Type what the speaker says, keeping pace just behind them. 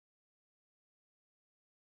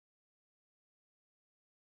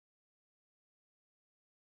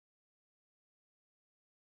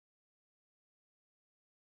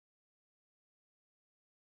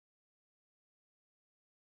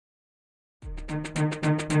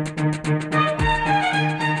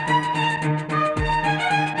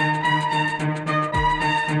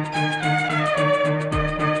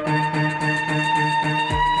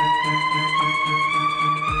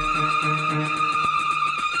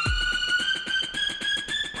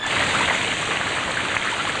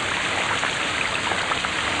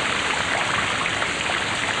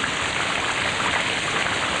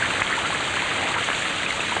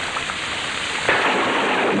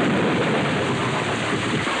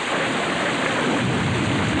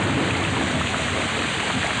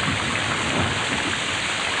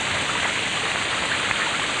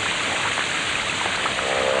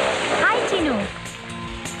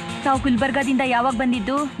ಗುಲ್ಬರ್ಗಾದಿಂದ ಯಾವಾಗ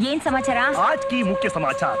ಬಂದಿದ್ದು? ಏನ್ ಸಮಾಚಾರ? ಆಜ್ ಕಿ ಮುಖ್ಯ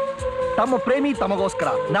ಸಮಾಚಾರ, ತಮ್ಮ ಪ್ರೇಮಿ ತಮಗೋಸ್ಕರ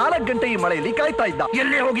 4 ಗಂಟೆ ಈ ಮಳೆಯಲ್ಲಿ ಕಾಯ್ತಾ ಇದ್ದ.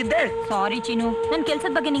 ಎಲ್ಲೇ ಹೋಗಿದ್ದೆ? ಸಾರಿ ಚೀನು, ನನ್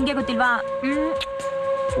ಕೆಲ್ಸದ ಬಗ್ಗೆ ನಿಂಗೆ ಗೊತ್ತಿಲ್ವಾ?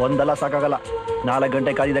 ಒಂದಲ್ಲ ಸಾಕಾಗಲ್ಲ, 4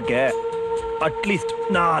 ಗಂಟೆ ಕಾದಿದ್ದಕ್ಕೆ ಅಟ್ಲೀಸ್ಟ್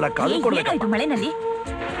 4 ಕಾಲು ಕೊಡ್ಬೇಕು. ಮಳೆನಲ್ಲಿ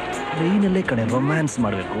ರೈನಲ್ಲೇ ಕಣೆ ರೊಮ್ಯಾನ್ಸ್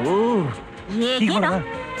ಮಾಡ್ಬೇಕು.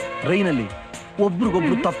 ರೈನಲ್ಲಿ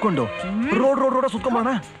ಒಬ್ರಿಗೊಬ್ರು ತಪ್ಕೊಂಡು ರೋಡ್ ಸುತ್ಕೊಂಬೋಣ.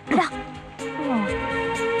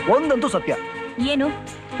 ಒಂದಂತೂ ಸತ್ಯ, ಏನು?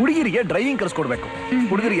 ಹುಡುಗಿರಿಗೆ ಡ್ರೈವಿಂಗ್ ಕಲಿಸ್ಕೊಡ್ಬೇಕು.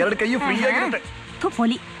 ಹುಡುಗರಿಗೆ 2 ಕೈಯು ಫ್ರೀ ಆಗಿರುತ್ತೆ.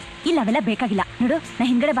 ಪೋಲಿ ಇಲ್ಲ, ಅವೆಲ್ಲ ಬೇಕಾಗಿಲ್ಲ. ನೋಡು, ನಾ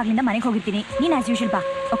ಹಿಂಗಡೆ ಬಾಗ್ಲಿಂದ ಮನೆಗೆ ಹೋಗಿರ್ತೀನಿ. ನೀನ್ ಆಸ್ ಯೂಶುವಲ್ ಬಾ.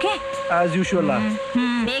 ಓಕೆ? As usual.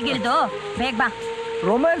 ಬೇಗ ಇಳಿದು ಬೇಗ ಬಾ.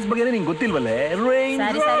 ರೊಮ್ಯಾನ್ಸ್ ಬಗ್ಗೆ ನಿಂಗೆ ಗೊತ್ತಿಲ್ವಲ್ಲೇ?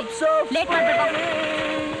 ಲೇಟ್ ಮಾಡ್ಬೇಕು.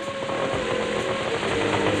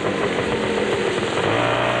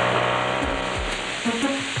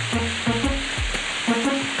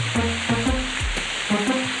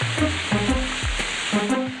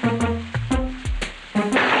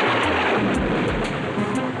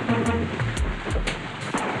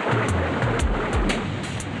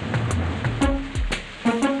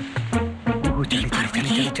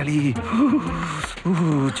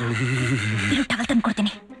 ಟವಲ್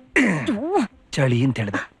ತಂದ್ಕೊಡ್ತೀನಿ. ಚಳಿ ಅಂತ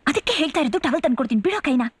ಹೇಳಿದ, ಅದಕ್ಕೆ ಹೇಳ್ತಾ ಇರೋದು ಟವಲ್ ತಂದ್ಕೊಡ್ತೀನಿ. ಬಿಡೋ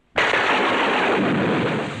ಕೈನ.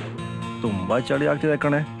 ತುಂಬಾ ಚಳಿ ಆಗ್ತಿದೆ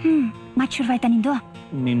ಕಣೆ. ಮತ್ ಶುರುವಾಯ್ತಾ ನಿಂದು?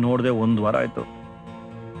 ನೀನ್ ನೋಡ್ದೆ 1 ವಾರ ಆಯ್ತು.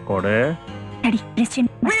 ಕೊಡೆ ತಡಿ, ಡ್ರೆಸ್ ಚೇಂಜ್.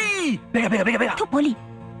 ಪೋಲಿ,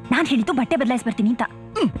 ನಾನ್ ಹೇಳಿದ್ದು ಬಟ್ಟೆ ಬದಲಾಯಿಸಿ ಬರ್ತೀನಿ ಅಂತ.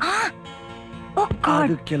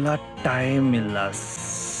 ಅದಕ್ಕೆಲ್ಲ ಟೈಮ್ ಇಲ್ಲ.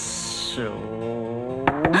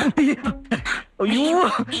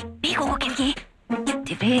 ಬೇಗ ಹೋಗೋ ಕೆಳಗೆ.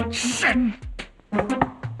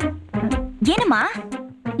 ಏನಮ್ಮ?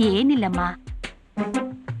 ಏನಿಲ್ಲಮ್ಮ.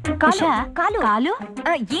 ಕಾಲು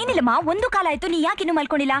ಏನಿಲ್ಲಮ್ಮ, 1 ಕಾಲ ಆಯ್ತು. ನೀ ಯಾಕೆ ಇನ್ನು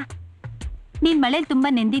ಮಲ್ಕೊಂಡಿಲ್ಲ? ನೀನ್ ಮಳೇಲಿ ತುಂಬಾ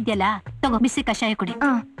ನೆಂದಿದ್ಯಲ್ಲ, ತಗೋ ಬಿಸಿ ಕಷಾಯ ಕುಡಿ.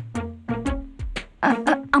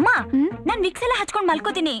 ಅಮ್ಮ, ನಾನ್ ವಿಕ್ಸ್ ಎಲ್ಲ ಹಚ್ಕೊಂಡ್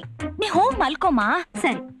ಮಲ್ಕೋತೀನಿ. ನೀ ಹೋಗ್ ಮಲ್ಕೋಮ್ಮ.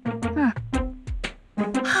 ಸರಿ.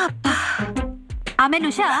 ಆಮೇಲೆ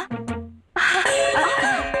ಉಷಾ,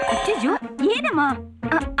 ಏನಮ್ಮ?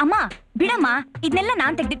 ಅಮ್ಮ ಬಿಡಮ್ಮ, ಇದನ್ನೆಲ್ಲ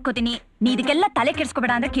ನಾನ್ ತೆಗ್ದಿಟ್ಕೋತೀನಿ. ನೀ ಇದಕ್ಕೆಲ್ಲ ತಲೆ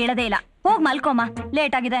ಕೆಡ್ಸ್ಕೊಬೇಡ ಅಂದ್ರೆ ಕೇಳದೇ ಇಲ್ಲ. ಹೋಗ್ ಮಲ್ಕೋಮ್ಮ,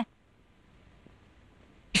 ಲೇಟ್ ಆಗಿದೆ.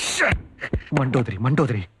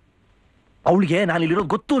 ಮಂಡೋದ್ರಿ ಅವಳಿಗೆ ನಾನು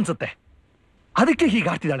ಇಲ್ಲಿರೋದು ಗೊತ್ತು ಅನ್ಸುತ್ತೆ. ಅದಕ್ಕೆ ಹೀಗೆ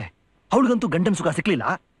ಆಡ್ತಿದ್ದಾಳೆ. ಅವಳಿಗಂತೂ ಗಂಡನ್ ಸುಖ ಸಿಕ್ಲಿಲ್ಲ,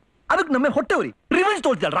 ಅದಕ್ಕೆ ನಮ್ಮ ಹೊಟ್ಟೆವ್ರಿ ರಿವೆಂಜ್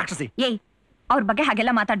ತೋಳ್ತಿದ್ದಾಳೆ ರಾಕ್ಷಸಿ. ಏಯ್, ಅವ್ರ ಬಗ್ಗೆ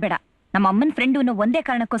ಹಾಗೆಲ್ಲ ಮಾತಾಡ್ಬೇಡ. ನಮ್ಮ ಅಮ್ಮನ್ ಫ್ರೆಂಡ್ ಅನ್ನೋ ಒಂದೇ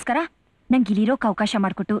ಕಾರಣಕ್ಕೋಸ್ಕರ ನಂಗೆ ಇಲ್ಲಿರೋಕ್ ಅವಕಾಶ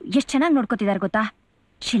ಮಾಡ್ಕೊಟ್ಟು ಎಷ್ಟ್ ಚೆನ್ನಾಗಿ ನೋಡ್ಕೋತಿದಾರೆ ಗೊತ್ತಾ?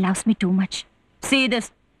 She loves me too much. See this.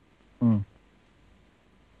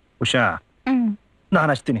 Usha, ನಾನು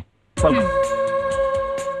ಹಚ್ತೀನಿ. ಸ್ವಲ್ಪ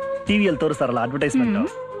ಟಿವಿಯಲ್ಲಿ ತೋರಿಸ್ತಾರಲ್ಲ ಅಡ್ವರ್ಟೈಸ್ಮೆಂಟ್,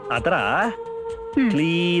 ಆತರ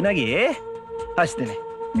ಕ್ಲೀನ್ ಆಗಿ ಹಚ್ತೀನಿ.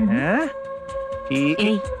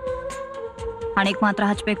 ಹಣೆಗೆ ಮಾತ್ರ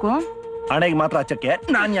ಹಚ್ಬೇಕು. ಹಣೆಗೆ ಮಾತ್ರ ಹಚ್ಚಕ್ಕೆ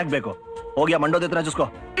ನಾನ್ ಯಾಕೆ ಬೇಕು? ಹೋಗಿ ಮಂಡೋದ ಹತ್ರ ಹಚ್ಚಿಸ್ಕೋ.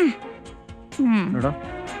 ನೋಡು,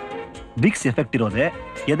 ವಿಕ್ಸ್ ಎಫೆಕ್ಟ್ ಇರೋದೆ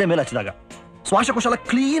ಎದೆ ಮೇಲೆ ಹಚ್ಚಿದಾಗ. ಶ್ವಾಸಕೋಶ ಎಲ್ಲ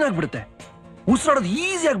ಕ್ಲೀನ್ ಆಗಿಬಿಡುತ್ತೆ, ಉಸಿರಾಡೋದು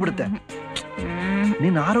ಈಸಿ ಆಗಿಬಿಡುತ್ತೆ.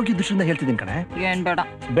 ನೀನ್ ಆರೋಗ್ಯ ದೃಷ್ಟಿಯಿಂದ ಹೇಳ್ತಿದ್ದೀನಿ ಕಣೆ. ಏನ್ ಬೇಡ,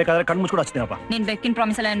 ಬೇಕಾದ್ರೆ ಕಣ್ ಮುಚ್ಕೊಂಡು ಹಚ್ತೀನಪ್ಪ. ನೀನ್ ಬೆಕ್ಕಿನ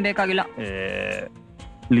ಪ್ರಾಮಿಸ್ ಎಲ್ಲ ಏನ್ ಬೇಕಾಗಿಲ್ಲ.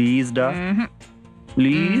 ಪ್ಲೀಸ್ ಡಾ,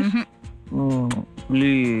 ಪ್ಲೀಸ್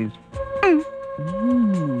ಪ್ಲೀಸ್.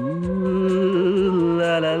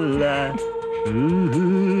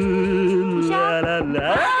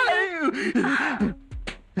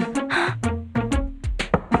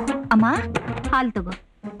 ಅಮ್ಮ, ಹಾಲು ತಗೋ.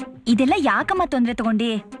 ಇದೆಲ್ಲ ಯಾಕಮ್ಮ ತೊಂದ್ರೆ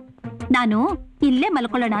ತಗೊಂಡಿ? ನಾನು ಇಲ್ಲೇ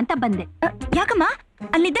ಮಲ್ಕೊಳ್ಳೋಣ ಅಂತ ಬಂದೆ. ಯಾಕಮ್ಮ,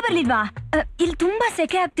 ಅಲ್ಲಿದ್ದೆ ಬರ್ಲಿಲ್ವಾ? ಇಲ್ಲಿ ತುಂಬಾ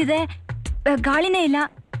ಸೆಕೆ ಆಗ್ತಿದೆ, ಗಾಳಿನೇ ಇಲ್ಲ.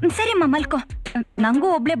 ಸರಿ ಅಮ್ಮ, ಮಲ್ಕೋ. ನಂಗೂ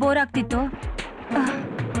ಒಬ್ಳೆ ಬೋರ್ ಆಗ್ತಿತ್ತು.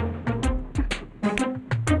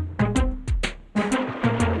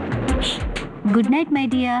 Good night my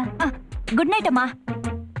dear. Good night ಅಮ್ಮ.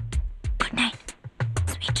 Good night,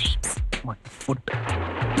 sweet dreams. Food.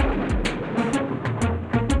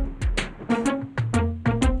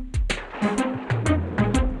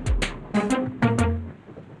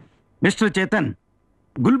 Mister Chetan,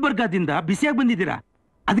 ಗುಲ್ಬರ್ಗಾದಿಂದ ಬಿಸಿಯಾಗಿ ಬಂದಿದ್ದೀರಾ,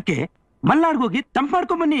 ಅದಕ್ಕೆ ಮಲ್ನಾಡ್ಗೋಗಿ ತಂಪು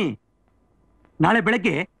ಮಾಡ್ಕೊಂಡ್ ಬನ್ನಿ. ನಾಳೆ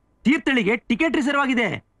ಬೆಳಗ್ಗೆ ತೀರ್ಥಳಿಗೆ ಟಿಕೆಟ್ ರಿಸರ್ವ್ ಆಗಿದೆ.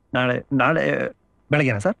 ನಾಳೆ ನಾಳೆ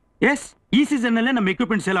ಬೆಳಗ್ಗೆನಾ ಸರ್? ಎಸ್, ಈ ಸೀಸನ್ ಅಲ್ಲೇ ನಮ್ಮ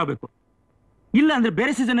ಎಕ್ವಿಪ್ಮೆಂಟ್ ಸೇಲ್ ಆಗಬೇಕು. ಇಲ್ಲ ಅಂದ್ರೆ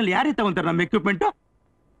ಬೇರೆ ಸೀಸನ್ ಅಲ್ಲಿ ಯಾರೇ ತಗೊಂತಾರೆ ನಮ್ಮ ಎಕ್ವಿಪ್ಮೆಂಟ್?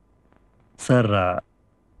 ಸರ್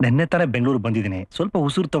ನೆನ್ನೆ ತಾನೇ ಬೆಂಗಳೂರು ಬಂದಿದ್ದೀನಿ, ಸ್ವಲ್ಪ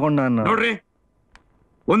ಉಸಿರು ತಗೊಂಡು ನಾನು. ನೋಡ್ರಿ,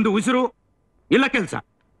 ಒಂದು ಉಸಿರು ಇಲ್ಲ ಕೆಲಸ,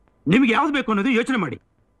 ನಿಮ್ಗೆ ಯಾವ್ದು ಬೇಕು ಅನ್ನೋದು ಯೋಚನೆ ಮಾಡಿ.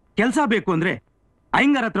 ಕೆಲಸ ಬೇಕು ಅಂದ್ರೆ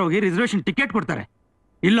ಅಯ್ಯಂಗಾರ್ ಹತ್ರ ಹೋಗಿ ರಿಸರ್ವೇಶನ್ ಟಿಕೆಟ್ ಕೊಡ್ತಾರೆ.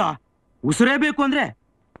 ಇಲ್ಲ ಉಸಿರೇ ಬೇಕು ಅಂದ್ರೆ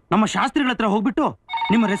ನಮ್ಮ ಶಾಸ್ತ್ರಿಗಳ ಹತ್ರ ಹೋಗ್ಬಿಟ್ಟು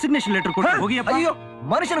ನಿಮ್ಮ ರೆಸಿಗ್ನೇಷನ್ ಲೆಟರ್ ಕೊಟ್ಟು ಹೋಗಿ. ಅಯ್ಯೋ,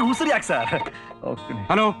 ಮನುಷ್ಯನ ಉಸಿರು ಯಾಕೆ ಸರ್?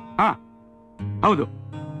 ಹಲೋ, ಹಾ ಹೌದು,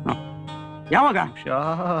 ಯಾವಾಗ?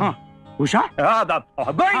 ಉಷಾ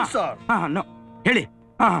ಹೇಳಿ.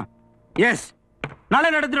 ಹಾ ಎಸ್, ನಾಳೆ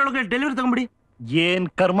ನಡೆದ್ರೊಳಗೆ ಡೆಲಿವರಿ ತಗೊಂಬಿಡಿ. ಏನ್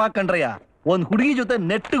ಕರ್ಮ ಕಂಡ್ರಯ್ಯ, ಒಂದ್ ಹುಡುಗಿ ಜೊತೆ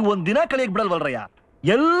ನೆಟ್ಟಿಗೆ ಒಂದ್ ದಿನ ಕಳಿಯಕ್ ಬಿಡಲ್ವಲ್ರಯ್ಯ.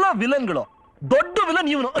 ಎಲ್ಲ ವಿಲನ್ಗಳು, ದೊಡ್ಡ ವಿಲನ್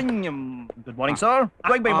ಇವನು. Good morning sir.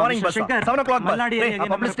 By morning bus 7 o'clock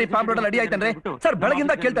publicity pamphlet ready ಆಯ್ತಂದ್ರೆ ಸರ್?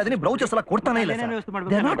 ಬೆಳಗಿಂದ ಕೇಳ್ತಾ ಇದೀನಿ, ಬ್ರೌಚರ್ಸ್ ಎಲ್ಲ ಕೊಡ್ತಾನೆ ಇಲ್ಲ sir.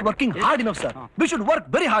 They are not working hard enough sir. We should work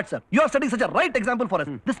very hard sir. You are setting such a right example for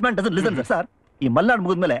us. This man doesn't listen sir. ಈ ಮಲ್ನಾಡ್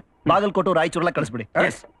ಮುಗಿದ್ಮೇಲೆ ಬಾಗಲಕೋಟೆ, ರಾಯಚೂರು ಎಲ್ಲ ಕಳಿಸ್ಬಿಡಿ.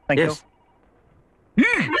 Thank you.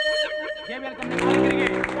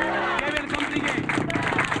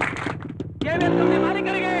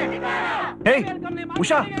 Hey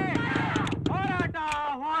Usha,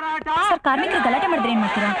 sir ಕಾರ್ಮಿಕರು ಗಲಾಟೆ ಮಾಡಿದ್ರೆ ಏನ್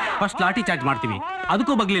ಮಾಡ್ತೀರಾ? First ಲಾಠಿ charge ಮಾಡ್ತೀವಿ,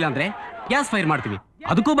 ಅದಕ್ಕೂ ಬಗ್ಲಿಲ್ಲ ಅಂದ್ರೆ ಗ್ಯಾಸ್ ಫೈರ್ ಮಾಡ್ತೀವಿ,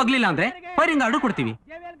 ಅದಕ್ಕೂ ಬಗ್ಲಿಲ್ಲ ಅಂದ್ರೆ ಫೈರಿಂಗ್ ಆರ್ಡರ್ ಕೊಡ್ತೀವಿ.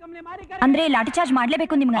 ಅಂದ್ರೆ ಲಾಠಿ ಚಾರ್ಜ್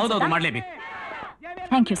ಮಾಡ್ಲೇಬೇಕು ನಿಮ್ಗೆ? ಹೌದೌದು, ಮಾಡ್ಲೇಬೇಕು.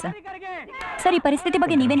 Thank you sir. ಸರ್, ಈ ಪರಿಸ್ಥಿತಿ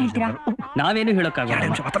ಬಗ್ಗೆ ನೀವೇನ್ ಹೇಳ್ತೀರಾ? ನಾವೇನು ಹೇಳಕ್ಕಾಗಲ್ಲ,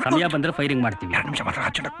 ಸಮಯ ಬಂದ್ರೆ ಫೈರಿಂಗ್ ಮಾಡ್ತೀವಿ.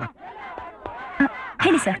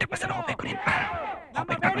 ಹೇಳಿ ಸರ್.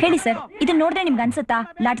 ಹೇಳಿ ಸರ್, ಇದನ್ನ ನೋಡಿದ್ರೆ ನಿಮ್ಗೆ ಅನ್ಸುತ್ತಾ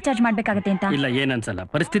ಲಾಠಿ ಚಾರ್ಜ್ ಮಾಡ್ಬೇಕಾಗತ್ತೆ ಅಂತ? ಇಲ್ಲ, ಏನ್ ಅನ್ಸಲ್ಲ.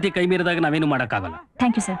 ಪರಿಸ್ಥಿತಿ ಕೈ ಮೀರಿದಾಗ ನಾವೇನು ಮಾಡಕ್ಕಾಗಲ್ಲ.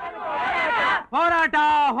 Thank you sir. ಹೋರಾಟ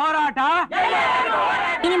ಹೋರಾಟ.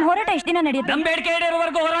 ಈ ನಿಮ್ ಹೋರಾಟ ಎಷ್ಟು ದಿನ ನಡೆಯುತ್ತೆ? ನಮ್ ಬೇಡಿಕೆ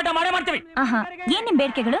ಈಡೇರೋವರೆಗೂ ಹೋರಾಟ ಮಾಡೇ ಮಾಡ್ತೀವಿ. ಏನ್ ನಿಮ್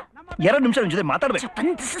ಬೇಡಿಕೆಗಳು? 2 ನಿಮಿಷ ನಿಮ್ ಜೊತೆ ಮಾತಾಡ್ಬೇಕು.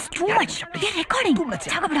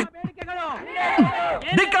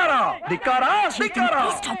 ಧಿಕ್ಕಾರ ಧಿಕ್ಕಾರ ಧಿಕ್ಕಾರ.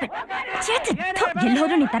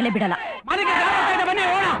 ಎಲ್ಲರೂ ನೀ ತರಲೇ ಬಿಡಲ್ಲ.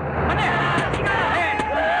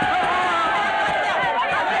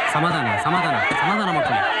 ಸಮಾಧಾನ ಸಮಾಧಾನ ಸಮಾಧಾನ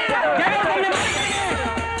ಮಾಡ್ಕೊಳ್ಳಿ.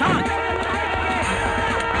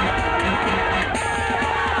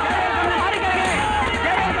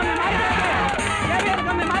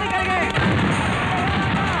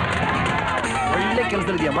 ಒಳ್ಳೆ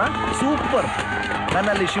ಕೆಲಸದಲ್ಲಿದೆಯಮ್ಮ, ಸೂಪರ್.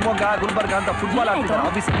 ನನ್ನಲ್ಲಿ ಶಿವಮೊಗ್ಗ, ಗುಲ್ಬರ್ಗ ಅಂತ ಫುಟ್ಬಾಲ್ ಆಡ್ತಿದ್ದಾರೆ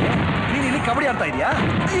ಆಫೀಸಿಗೆ, ನೀನು ಇಲ್ಲಿ ಕಬಡ್ಡಿ ಆಡ್ತಾ ಇದೀಯಾ?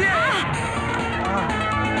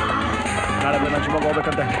 ನಾಳೆ ನಾನು ಶಿವಮೊಗ್ಗ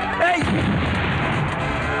ಹೋಗ್ಬೇಕಂತ.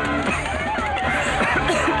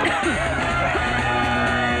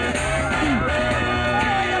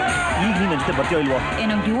 ಈಗ ನೀನ್ ಜೊತೆ ಬರ್ತೀಯೋ ಇಲ್ವೋ?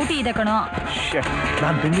 ಏನೋ ಡ್ಯೂಟಿ ಇದೆ ಕಣೋ.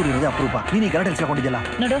 ನಾನ್ ಬೆಂಗಳೂರು ಇರೋದೇ ಅಪರೂಪ, ನೀನ್ ಈ ಗಲಾಟೆ ಸೇರ್ಕೊಂಡಿದ್ಯಲ್ಲ.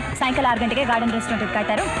 ನೋಡು, ಸಾಯಂಕಾಲ 6 ಗಂಟೆಗೆ ಗಾರ್ಡನ್ ರೆಸ್ಟೋರೆಂಟ್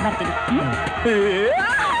ಕಾಯ್ತಾ ಇರು, ಬರ್ತೀವಿ.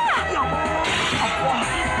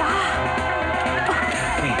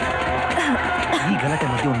 ಈ ಗಲಾಟೆ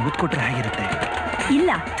ಮಧ್ಯೆ ಒಂದು ಮುತ್ತು ಕೊಟ್ರೆ ಹೇಗಿರುತ್ತೆ?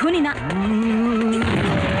 ಇಲ್ಲ, ಧೂನಿನ.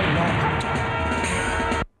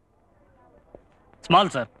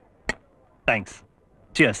 Small sir. Thanks.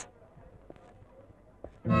 Cheers.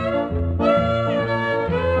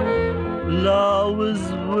 Love is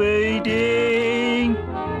waiting.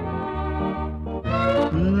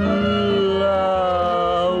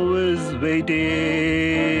 Love is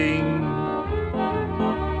waiting.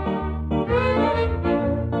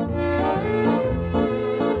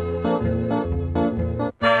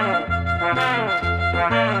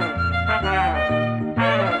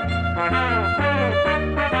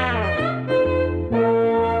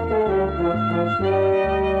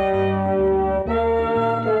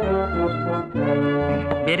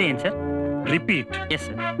 ಬೇರೆ ಏನ್ sir? Repeat. Yes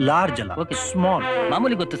sir. Large ಅಲ್ಲ, ಓಕೆ. ಸ್ಮಾಲ್.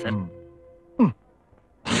 ಮಾಮೂಲಿ ಗೊತ್ತು ಸರ್.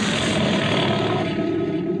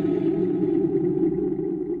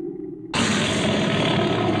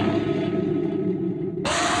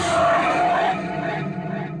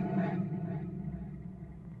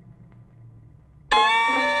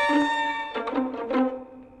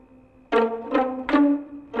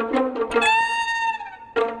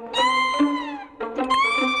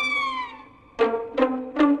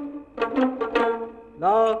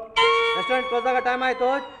 ರೆಸ್ಟೋರೆಂಟ್ ಕ್ಲೋಸ್ ಆಗೋ ಟೈಮ್ ಆಯ್ತು,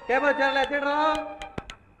 ಟೇಬಲ್ ಚೇರ್ ಎಲ್ಲ ಎತ್ತಿಡ್ರು.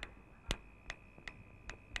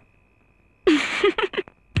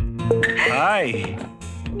 ಹಾಯ್.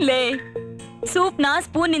 ಲೇ, ಸೂಪ್ನ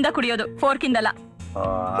ಸ್ಪೂನ್ ನಿಂದ ಕುಡಿಯೋದು, ಫೋರ್ಕ್ ಇಂದಲ್ಲ.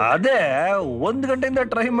 ಅದೇ 1 ಗಂಟೆಯಿಂದ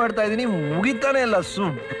ಟ್ರೈ ಮಾಡ್ತಾ ಇದೀನಿ, ಮುಗಿತಾನೆ ಇಲ್ಲ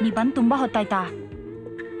ಸೂಪ್. ನೀ ಬಂದ್ ತುಂಬಾ ಹೊತ್ತಾಯ್ತಾ?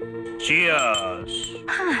 ಚಿಯರ್ಸ್.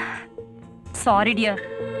 ಸಾರಿ ಡಿಯರ್,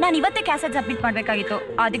 ನಾನು ಇವತ್ತೇ ಕ್ಯಾಸೆಟ್ ಸಬ್ಮಿಟ್ ಮಾಡ್ಬೇಕಾಗಿತ್ತು,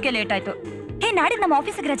 ಅದಕ್ಕೆ ಲೇಟ್ ಆಯ್ತು. ಹೇ, ನಾಡಿದ್ದು ನಮ್ಮ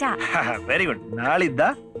ಆಫೀಸಿಗೆ ರಜಾ. Very good. ನಾಳಿದ್ದ?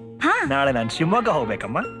 ನಾಳೆ ನಾನು ಶಿವಮೊಗ್ಗ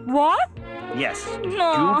ಹೋಗ್ಬೇಕಮ್ಮ. ವಾಟ್? ಎಸ್.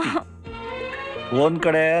 ಒಂದ್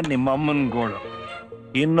ಕಡೆ ನಿಮ್ಮ ಅಮ್ಮನ ಗೋಳು,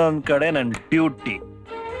 ಇನ್ನೊಂದ್ ಕಡೆ ನನ್ನ ಡ್ಯೂಟಿ.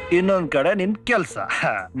 ಇನ್ನೊಂದ್ ಕಡೆ ನಿನ್ ಕೆಲ್ಸ.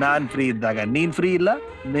 ನಾನ್ ಫ್ರೀ ಇದ್ದಾಗ ನೀನ್ ಫ್ರೀ ಇಲ್ಲ,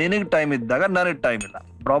 ನಿನಗ್ ಟೈಮ್ ಇದ್ದಾಗ ನನಗ್ ಟೈಮ್ ಇಲ್ಲ.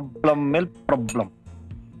 ಪ್ರಾಬ್ಲಮ್ ಮೇಲ್ ಪ್ರಾಬ್ಲಮ್.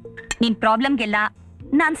 ನಿನ್ ಪ್ರಾಬ್ಲಮ್ಗೆಲ್ಲ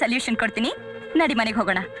ನಾನ್ ಸೊಲ್ಯೂಷನ್ ಕೊಡ್ತೀನಿ. ನಡಿ ಮನೆಗೆ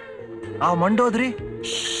ಹೋಗೋಣ. ಆ ಮಂಡೋದ್ರಿ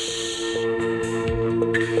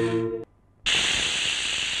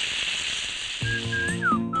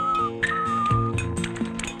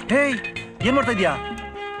ಹೇಯ್, ಏನ್ ಮಾಡ್ತಾ ಇದೀಯಾ?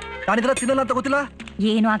 ನಾನಿದ್ರ ತಿನ್ನಲ್ಲ ಅಂತ ಗೊತ್ತಿಲ್ಲ.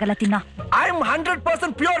 ಏನು ಆಗಲ್ಲ, ತಿನ್ನ. I am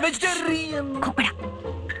 100% pure vegetarian. ಹೋಗ್ಬೇಡ.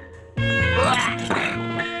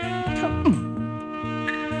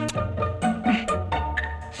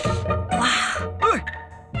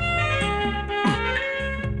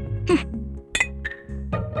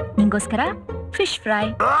 ನಿಂಗೋಸ್ಕರ ಫಿಶ್ ಫ್ರೈ.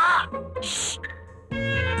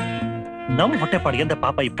 ನಮ್ ಹೊಟ್ಟೆ ಪಾಡಿಗೆ ಅಂತ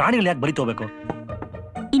ಪಾಪ ಈ ಪ್ರಾಣಿಗಳು ಯಾಕೆ ಬಲಿತು ಹೋಗ್ಬೇಕು?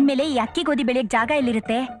 ಇನ್ಮೇಲೆ ಈ ಅಕ್ಕಿ ಗೋಧಿ ಬೆಳೆಯಕ್ ಜಾಗ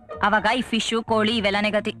ಎಲ್ಲಿರುತ್ತೆ? ಅವಾಗ ಈ ಫಿಶು ಕೋಳಿ ಇವೆಲ್ಲನೇ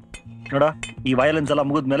ಗತಿ. ನೋಡ, ಈ ವಯಲೆನ್ಸ್ ಎಲ್ಲ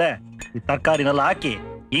ಮುಗಿದ್ಮೇಲೆ ಈ ತರಕಾರಿನೆಲ್ಲ ಹಾಕಿ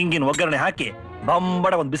ಹಿಂಗಿನ ಒಗ್ಗರಣೆ ಹಾಕಿ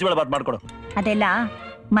ಬಂಬಡ ಒಂದ್ ಬಿಸಿಬೇಳೆ ಬಾತ್ ಮಾಡ್ಕೊಡು. ಅದೆಲ್ಲ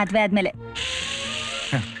ಮದ್ವೆ ಆದ್ಮೇಲೆ.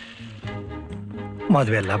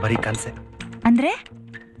 ಮದ್ವೆ ಎಲ್ಲ ಬರೀ ಕನ್ಸೆ. ಅಂದ್ರೆ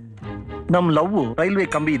ನಮ್ ಲವ್ ರೈಲ್ವೆ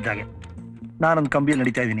ಕಂಬಿ ಇದ್ದಾಗೆ. ನಾನೊಂದ್ ಕಂಬಿಯಲ್ಲಿ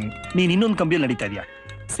ನಡೀತಾ ಇದೀನಿ, ನೀನ್ ಇನ್ನೊಂದ್ ಕಂಬಿಯಲ್ಲಿ ನಡೀತಾ ಇದೀಯ.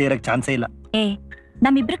 ಸೇರಕ್ ಚಾನ್ಸೇ ಇಲ್ಲ. ಏ,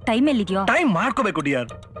 ನಮ್ಮಿಬ್ರಿಗೆ ಟೈಮ್ ಎಲ್ಲಿದ್ಯೋ? ಟೈಮ್ ಮಾಡ್ಕೋಬೇಕು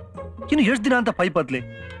ಡಿಯರ್. ಇನ್ನು ಎಷ್ಟ್ ದಿನ ಅಂತ ಪೈಪ್ ಹತ್ಲಿ?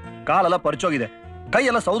 ಕಾಲೆಲ್ಲ ಪರಿಚೋಗಿದೆ, ಕೈ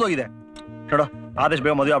ಎಲ್ಲ ಸೌದೋಗಿದೆ. ನೋಡೋ, ಆದಷ್ಟು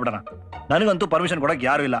ಬೇಗ ಮದುವೆ ಆಗ್ಬಿಡೋಣ. ನನಗಂತೂ ಪರ್ಮಿಷನ್ ಕೊಡಕ್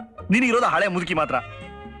ಯಾರು ಇಲ್ಲ. ನಿನಗಿರೋದು ಹಳೆ ಮುದುಕಿ ಮಾತ್ರ.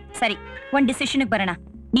 ಸರಿ, ಒಂದ್ ಡಿಸಿಷನ್ ಬರೋಣ.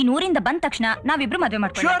 ನೀನ್ ಊರಿಂದ ಬಂದ ತಕ್ಷಣ ನಾವಿಬ್ರು ಮದ್ವೆ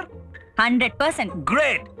ಮಾಡ್ಕೊಳ್ಳೋಣ. 100%.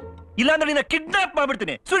 ಗ್ರೇಟ್. ಇಲ್ಲಾಂದ್ರೆ ನಿನ್ನ ಕಿಡ್ನಾಪ್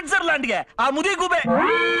ಮಾಡ್ಬಿಡ್ತೀನಿ ಸ್ವಿಟ್ಜರ್ಲ್ಯಾಂಡ್ಗೆ, ಆ ಮುದಿ ಗೂಬೆ.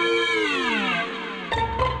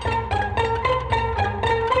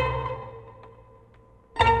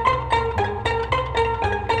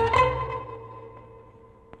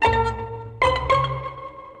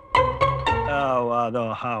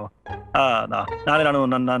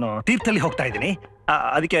 ನಾನು ತೀರ್ಥಲ್ಲಿ ಹೋಗ್ತಾ ಇದ್ದೀನಿ,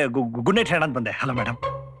 ಅದಕ್ಕೆ ಗುಡ್ ನೈಟ್ ಹೇಳೋಣ ಬಂದೆ. Hello madam.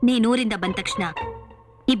 ನೀನ್ ಊರಿಂದ ಬಂದ ತಕ್ಷಣ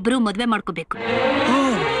ಇಬ್ರು ಮದ್ವೆ ಮಾಡ್ಕೋಬೇಕು.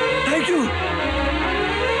 Thank you.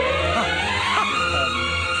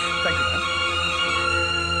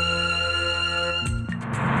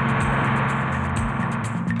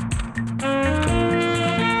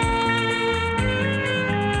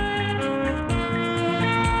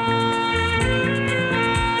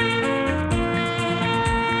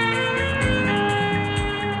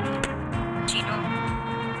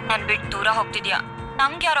 ನನ್ ಬಿಟ್ಟು ದೂರ ಹೋಗ್ತಿದ್ಯಾ?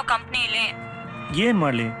 ನಂಗೆ ಯಾರೋ ಕಂಪ್ನಿಲಿ. ಏನ್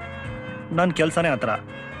ಮಾಡ್ಲಿ, ನನ್ ಕೆಲ್ಸನೇ ಆತರ.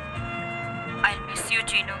 I miss you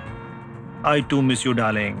ಚೀನು. I to miss you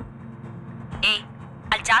darling. ಏ,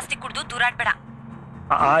 ಅಲ್ಲಿ ಜಾಸ್ತಿ ಕುಡ್ದು ದೂರಾಡ್ಬೇಡ.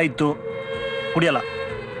 ಆಯ್ತು, ಕುಡಿಯಲ್ಲ.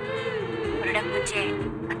 ಹೊರಡಕ್ ಮುಂಚೆ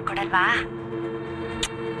ಅದ್ ಕೊಡಲ್ವಾ?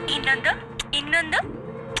 ಇನ್ನೊಂದು ಇನ್ನೊಂದು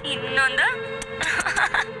ಇನ್ನೊಂದು.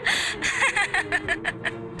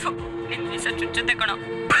 ನಿನ್ ಮೀಸ ಚುಚ್ಚುತ್ತೆ ಕಣೋ.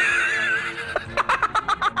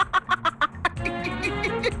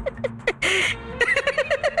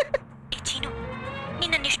 ಚೀನು,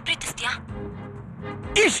 ನಿನ್ನ ಎಷ್ಟು ಪ್ರೀತಿಸ್ತೀಯಾ?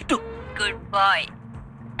 ಇಷ್ಟು. ಗುಡ್ ಬಾಯ್.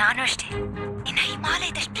 ನಾನು ಅಷ್ಟೇ ನಿನ್ನ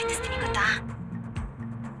ಹಿಮಾಲಯದಷ್ಟು ಪ್ರೀತಿಸ್ತೀನಿ, ಗೊತ್ತಾ?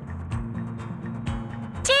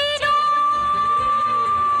 ಚೀನು.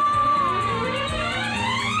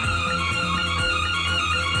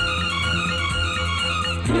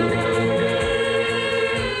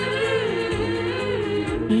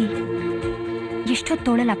 ಎಷ್ಟೊತ್ತು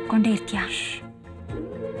ತೋಳಲ್ಲಿ ಅಪ್ಕೊಂಡೇ ಇರ್ತೀಯಾ?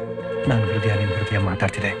 ನನ್ನ ಹೃದಯ ನಿನ್ನ ಹೃದಯ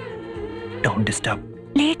ಮಾತಾಡ್ತಿದೆ. Don't disturb.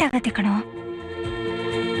 ಲೇಟ್ ಆಗತ್ತೆ ಕಣೋ.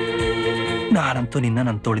 ನಾನಂತೂ ನಿನ್ನ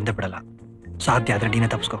ನನ್ನ ತೋಳಿಂದ ಬಿಡಲ್ಲ. ಸಾಧ್ಯ ಆದ್ರೆ ನೀನೇ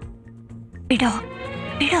ತಪ್ಪಿಸ್ಕೋ. ಬಿಡೋ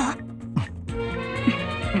ಬಿಡೋ.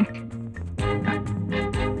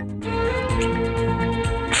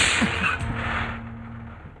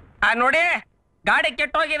 ನೋಡಿ, ಗಾಡಿ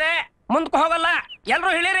ಕೆಟ್ಟೋಗಿದೆ, ಮುಂದಕ್ಕೆ ಹೋಗಲ್ಲ.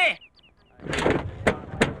 ಎಲ್ರು ಹೇಳಿರಿ.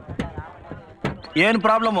 ಏನ್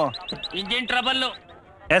ಪ್ರಾಬ್ಲಮ್? Engine trouble.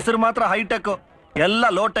 ಹೆಸರು ಮಾತ್ರ ಹೈಟೆಕ್, ಎಲ್ಲ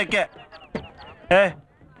ಲೋ ಟೆಕ್.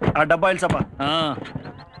 ಆ ಡಬ್ಬ ಇಲ್ಸಪ್ಪ.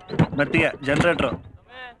 ಮತ್ತಿಗೆ ಜನರೇಟರ್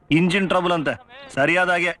ಇಂಜಿನ್ ಟ್ರಬಲ್ ಅಂತೆ.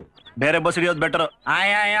 ಸರಿಯಾದಾಗೆ ಬೇರೆ ಬಸ್ ಹಿಡಿಯೋದು ಬೆಟರ್.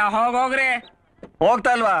 ಹೋಗ್ರಿ.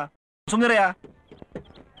 ಹೋಗ್ತಾ ಇಲ್ವಾ? ಸುಮ್ನಿರಯ್ಯ.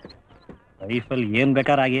 ಲೈಫಲ್ಲಿ ಏನ್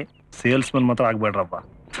ಬೇಕಾರಾಗಿ ಸೇಲ್ಸ್ ಮನ್ ಮಾತ್ರ ಆಗ್ಬೇಡ್ರಪ್ಪ.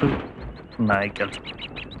 ನಾಯಿ ಕೆಲ್ಸ.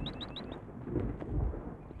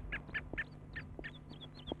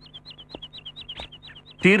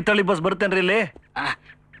 ತೀರ್ಥಹಳ್ಳಿ ಬಸ್ ಬರ್ತೇನ್ರಿ ಇಲ್ಲಿ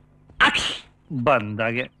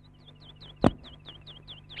ಬಂದಾಗೆ.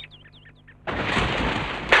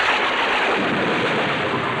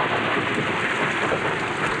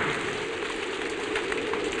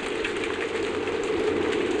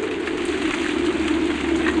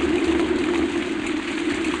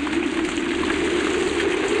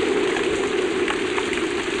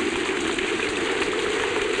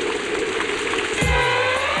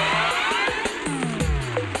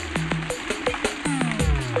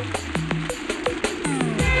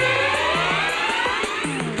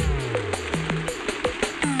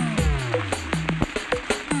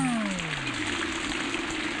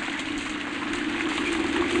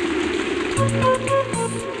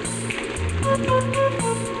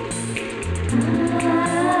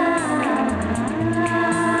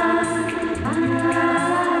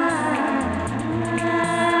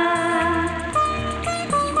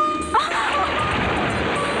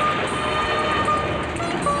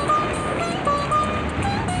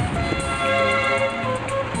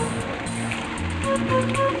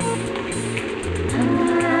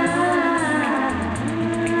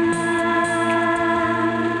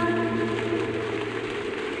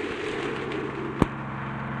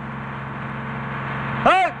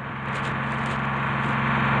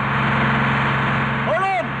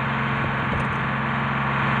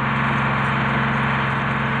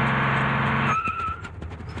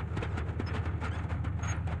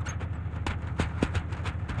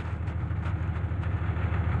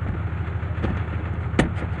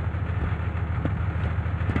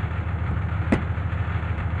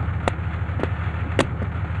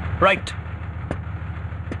 ರೈಟ್.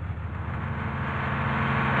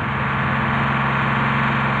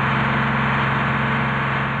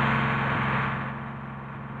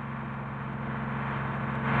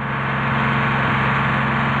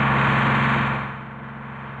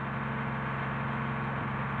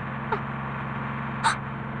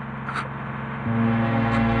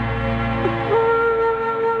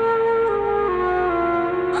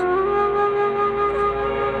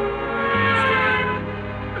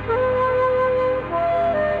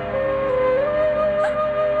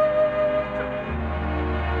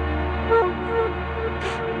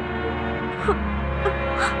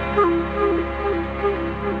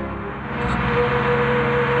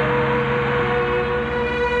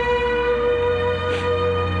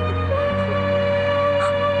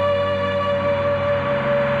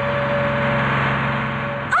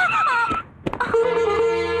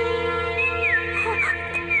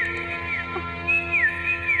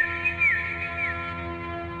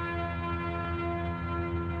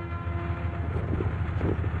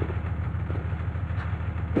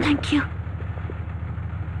 Thank you.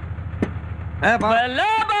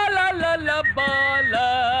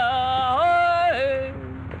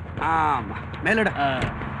 ಮೇಲಿಡ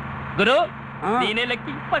ಗುರು ನೀನೇ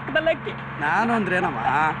ಲಕ್ಕಿ, ಪಕ್ಕದ ಲಕ್ಕಿ. ನಾನು ಅಂದ್ರೇನಮ್ಮ?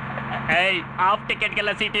 ಹಾಫ್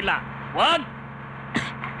ಟಿಕೆಟ್ಗೆಲ್ಲ ಸೀಟ್ ಇಲ್ಲ. ಹೋಗ್.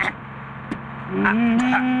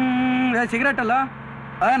 ಸಿಗರೇಟ್ ಅಲ್ಲ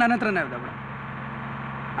ನನ್ನ ಹತ್ರನೇ ಇದೆ ಬಿಡ.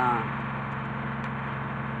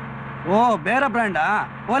 ಓ ಬೇರೆ ಬ್ರ್ಯಾಂಡಾ?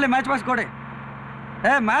 ಓಲಿ ಮ್ಯಾಚ್ ಪಾಸ್ ಕೊಡಿ.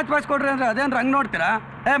 ಮ್ಯಾಚ್ ಪಾಸ್ ಕೊಡ್ರಿ ಅಂದ್ರೆ ಅದೇನ್ರ ಹಂಗ್ ನೋಡ್ತೀರಾ?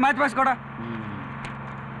 ಮ್ಯಾಚ್ ಪಾಸ್ ಕೊಡ.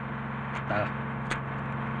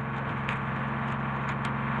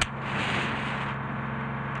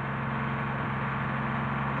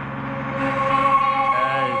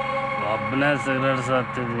 ಒಬ್ಬನೇ ಸಿಗರೇಟ್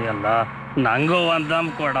ಸತ್ತಿದೆಯಲ್ಲ, ನಂಗೂ ಒಂದಮ್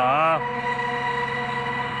ಕೊಡ.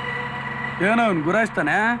 ಏನೋ ಅವ್ನು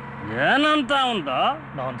ಗುರಾಯಿಸ್ತಾನೆ. ಏನಂತ ಅವಂದ?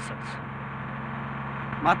 ನಾನ್ಸೆನ್ಸ್.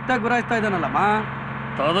 ಮತ್ತೆ ಗುರಾಯಿಸ್ತಾ ಇದ್ದಾನಲ್ಲಮ್ಮ.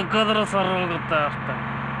 ತೊದಕಿದ್ರೆ ಸರ್ ಹೋಗುತ್ತೆ ಅಷ್ಟೇ.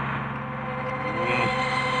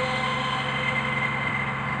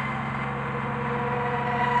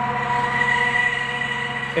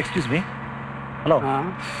 Excuse me. ಹಲೋ,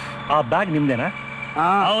 ಆ ಬ್ಯಾಗ್ ನಿಮ್ದೇನಾ?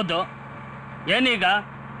 ಹೌದು. ಏನೀಗ?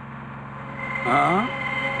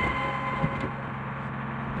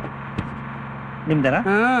 ನಿಮ್ದೇನಾ?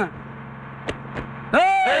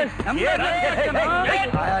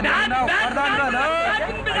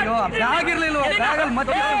 ಅಯ್ಯೋ ಬ್ಯಾಗ್ ಇರ್ಲಿಲ್ಲ. ಬ್ಯಾಗಲ್ಲಿ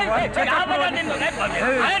ಮತ್ತೆ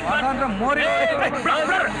ಮೋರಿ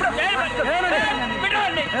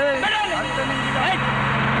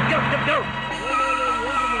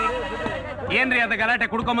ಏನ್ರಿ ಅದ ಗಲಾಟೆ?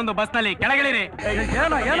 ಕುಡ್ಕೊಂಬಂದು ಬಸ್ನಲ್ಲಿ ಕೆಳಗಿಳಿರಿ.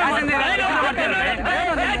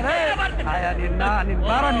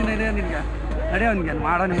 ನಿನ್ಗೆ ನಡೆ ಅವನ್ಗೆ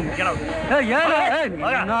ಮಾಡೋ ನಿನ್ಗೆ.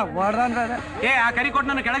 ಆ ಕರಿ ಕೊಟ್ಟು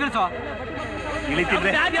ನನ್ನ ಕೆಳಗಿಳಿಸೋ.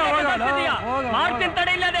 ಇಳಿತಿದ್ರೆ ಮಾಡ್ತೀನಿ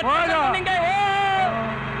ತಡೆ. ಇಲ್ಲ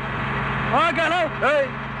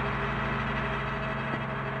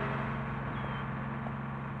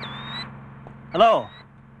ಹಲೋ,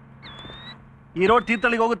 ಈ ರೋಡ್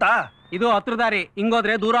ತೀರ್ಥಹಳ್ಳಿಗೆ ಹೋಗುತ್ತಾ? ಇದು ಹತ್ರ ದಾರಿ,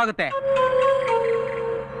 ಹಿಂಗೋದ್ರೆ ದೂರ ಆಗುತ್ತೆ.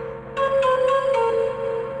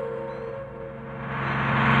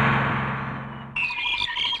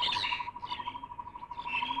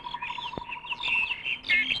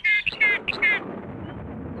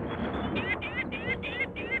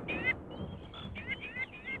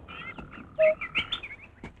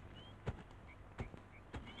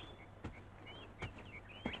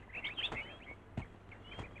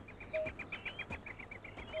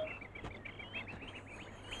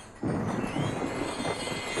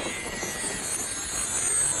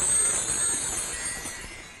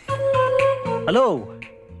 ಹಲೋ,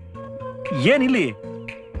 ಏನಿಲ್ಲಿ?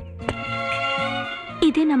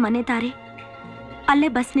 ಇದೇ ನಮ್ಮ ಮನೆ ದಾರಿ. ಅಲ್ಲೇ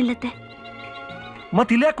ಬಸ್ ನಿಲ್ಲುತ್ತೆ.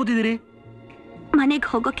 ಮತ್ತೆ ಇಲ್ಲೇ ಯಾಕೆ ಕೂತಿದ್ದೀರಿ? ಮನೆಗೆ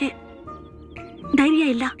ಹೋಗೋಕೆ ಧೈರ್ಯ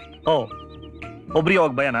ಇಲ್ಲ. ಓ, ಒಬ್ರಿಗೆ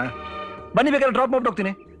ಹೋಗ್ ಭಯನಾ? ಬನ್ನಿ, ಬೇಕಾದ್ರೆ ಡ್ರಾಪ್ ಮಾಡ್ಬಿಟ್ಟು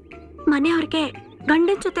ಹೋಗ್ತೀನಿ. ಮನೆಯವ್ರಿಗೆ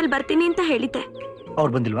ಗಂಡನ ಜೊತೆಲಿ ಬರ್ತೀನಿ ಅಂತ ಹೇಳಿದ್ದೆ.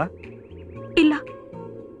 ಅವ್ರು ಬಂದಿಲ್ವಾ? ಇಲ್ಲ,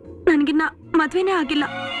 ನನ್ಗಿನ್ನ ಮದ್ವೆನೇ ಆಗಿಲ್ಲ.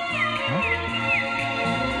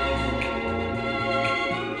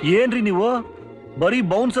 ಏನ್ರಿ ನೀವು ಬರೀ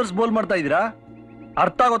ಬೌನ್ಸರ್ಸ್ ಬೋಲ್ ಮಾಡ್ತಾ ಇದ್ದೀರಾ?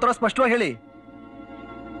 ಅರ್ಥ ಆಗೋ ತರ ಸ್ಪಷ್ಟವಾಗಿ ಹೇಳಿ.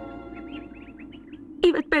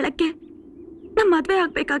 ಇವತ್ ಬೆಳಗ್ಗೆ ನಮ್ಮ ಮದ್ವೆ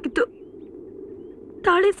ಆಗ್ಬೇಕಾಗಿತ್ತು.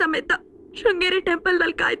 ತಾಳಿ ಸಮೇತ ಶೃಂಗೇರಿ ಟೆಂಪಲ್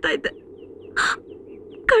ನಲ್ಲಿ ಕಾಯ್ತಾ ಇದ್ದೆ.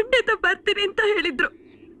 ಖಂಡಿತ ಬರ್ತೀನಿ ಅಂತ ಹೇಳಿದ್ರು,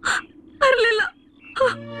 ಬರ್ಲಿಲ್ಲ.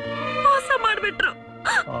 ಮೋಸ ಮಾಡ್ಬಿಟ್ರು.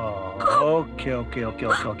 Okay okay okay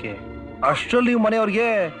okay okay. ಅಷ್ಟ್ರಲ್ಲಿ ನೀವು ಮನೆಯವ್ರಿಗೆ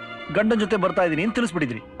ಗಂಡನ ಜೊತೆ ಬರ್ತಾ ಇದೀನಿ ಅಂತ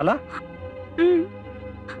ತಿಳಿಸ್ಬಿಟ್ಟಿದ್ರಿ ಅಲ್ಲ?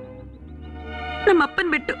 ನಮ್ಮ ಅಪ್ಪನ್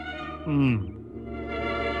ಬಿಟ್ಟು.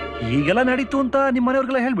 ಈಗೆಲ್ಲ ನಡೀತು ಅಂತ ನಿಮ್ಮ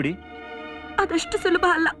ಮನೆಯವ್ರಿಗೆಲ್ಲ ಹೇಳ್ಬಿಡಿ. ಅದಷ್ಟು ಸುಲಭ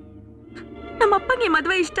ಅಲ್ಲ. ನಮ್ಮಪ್ಪಗೆ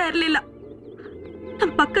ಮದುವೆ ಇಷ್ಟ ಇರ್ಲಿಲ್ಲ.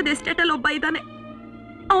 ನಮ್ಮ ಪಕ್ಕದ ಎಸ್ಟೇಟ್ ಅಲ್ಲಿ ಒಬ್ಬ ಇದ್ದಾನೆ,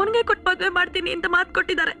 ಅವನಿಗೆ ಕೊಟ್ಟು ಮದುವೆ ಮಾಡ್ತೀನಿ ಅಂತ ಮಾತು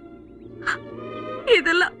ಕೊಟ್ಟಿದ್ದಾರೆ.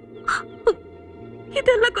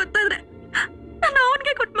 ಇದೆಲ್ಲ ಗೊತ್ತಾದ್ರೆ ನಾನು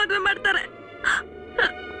ಅವನಿಗೆ ಕೊಟ್ಟು ಮದುವೆ ಮಾಡ್ತಾರೆ.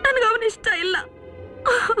 ನನ್ಗೆ ಅವನ ಇಷ್ಟ ಇಲ್ಲ.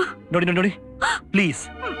 ನೋಡಿ ಪ್ಲೀಸ್,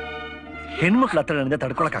 ಹೆಣ್ಮಕ್ಳ ಹತ್ರ ನನಗೆ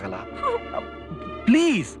ತಡ್ಕೊಳಕ್ಕಾಗಲ್ಲ.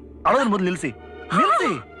 ಪ್ಲೀಸ್ ಅಳೋದ್ರ ಮೊದಲು ನಿಲ್ಸಿ.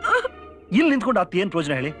 ಇಲ್ಲಿ ನಿಂತ್ಕೊಂಡು ಅತ್ತ ಏನ್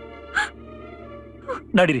ಪ್ರಯೋಜನ ಹೇಳಿ?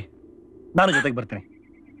 ನಡೀರಿ, ನಾನು ಜೊತೆಗೆ ಬರ್ತೀನಿ.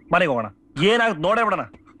 ಮನೆಗೆ ಹೋಗೋಣ, ಏನಾಗುತ್ತೆ ನೋಡೇ ಬಿಡೋಣ.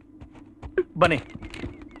 ಬನ್ನಿ,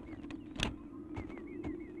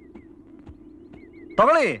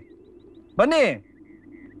 ತಗೊಳ್ಳಿ, ಬನ್ನಿ,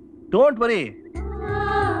 ಡೋಂಟ್ ವರಿ.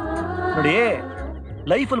 ನೋಡಿ,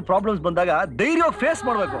 ಲೈಫಲ್ಲಿ ಪ್ರಾಬ್ಲಮ್ಸ್ ಬಂದಾಗ ಧೈರ್ಯವಾಗಿ ಫೇಸ್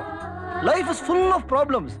ಮಾಡಬೇಕು. Life is full of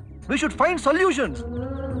problems, we should find solutions.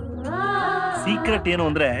 Secret ಏನು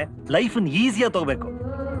ಅಂದ್ರೆ ಲೈಫ್ ಈಸಿಯಾಗಿ ತಗೋಬೇಕು.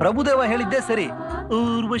 ಪ್ರಭುದೇವ ಹೇಳಿದ್ದೆ ಸರಿ,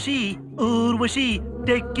 Urvashi Urvashi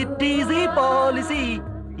take it easy policy.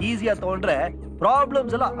 ಈಸಿಯಾಗಿ ತಗೊಂಡ್ರೆ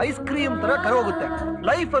ಪ್ರಾಬ್ಲಮ್ಸ್ ಎಲ್ಲ ಐಸ್ ಕ್ರೀಮ್ ತರ ಕರೋಗುತ್ತೆ.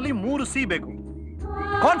 ಲೈಫ್ ಅಲ್ಲಿ 3 ಸಿ ಬೇಕು: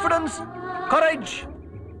 ಕಾನ್ಫಿಡೆನ್ಸ್, ಕರೇಜ್,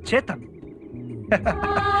 ಚೇತನ್.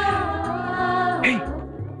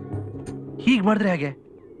 ಹೀಗ್ ಮಾಡಿದ್ರೆ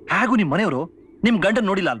ಹೇಗೂ ನಿಮ್ ಮನೆಯವರು ನಿಮ್ ಗಂಡನ್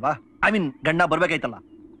ನೋಡಿಲ್ಲ ಅಲ್ವಾ? ಐ ಮೀನ್ ಗಂಡ ಬರ್ಬೇಕಾಯ್ತಲ್ಲ,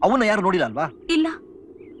 ಅವನ್ನ ಯಾರು ನೋಡಿಲ್ಲ ಅಲ್ವಾ? ಇಲ್ಲ.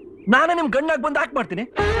 ನಾನೇ ನಿಮ್ ಗಂಡಾಗ್ ಬಂದು ಹಾಕ್ ಮಾಡ್ತೀನಿ.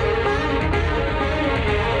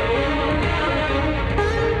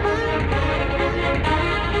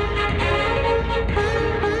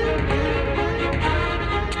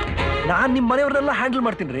 ನಾನ್ ನಿಮ್ ಮನೆಯವ್ರನ್ನೆಲ್ಲ ಹ್ಯಾಂಡಲ್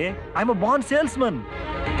ಮಾಡ್ತೀನಿ ರೀ. I am a Born sales Mann.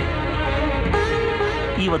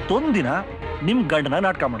 ಇವತ್ತೊಂದಿನ ನಿಮ್ ಗಂಡನ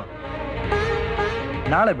ನಾಟಕ ಮಾಡೋ.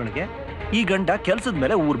 ನಾಳೆ ಬೆಳಗ್ಗೆ ಈ ಗಂಡ ಕೆಲ್ಸದ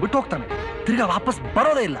ಮೇಲೆ ಊರ್ ಬಿಟ್ಟು ಹೋಗ್ತಾನೆ, ತಿರ್ಗಾ ವಾಪಸ್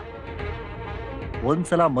ಬರೋದೇ ಇಲ್ಲ.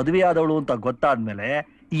 ಒಂದ್ಸಲ ಮದುವೆ ಆದವಳು ಅಂತ ಗೊತ್ತಾದ್ಮೇಲೆ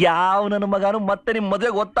ಯಾವ ನನ್ನ ಮಗನು ಮತ್ತೆ ನಿಮ್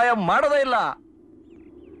ಮದುವೆಗೆ ಒತ್ತಾಯ ಮಾಡೋದೇ ಇಲ್ಲ.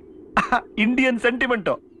 Indian sentiment.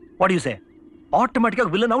 What you say? Automatic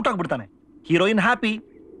ಆಗಿ ವಿಲನ್ ಔಟ್ ಆಗ್ಬಿಡ್ತಾನೆ, ಹೀರೋಯಿನ್ ಹ್ಯಾಪಿ.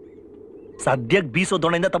 ಸದ್ಯಕ್ಕೆ ಬೀಸೋ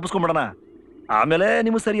ದೊಣ್ಣೆಯಿಂದ ತಪ್ಪಿಸ್ಕೊಂಡ್ಬಿಡೋಣ, ಆಮೇಲೆ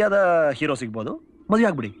ನಿಮ್ಗೆ ಸರಿಯಾದ ಹೀರೋ ಸಿಗ್ಬೋದು, ಮದುವೆ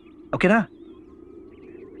ಆಗ್ಬಿಡಿ. ಓಕೆನಾ?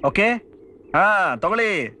 ಓಕೆ, ಹಾ ತಗೊಳ್ಳಿ,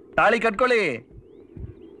 ತಾಳಿ ಕಟ್ಕೊಳ್ಳಿ.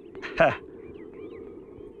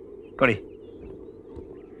 ಕೊಡಿ,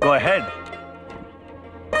 ಗೋ ಹೆಡ್.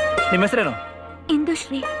 ನಿಮ್ಮ ಹೆಸರೇನು?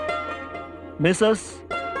 ಇಂದುಶ್ರೀ. ಮಿಸಸ್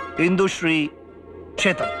ಇಂದುಶ್ರೀ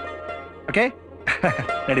ಚೇತನ್. ಓಕೆ,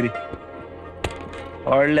 ನಡೀರಿ.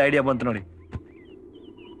 ಒಳ್ಳೆ ಐಡಿಯಾ ಬಂತು ನೋಡಿ.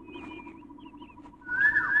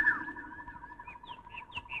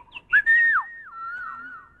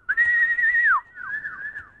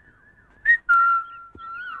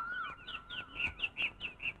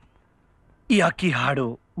 ಈ ಅಕ್ಕಿ ಹಾಡು,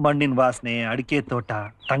 ಮಣ್ಣಿನ ವಾಸನೆ, ಅಡಿಕೆ ತೋಟ,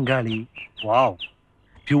 ತಂಗಾಳಿ, ವಾವ್,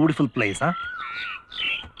 ಬ್ಯೂಟಿಫುಲ್ ಪ್ಲೇಸ್.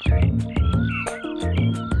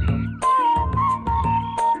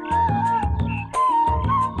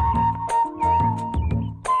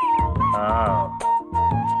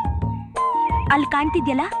 ಅಲ್ಲಿ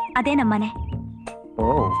ಕಾಣ್ತಿದ್ಯಲ್ಲ, ಅದೇ ನಮ್ಮನೆ. ಓ,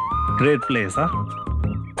 ಗ್ರೇಟ್ ಪ್ಲೇಸ್.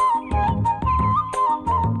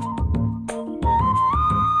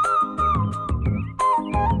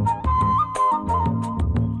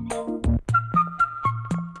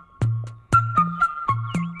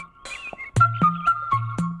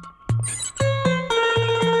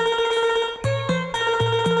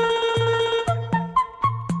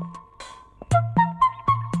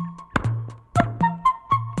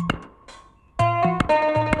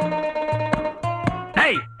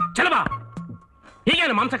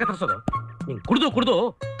 ಹೀಗೇನು ಮಾಂಸ ಕತ್ತರಿಸೋದು? ನೀನ್ ಕುಡ್ದು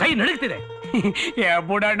ಕೈ ನಡುಗ್ತಿದೆ.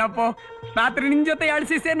 ಬುಡಣ್ಣಪ್ಪ, ರಾತ್ರಿ ನಿನ್ ಜೊತೆ 2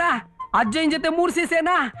 ಸೀಸೆನಾ, ಅಜ್ಜನ್ ಜೊತೆ 3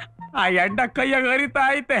 ಸೀಸೆನಾ, ಆ ಎಡ್ಡ ಕೈಯಾಗ ಹರಿತಾ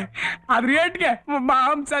ಐತೆ. ಅದ್ರ ಏಟ್ಗೆ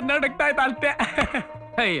ಮಾಂಸ ನಡಗ್ತಾ ಐತೆ ಅಲ್ತೆ.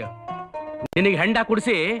 ಅಯ್ಯೋ, ನಿನಗೆ ಹೆಂಡ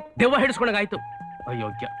ಕುಡಿಸಿ ದೆವ್ವ ಹಿಡಿಸ್ಕೊಂಡಾಗಾಯ್ತು.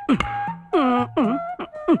 ಅಯೋಗ್ಯ.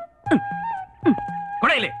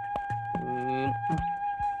 ಕೊಡ ಇಲ್ಲಿ.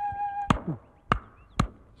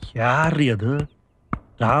 ಯಾರ್ರೀ ಅದು?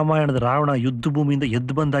 ರಾಮಾಯಣದ ರಾವಣ ಯುದ್ಧ ಭೂಮಿಯಿಂದ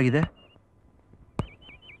ಎದ್ದು ಬಂದಾಗಿದೆ.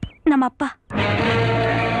 ನಮ್ಮಪ್ಪ.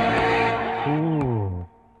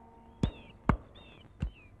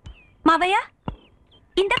 ಮಾವಯ್ಯ,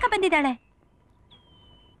 ಇಂದಕ್ಕ ಬಂದಿದ್ದಾಳೆ.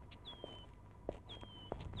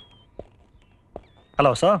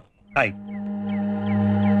 Hello sir, hi.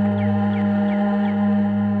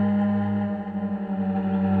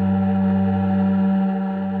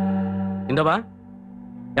 ಇಂದವಾ,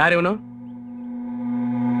 ಯಾರಿವನು?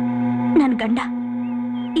 ನನ್ ಗಂಡ.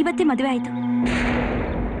 ಇವತ್ತೇ ಮದುವೆ ಆಯ್ತು.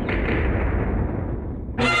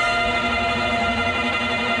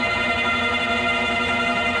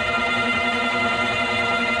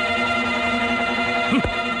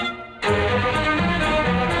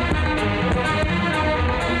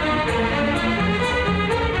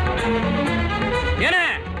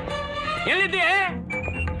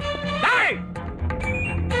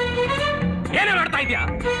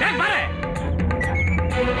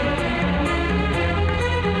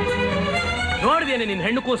 ನೋಡಿದೇನೆ ನಿನ್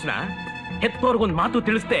ಹೆಣ್ಣು ಕೂಸ್ನ ಹೆತ್ತೋರ್ಗೊಂದ್ ಮಾತು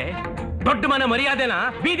ತಿಳಿಸ್ದೆ ದೊಡ್ಡ ಮನೆ ಮರ್ಯಾದೆನ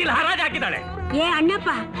ಬೀದಿಲಿ ಹರಾಜ್ ಹಾಕಿದಾಳೆ. ಏ ಅಣ್ಣಪ್ಪ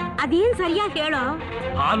ಅದೇನ್ ಸರಿಯಾಗಿ ಹೇಳೋ.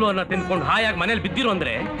 ಹಾಲು ಅನ್ನ ತಿನ್ಕೊಂಡು ಹಾಯಾಗಿ ಮನೇಲಿ ಬಿದ್ದಿರೋ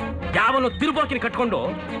ಅಂದ್ರೆ ಯಾವನು ತಿರುಬೋಕಿನ ಕಟ್ಕೊಂಡು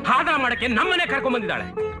ಹಾದ ಮಾಡಕ್ಕೆ ನಮ್ಮನೆ ಕರ್ಕೊಂಡ್ ಬಂದಿದ್ದಾಳೆ.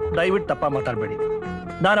 ದಯವಿಟ್ಟು ತಪ್ಪ ಮಾತಾಡ್ಬೇಡಿ.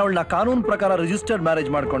 ನಾನು ಅವಳನ್ನ ಕಾನೂನು ಪ್ರಕಾರ ರಿಜಿಸ್ಟರ್ಡ್ ಮ್ಯಾರೇಜ್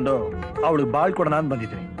ಮಾಡ್ಕೊಂಡು ಅವಳು ಬಾಳ್ ಕೊಡೋಣ ಅಂತ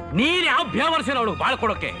ಬಂದಿದ್ದೀನಿ. ನೀನ್ ಯಾವ ಬೇವರ್ಸಿನ ಅವಳು ಬಾಳ್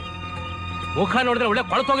ಕೊಡೋಕೆ? ಮುಖ ನೋಡಿದ್ರೆ ಒಳ್ಳೆ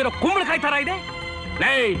ಕೊಳತೋಗಿರೋ ಕುಂಬಳಕಾಯಿ ತರ ಇದೆ.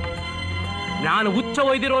 ಲೇ, ನಾನು ಹುಚ್ಚ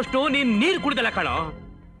ಒಯ್ದಿರೋಷ್ಟು ನೀನ್ ನೀರ್ ಕುಡಿದಲ್ಲ ಕಣೋ.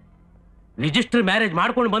 ರಿಜಿಸ್ಟರ್ ಮ್ಯಾರೇಜ್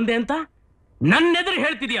ಮಾಡ್ಕೊಂಡು ಬಂದೆ ಅಂತ ನನ್ನೆದುರು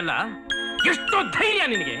ಹೇಳ್ತಿದೀಯಲ್ಲ, ಎಷ್ಟೋ ಧೈರ್ಯ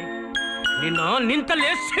ನಿನಗೆ? ನಿನ್ನ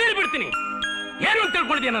ನಿಂತಲ್ಲೇ ಸೇರಿ ಬಿಡ್ತೀನಿ. ಏನು ಅಂತ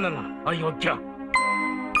ತಿಳ್ಕೊಂಡಿದ್ಯಾ ನನ್ನನ್ನ? ಅಯೋಗ್ಯ.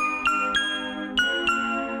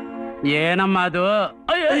 ಏನಮ್ಮ ಅದು?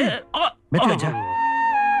 ಮೆತ್ತಗಜ್ಜ.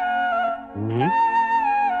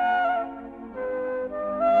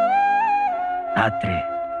 ರಾತ್ರಿ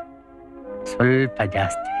ಸ್ವಲ್ಪ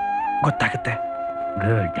ಜಾಸ್ತಿ ಗೊತ್ತಾಗುತ್ತೆ.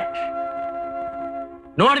 ಗುಡ್.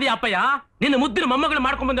 ನೋಡಿದ್ಯಾ ಅಪ್ಪಯ್ಯ, ನಿನ್ನ ಮುದ್ದಿನ ಮೊಮ್ಮಗಳು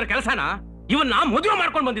ಮಾಡ್ಕೊಂಡ್ ಬಂದಿರೋ ಕೆಲಸನ ಇವನ್ನ ಮದುವೆ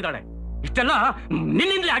ಮಾಡ್ಕೊಂಡು ಬಂದಿದ್ದಾಳೆ. ಇಷ್ಟೆಲ್ಲ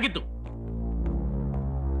ನಿನ್ನಿಂದಲೇ ಆಗಿದ್ದು.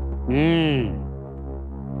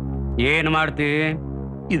 ಏನ್ ಮಾಡ್ತಿ?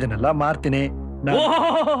 ಇದನ್ನೆಲ್ಲ ಮಾರ್ತೀನಿ. ಓಹೋ,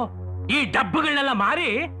 ಈ ಡಬ್ಬಗಳನ್ನೆಲ್ಲ ಮಾರಿ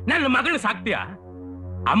ನನ್ನ ಮಗಳನ್ನ ಸಾಕ್ತೀಯ?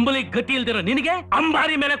 ಅಂಬಲಿ ಗತಿ ಇಲ್ದಿರೋ ನಿನಗೆ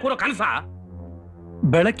ಅಂಬಾರಿ ಮೇಲೆ ಕೂರೋ ಕನಸ?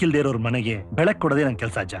 ಬೆಳಕಿಲ್ದೇ ಇರೋರ್ ಮನೆಗೆ ಬೆಳಕ್ ಕೊಡೋದೇ ನನ್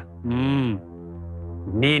ಕೆಲ್ಸ ಅಜ್ಜ.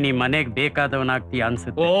 ನೀನ್ ಈ ಮನೆಗ್ ಬೇಕಾದವನಾಗ್ತೀಯ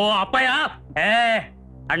ಅನ್ಸುತ್ತೆ. ಓ ಅಪ್ಪಯ್ಯ, ಏ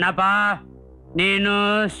ಅಣ್ಣಪ್ಪ, ನೀನು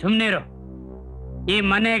ಸುಮ್ನಿರು. ಈ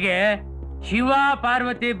ಮನೆಗೆ ಶಿವ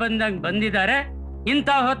ಪಾರ್ವತಿ ಬಂದಂಗ್ ಬಂದಿದ್ದಾರೆ. ಇಂಥ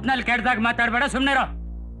ಹೊತ್ನಲ್ಲಿ ಕೆಡ್ದಾಗ ಮಾತಾಡ್ಬೇಡ, ಸುಮ್ನಿರು.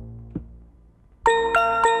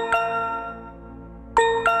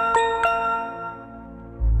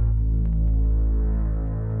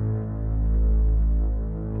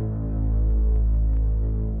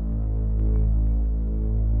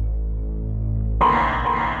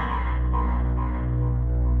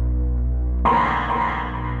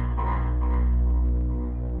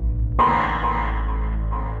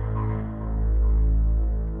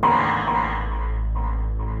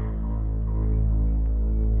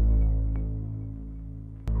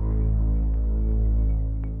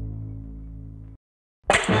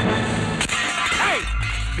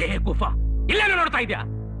 ಗುಫಾ ಇಲ್ಲೇನೋ ನೋಡ್ತಾ ಇದ್ಯಾ?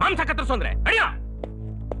 ಮಾಂಸ ಕತ್ತರಿಸು ಅಂದ್ರೆ ಅಡಿಯ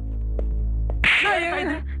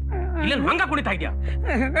ಇಲ್ಲೇನು ಮಂಗ ಕುಣಿತಾ ಇದ್ಯಾ?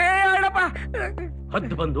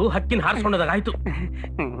 ಹದ್ದು ಬಂದು ಹಕ್ಕಿನ ಹಾರಿಸ್ಕೊಂಡದಾಗಾಯ್ತು.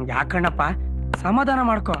 ಯಾಕಣ್ಣಪ್ಪ, ಸಮಾಧಾನ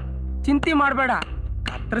ಮಾಡ್ಕೋ, ಚಿಂತೆ ಮಾಡ್ಬೇಡ.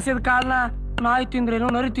 ಕತ್ತರಿಸಿದ ಕಾಲ್ನ ನಾಯಿ ತಿಂದ್ರೇನು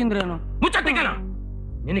ನರಿ ತಿಂದ್ರೇನು? ಮುಚ್ಚತ್ತಿಗನ,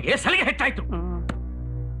 ನಿನಗೆ ಸಲಿಗೆ ಹೆಚ್ಚಾಯ್ತು.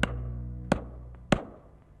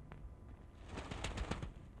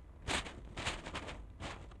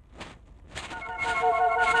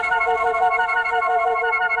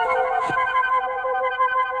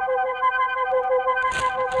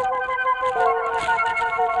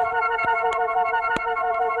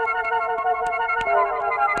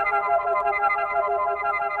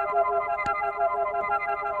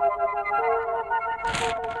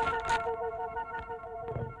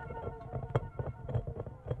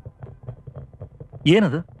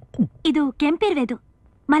 ಏನದು? ಇದು ಕೆಂಪಿರ್ವೆದು,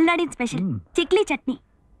 ಮಲ್ನಾಡಿನ ಸ್ಪೆಷಲ್ ಚಿಕ್ಲಿ ಚಟ್ನಿ.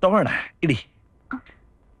 ತಗೋಣ, ಇಡಿ.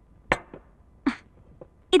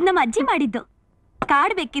 ಇದ್ ನಮ್ಮ ಅಜ್ಜಿ ಮಾಡಿದ್ದು,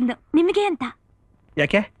 ಕಾಡ್ ಬೇಕಿಂದು ನಿಮಗೆ ಅಂತ.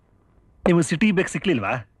 ಯಾಕೆ ನೀವು ಸಿಟಿ ಬೇಕು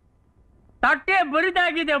ಸಿಕ್ಲಿಲ್ವಾ? ತಟ್ಟೆ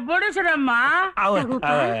ಬರಿದಾಗಿದೆ, ಬಡಿಸ್ರಮ್ಮ.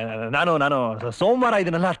 ನಾನು ನಾನು ಸೋಮವಾರ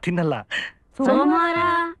ಇದನ್ನೆಲ್ಲ ತಿನ್ನಲ್ಲ. ಸೋಮವಾರ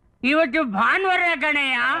ಇವತ್ತು ಭಾನುವಾರ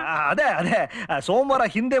ಗಣಯ್ಯ. ಅದೇ ಅದೇ ಸೋಮವಾರ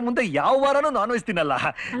ಹಿಂದೆ ಮುಂದೆ ಯಾವ ವಾರನೂ ನಾನ್ ವೆಜ್ ತಿನ್ನಲ್ಲ.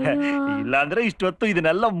 ಇಲ್ಲಾಂದ್ರೆ ಇಷ್ಟೊತ್ತು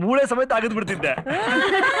ಇದನ್ನೆಲ್ಲ ಮೂಳೆ ಸಮೇತ ಆಗದ್ ಬಿಡ್ತಿದ್ದೆ.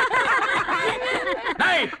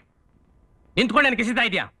 ನಿಂತ್ಕೊಂಡೇನು ಕಿಸಿತಾ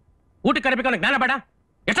ಇದ್ಯಾ? ಊಟಕ್ಕೆ ಕರಿಬೇಕು ಜ್ಞಾನ ಬೇಡ?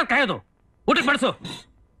 ಎಷ್ಟೊತ್ತು ಕಾಯೋದು? ಊಟಕ್ಕೆ ಬಡಿಸು.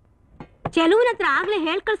 ಚೆಲುವನ ಹತ್ರ ಆಗ್ಲೇ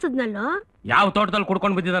ಹೇಳ್ ಕಳ್ಸದ್ನಲ್ಲೋ. ಯಾವ ತೋಟದಲ್ಲಿ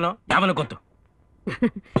ಕುಡ್ಕೊಂಡು ಬಿದ್ದಿದಾನೋ ಯಾವನ ಗೊತ್ತು.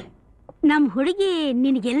 ನಮ್ ಹುಡುಗಿ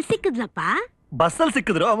ನಿನ್ಗೆಲ್ ಸಿಕ್ಕದ್ಲಪ್ಪ? ಬಸ್ಸಲ್ಲಿ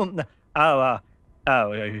ಸಿಕ್ಕಿದ್ರು.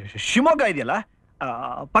 ಶಿವಮೊಗ್ಗ ಇದೆಯಲ್ಲ,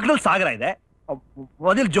 ಪಕ್ಕದಲ್ಲಿ ಸಾಗರ ಇದೆ,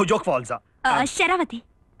 ಅದಿಲ್ ಜೋಗ್ ಫಾಲ್ಸ್. ಶರಾವತಿ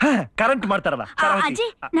ಕರೆಂಟ್ ಮಾಡ್ತಾರಲ್ಲ ಅಜ್ಜಿ,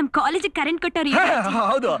 ನಮ್ ಕಾಲೇಜಿಗೆ ಕರೆಂಟ್ ಕೊಟ್ಟವ್ರಿ.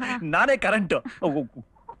 ಹೌದು, ನಾನೇ ಕರೆಂಟ್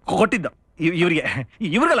ಕೊಟ್ಟಿದ್ದ ಇವ್ರಿಗೆ.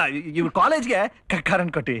 ಇವ್ರಿಗಲ್ಲ, ಇವ್ರ ಕಾಲೇಜ್ಗೆ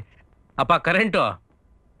ಕರೆಂಟ್ ಕೊಟ್ಟಿ. ಅಪ್ಪ ಕರೆಂಟು,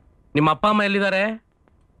 ನಿಮ್ಮ ಅಪ್ಪ ಅಮ್ಮ ಎಲ್ಲಿದ್ದಾರೆ?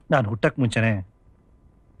 ನಾನು ಹುಟ್ಟಕ್ ಮುಂಚೆನೆ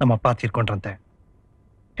ನಮ್ಮ ಅಪ್ಪ ತೀರ್ಕೊಂಡ್ರಂತೆ,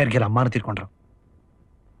 ಹೆರ್ಗೆಲ್ಲ ಅಮ್ಮನ ತೀರ್ಕೊಂಡ್ರು.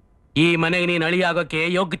 ಈ ಮನೆಗೆ ನೀನು ಅಳಿ ಆಗೋಕೆ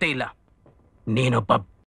ಯೋಗ್ಯತೆ ಇಲ್ಲ. ನೀನೊಬ್ಬ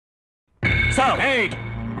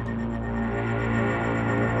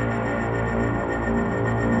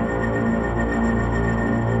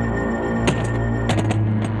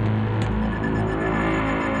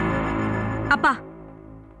ಅಪ್ಪ,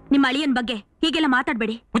 ನಿಮ್ಮ ಅಳಿಯನ್ ಬಗ್ಗೆ ಹೀಗೆಲ್ಲ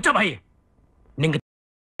ಮಾತಾಡ್ಬೇಡಿ. ಹುಚ್ಚ ಬಾಯಿ, ನಿಂಗೆ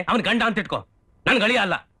ಅವನ್ ಗಂಡ ಅಂತ ಇಟ್ಕೋ, ನನ್ ಗಳಿಯ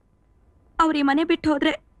ಅಲ್ಲ. ಅವ್ರ ಈ ಮನೆ ಬಿಟ್ಟು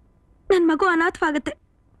ಹೋದ್ರೆ ನನ್ ಮಗು ಅನಾಥವಾಗತ್ತೆ.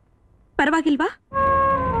 ಪರವಾಗಿಲ್ವಾ?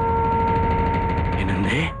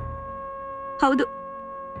 ಏನಂದೆ? ಹೌದು,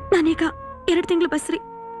 ನಾನೀಗ 2 ತಿಂಗಳು ಬಸ್ರಿ.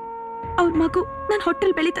 ಅವ್ರ ಮಗು ನನ್ನ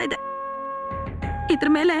ಹೊಟ್ಟೆಲ್ ಬೆಳೀತಾ ಇದೆ. ಇದ್ರ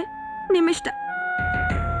ಮೇಲೆ ನಿಮ್ಮಿಷ್ಟ.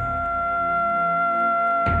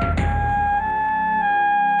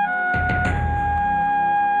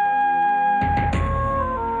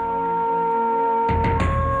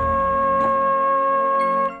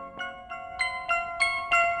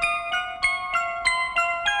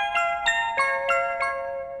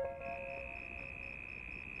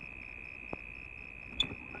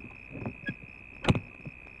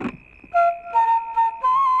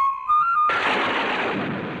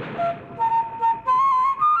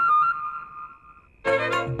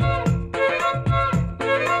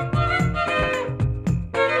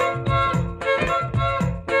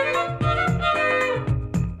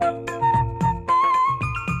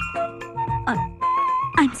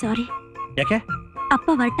 ಸಾರಿ. ಯಾಕೆ? ಅಪ್ಪ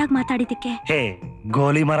ಒಟ್ಟಾಗಿ ಮಾತಾಡಿದ್ದಕ್ಕೆ. ಹೇ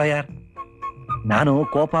ಗೋಲಿ ಮರ ಯಾರ್, ನಾನು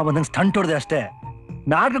ಕೋಪ ಬಂದಂಗೆ ಸ್ಟಂಟ್ ಹೊಡೆದೆ ಅಷ್ಟೇ.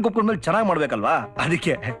 ನಾಟಕ ಒಪ್ಕೊಂಡ್ಮೇಲೆ ಚೆನ್ನಾಗಿ ಮಾಡ್ಬೇಕಲ್ವಾ,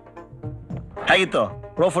 ಅದಕ್ಕೆ. ಹೇಗಿತ್ತು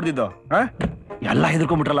ಪ್ರೋಫ್ ಹೊಡೆದಿದ್ದು? ಎಲ್ಲ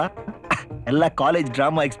ಹೆದರ್ಕೊಂಡ್ಬಿಟ್ರಲ್ಲ. ಎಲ್ಲ ಕಾಲೇಜ್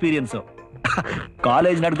ಡ್ರಾಮಾ ಎಕ್ಸ್ಪೀರಿಯನ್ಸು.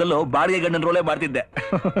 ಕಾಲೇಜ್ ನಾಟಕದಲ್ಲೂ ಬಾಡಿಗೆ ಗಂಡನ ರೋಲೇ ಮಾಡ್ತಿದ್ದೆ.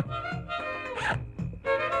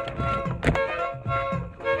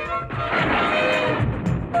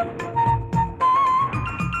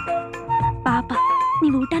 ಪಾಪ,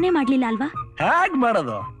 ನೀವು ಊಟನೇ ಮಾಡ್ಲಿಲ್ಲ ಅಲ್ವಾ? ಹ್ಯಾಗ್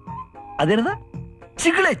ಮಾಡೋದು? ಅದೇನದ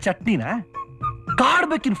ಚಿಗಳೆ ಚಟ್ನಿನ,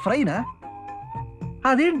 ಕಾಡ್ಬೇಕಿನ್ ಫ್ರೈನ,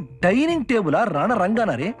 ಅದೇನ್ ಡೈನಿಂಗ್ ಟೇಬಲ್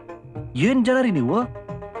ರಣರಂಗನ ರೀ? ಏನ್ ಜನ ರೀ ನೀವು?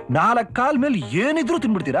 4 ಕಾಲ್ ಮೇಲೆ ಏನಿದ್ರು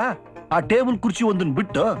ತಿನ್ಬಿಡ್ತೀರಾ, ಆ ಟೇಬಲ್ ಕುರ್ಚಿ ಒಂದನ್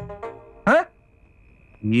ಬಿಟ್ಟು.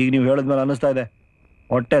 ಈಗ ನೀವು ಹೇಳದ್ಮೇಲೆ ಅನ್ನಿಸ್ತಾ ಇದೆ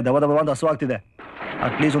ಹೊಟ್ಟೆ ದವ ದವ ಅಂತ ಹಸುವಾಗ್ತಿದೆ.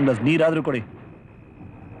 ಅಟ್ಲೀಸ್ಟ್ ಒಂದ್ ನೀರಾದ್ರೂ ಕೊಡಿ.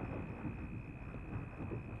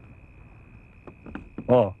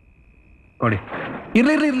 ಓ ಕೊಡಿ,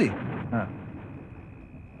 ಇರ್ಲಿ ಇರ್ಲಿ ಇರ್ಲಿ.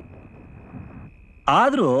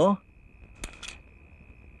 ಆದ್ರೂ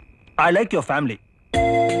ಐ ಲೈಕ್ ಯುವರ್ ಫ್ಯಾಮಿಲಿ.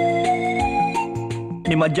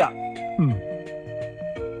 ನಿಮ್ಮ ಅಜ್ಜ,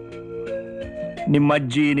 ನಿಮ್ಮ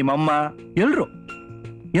ಅಜ್ಜಿ, ನಿಮ್ಮಮ್ಮ, ಎಲ್ರು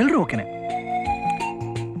ಓಕೆನೆ.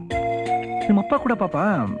 ನಿಮ್ಮಪ್ಪ ಕೂಡ ಪಾಪ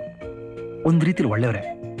ಒಂದ್ ರೀತಿಲಿ ಒಳ್ಳೆಯವರೇ.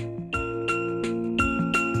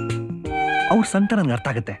 ಅವ್ರ ಸಂಕಟ ನನ್ಗೆ ಅರ್ಥ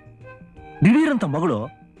ಆಗುತ್ತೆ. ದಿಢೀರಂತ ಮಗಳು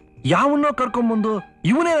ಯಾವನ್ನೋ ಕರ್ಕೊಂಬಂದು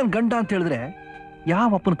ಇವನೇ ನನ್ ಗಂಡ ಅಂತ ಹೇಳಿದ್ರೆ ಯಾವ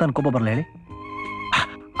ಅಪ್ಪನ ತನ್ನ ಕೋಪ ಬರಲ್ಲ ಹೇಳಿ?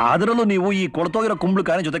 ಅದರಲ್ಲೂ ನೀವು ಈ ಕೊಳ್ತೋಗಿರೋ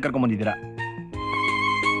ಕುಂಬಳಕಾಯಿ ಜೊತೆ ಕರ್ಕೊಂಡ್ ಬಂದಿದ್ದೀರಾ.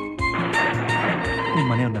 ನಿಮ್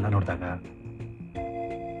ಮನೆಯವ್ರನ್ನೆಲ್ಲ ನೋಡಿದಾಗ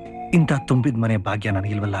ಇಂಥ ತುಂಬಿದ ಮನೆ ಭಾಗ್ಯ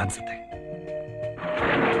ನನಗಿಲ್ವಲ್ಲ ಅನ್ಸುತ್ತೆ.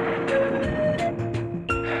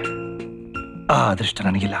 ಆ ಅದೃಷ್ಟ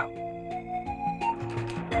ನನಗಿಲ್ಲ.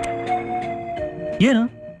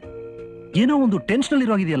 ಏನೋ ಒಂದು ಟೆನ್ಷನ್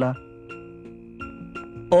ಇರೋಗಿದೆಯಲ್ಲ.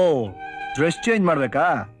 ಓ, ಡ್ರೆಸ್ ಚೇಂಜ್ ಮಾಡ್ಬೇಕಾ?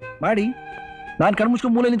 ಮಾಡಿ, ನಾನು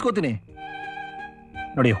ಕಣ್ಮುಚ್ಕೊಂಡು ಮೂಲೆ ನಿಂತ್ಕೋತೀನಿ.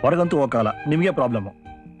 ನೋಡಿ, ಹೊರಗಂತೂ ಹೋಗಲ್ಲ, ನಿಮಗೆ ಪ್ರಾಬ್ಲಮ್.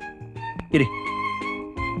 ಇರಿ.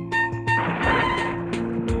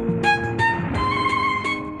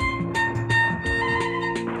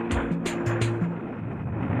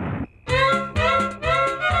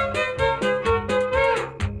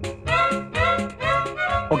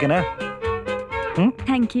 ಓಕೆನಾ?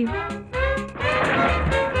 Thank you.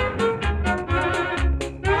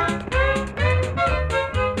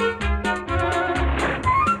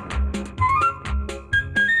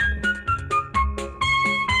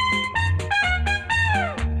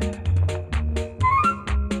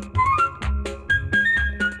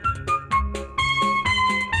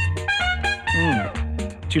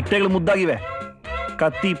 ಚಿಟ್ಟೆಗಳು ಮುದ್ದಾಗಿವೆ.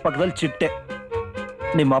 ಕತ್ತಿ ಪಕ್ಕದಲ್ಲಿ ಚಿಟ್ಟೆ,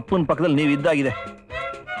 ನಿಮ್ಮ ಅಪ್ಪನ ಪಕ್ಕದಲ್ಲಿ ನೀವು ಇದ್ದಾಗಿದೆ.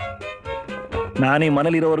 ನಾನೀ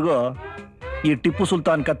ಮನೇಲಿರೋವರೆಗೂ ಈ ಟಿಪ್ಪು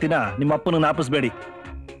ಸುಲ್ತಾನ್ ಕತ್ತಿನ ನಿಮ್ಮ ಅಪ್ಪನ ನಾಪಿಸ್ಬೇಡಿ.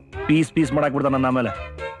 ಪೀಸ್ ಪೀಸ್ ಮಾಡಕ್ ಬಿಡ್ತಾನ ನನ್ನ ಆಮೇಲೆ.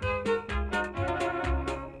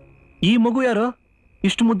 ಈ ಮಗು ಯಾರು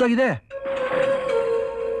ಇಷ್ಟು ಮುದ್ದಾಗಿದೆ?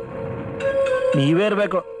 ನೀವೇ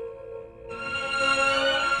ಇರ್ಬೇಕು.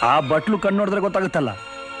 ಆ ಬಟ್ಲು ಕಣ್ಣು ನೋಡಿದ್ರೆ ಗೊತ್ತಾಗುತ್ತಲ್ಲ.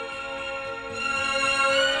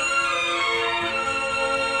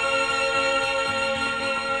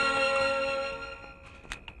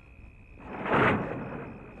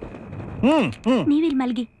 ನೀವಿಲ್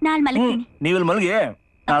ಮಲ್ಗಿ, ನಾಳೆ ಮಲಗ್ತೀನಿ. ನೀವಿಲ್ ಮಲ್ಗಿ,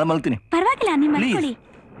 ನಾಳೆ ಮಲ್ತೀನಿ. ಪರವಾಗಿಲ್ಲ, ನೀವು ಮಲ್ಕೊಳ್ಳಿ.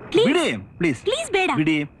 ಬಿಡಿ ಪ್ಲೀಸ್. ಪ್ಲೀಸ್ ಬೇಡ.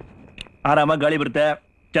 ಬಿಡಿ, ಆರಾಮಾಗಿ ಗಾಳಿ ಬರುತ್ತೆ.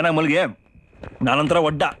 ಚೆನ್ನಾಗಿ ಮಲ್ಗಿ. ನಾನಂತರ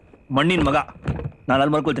ಒಡ್ಡ ಮಣ್ಣಿನ ಮಗ, ನಾನು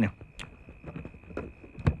ಅಲ್ಲಿ ಮಲ್ಕೊಳ್ತೀನಿ.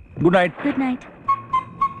 Good night. Good night.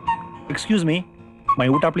 Excuse me, ಮೈ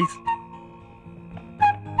ಊಟ ಪ್ಲೀಸ್.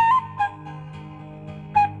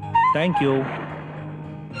 Thank you.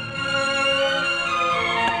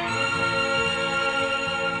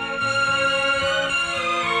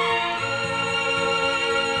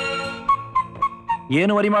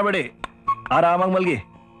 ಏನು ವರಿ ಮಾಡಬೇಡಿ, ಆರಾಮಾಗಿ ಮಲ್ಗಿ.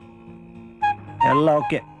 ಎಲ್ಲ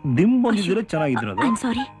ಓಕೆ. ದಿಮ್ ಬಂದಿದ್ರೆ ಚೆನ್ನಾಗಿದ್ರದು. ಐ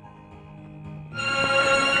ಸಾರಿ.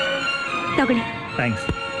 ತಗೊಳ್ಳಿ. Thanks.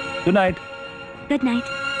 Good night. Good night.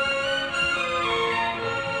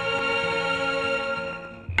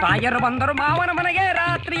 ತಾಯರು ಬಂದರು ಮಾವನ ಮನೆಗೆ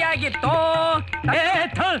ರಾತ್ರಿಯಾಗಿತ್ತು.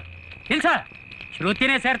 ಇಲ್ಸ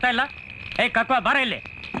ಶ್ರುತಿನೇ ಸೇರ್ತಾ ಇಲ್ಲ. ಕಕ್ವ ಬಾರ ಇಲ್ಲಿ.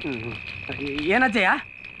 ಏನಜ್ಜಯ್ಯ?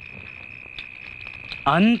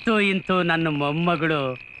 ಅಂತೂ ಇಂತೂ ನನ್ನ ಮೊಮ್ಮಗಳು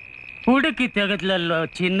ಹುಡುಕಿ ತೆಗೆದ್ಲಲ್ಲೋ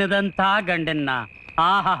ಚಿನ್ನದಂತ ಗಂಡನ್ನ.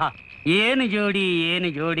 ಆಹಾ, ಏನು ಜೋಡಿ, ಏನು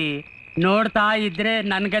ಜೋಡಿ. ನೋಡ್ತಾ ಇದ್ರೆ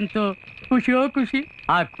ನನ್ಗಂತೂ ಖುಷಿಯೋ ಖುಷಿ.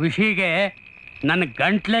 ಆ ಖುಷಿಗೆ ನನ್ನ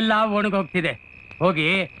ಗಂಟ್ಲೆಲ್ಲ ಒಣಗೋಗ್ತಿದೆ. ಹೋಗಿ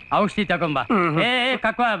ಔಷಧಿ ತಗೊಂಬ.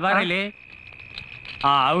 ಕಕ್ವ ಬರಲಿ.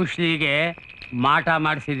 ಆ ಔಷಧಿಗೆ ಮಾಟ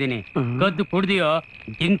ಮಾಡಿಸಿದ್ದೀನಿ. ಗದ್ದು ಕುಡ್ದಿಯೋ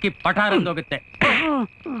ಜಿಂಕಿ ಪಟಾರಂದೋಗುತ್ತೆ.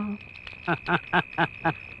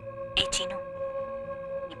 ಏ ಚೀನು,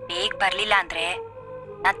 ನೀ ಬೇಗ ಬರ್ಲಿಲ್ಲ ಅಂದ್ರೆ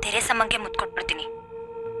ನಾನ್ ತೆರೆಸಮ್ಮಂಗೆ ಮುತ್ಕೊಟ್ಬಿಡ್ತೀನಿ.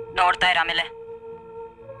 ನೋಡ್ತಾ ಇರ ಆಮೇಲೆ.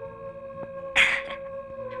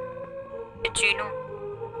 ಚೀನು,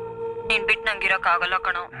 ನೀನ್ ಬಿಟ್ಟು ನಂಗಿರಕ್ ಆಗಲ್ಲ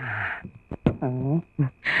ಕಣೋ.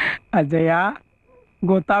 ಅಜ್ಜಯ್ಯ,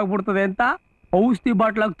 ಗೊತ್ತಾಗ್ಬಿಡ್ತದೆ ಅಂತ ಔಷಧಿ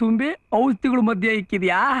ಬಾಟ್ಲಾಗ ತುಂಬಿ ಔಷಧಿಗಳು ಮಧ್ಯೆ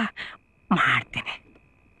ಇಕ್ಕಿದ್ಯಾ? ಮಾಡ್ತೀನಿ.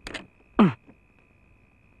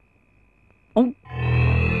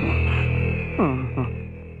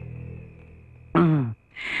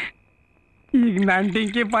 ಈಗ ನಾನ್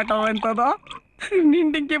ಟಿಂಕಿ ಪಟ ಅಂತದ, ನಿನ್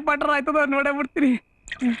ಟಿಂಕಿ ಪಟರ್ ಆಯ್ತದ ನೋಡೇ ಬಿಡ್ತೀನಿ.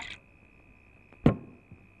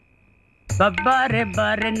 ಬಾರೆ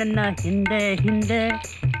ಬಾರೆ ನನ್ನ ಹಿಂದೆ ಹಿಂದೆ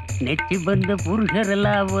ನೆಚ್ಚಿ ಬಂದ ಪುರುಷರೆಲ್ಲ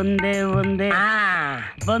ಒಂದೇ ಒಂದೇ.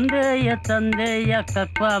 ಬಂದೆಯ ತಂದೆಯ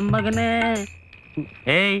ಕಕ್ವ ಮಗನೇ.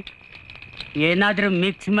 ಏಯ್, ಏನಾದ್ರೂ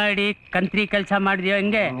ಮಿಕ್ಸ್ ಮಾಡಿ ಕಂತ್ರಿ ಕೆಲಸ ಮಾಡಿದ್ಯೋ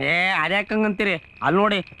ಹಂಗೆ? ಅದ್ಯಾಕಂಗಂತೀರಿ? ಅಲ್ಲಿ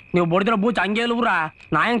ನೋಡಿ, ನೀವು ಬಡ್ದಿರೋ ಬೂಚ್ ಹಂಗೆ ಇಲ್ವ್ರ.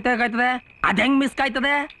 ನಾ ಹೆಂಗ್ ತೆಗಾಯ್ತದೆ? ಅದ್ ಹೆಂಗ್ ಮಿಸ್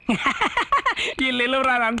ಆಯ್ತದೆ?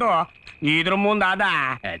 ಇಲ್ಲಿಲ್ವ್ರ ನಂದು. ಇದ್ರ ಮುಂದ ಅದ.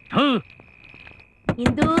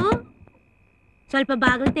 ಇಂದು ಸ್ವಲ್ಪ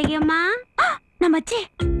ಬಾಗಿಲು ತೆಗಿಯಮ್ಮ. ನಮ್ಮಜ್ಜಿ.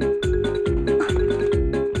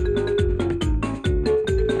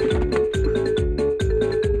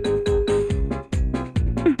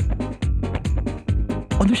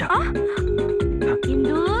 ಒಂದು ನಿಮಿಷ.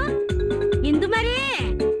 ಇಂದು ಇಂದು ಮರಿ.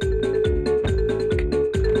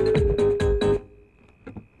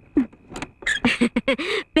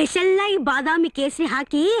 ಸ್ಪೆಷಲ್ ಆಗಿ ಬಾದಾಮಿ ಕೇಸರಿ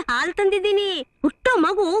ಹಾಕಿ ಹಾಲು ತಂದಿದ್ದೀನಿ. ಹುಟ್ಟೋ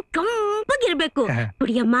ಮಗು ಕಂಪಗಿರ್ಬೇಕು.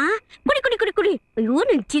 ಕುಡಿಯಮ್ಮ, ಕುಡಿ ಕುಡಿ ಕುಡಿ ಕುಡಿ. ಅಯ್ಯೋ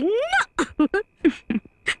ನನ್ ಚಿನ್ನ.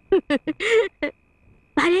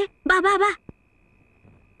 ಬಾರೆ, ಬಾ ಬಾ ಬಾ.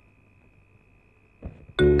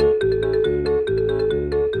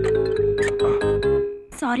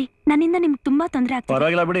 ಸಾರಿ, ನನ್ನಿಂದ ನಿಮ್ಗೆ ತುಂಬಾ ತೊಂದರೆ ಆಗ್ತದೆ.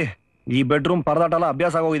 ಪರವಾಗಿಲ್ಲ ಬಿಡಿ. ಈ ಬೆಡ್ರೂಮ್ ಪರದಾಟ ಎಲ್ಲ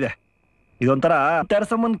ಅಭ್ಯಾಸ ಆಗೋಗಿದೆ. ಇದೊಂಥರ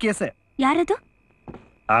ತೆರಸಮ್ಮನ್ ಕೇಸೆ. ಯಾರದು?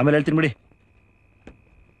 ಆಮೇಲೆ ಹೇಳ್ತೀನಿ ಬಿಡಿ.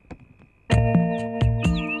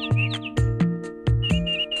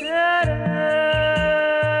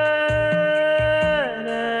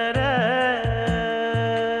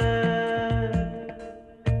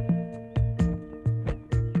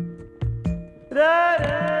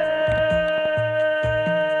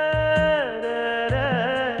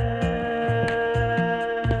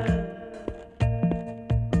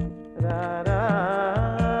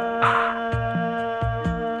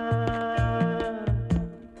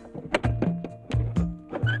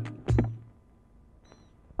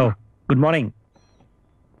 Good morning.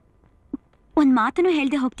 ಒಂದ್ ಮಾತನ್ನು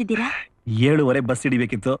ಹೇಳ್ದೆ ಹೋಗ್ತಿದ್ದೀರಾ? 7:30 ಬಸ್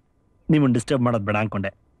ಹಿಡಿಬೇಕಿತ್ತು. ನಿಮ್ಮನ್ನು ಡಿಸ್ಟರ್ಬ್ ಮಾಡೋದು ಬೇಡ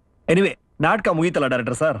ಅನ್ಕೊಂಡೆ. ಎನಿವೆ, ನಾಟಕ ಮುಗೀತಲ್ಲ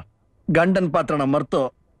ಡೈರೆಕ್ಟರ್ ಸರ್. ಗಂಡನ್ ಪಾತ್ರನ ಮರ್ತು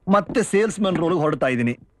ಮತ್ತೆ ಸೇಲ್ಸ್ ಮ್ಯಾನ್ ರೋಲ್ಗೆ ಹೊರಡ್ತಾ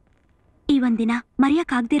ಇದ್ದೀನಿ. ಈ ಒಂದಿನ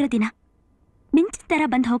ಮರೆಯಕ್ ಆಗ್ದಿರೋ ದಿನ. ಮಿಂಚಿನ ತರ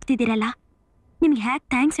ಬಂದ್ ಹೋಗ್ತಿದ್ದೀರಲ್ಲ, ನಿಮ್ಗೆ ಹ್ಯಾಕ್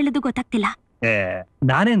ಥ್ಯಾಂಕ್ಸ್ ಹೇಳೋದು ಗೊತ್ತಾಗ್ತಿಲ್ಲ.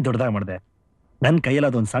 ನಾನೇನ್ ದೊಡ್ಡದಾಗಿ ಮಾಡಿದೆ? ನನ್ನ ಕೈಯಲ್ಲಿ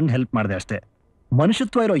ಅದೊಂದು ಸಣ್ಣ ಹೆಲ್ಪ್ ಮಾಡಿದೆ ಅಷ್ಟೇ.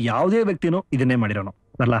 ಮನುಷ್ಯತ್ವ ಇರೋ ಯಾವುದೇ ವ್ಯಕ್ತಿನೂ ಇದನ್ನೇ ಮಾಡಿರೋನು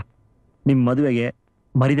ಅಲ್ಲ. ನಿಮ್ ಮದುವೆಗೆ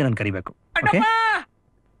ಮರಿದೆ ನಾನು ಕರಿಬೇಕು.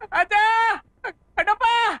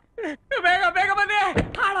 ಬೇಗ ಬೇಗ ಬನ್ನಿ,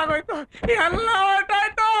 ಹಾಳಾಗೋಯ್ತು, ಎಲ್ಲ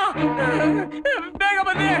ಹೊರಟಾಯ್ತು. ಬೇಗ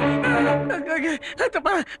ಬನ್ನಿ.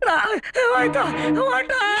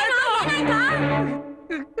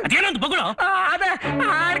 ಅದೇನಂತ ಬಗಳು? ಅದೇ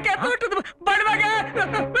ಅಡಿಕೆ ತೋಟದ ಬಡವಾಗಿ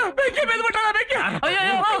ಬೆಂಕಿ ಬೆದ್ಬಿಟ್ಟಲ್ಲ. ಬೆಂಕಿ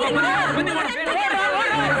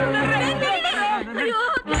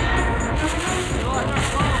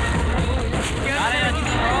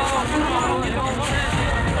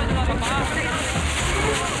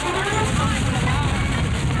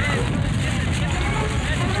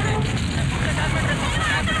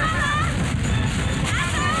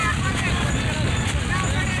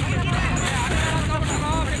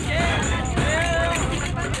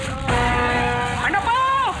ಅಣ್ಣಪ್ಪ,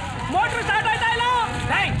 ಮೋಟ್ರ್ ಸ್ಟಾರ್ಟ್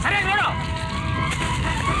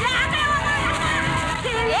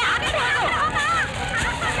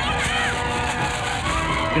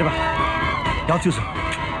ಯಾವ ಫ್ಯೂಸ್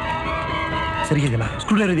ಸರಿ ಇದೆಯಲ್ಲ?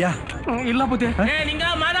 ಸ್ಕ್ರೂ ಡ್ರೈವರ್ ಇದೆಯಾ? ಇಲ್ಲ ಬುದ್ಧಿ.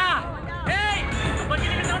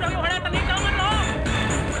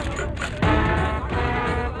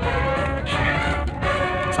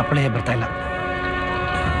 ಸಪ್ಲೈ ಬರ್ತಾ ಇಲ್ಲ.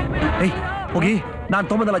 ಏಯ್ ಹೋಗಿ, ನಾನು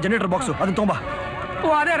ತೊಗೊಂಬಂದಲ್ಲ ಜನರೇಟರ್ ಬಾಕ್ಸು, ಅದನ್ನ ತೊಗೊಂಬ.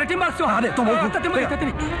 ಅದೇ ರಟಿ ಬಾಕ್ಸು. ಅದೇ ತೊಗೊಂಬ.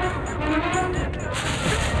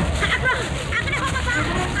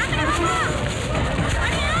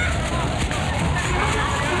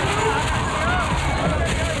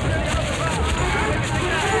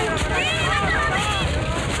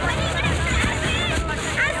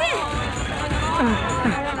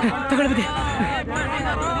 ತಗೊಳ್ಬಿದೆ.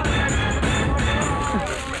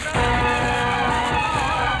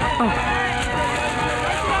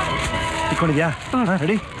 ಇಟ್ಕೊಂಡಿದ್ಯಾ?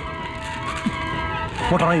 ರೆಡಿ?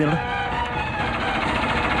 ಮೋಟರ್ ಆಗಿದೆ ನೋಡು.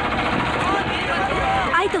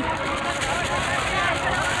 ಆಯ್ತು.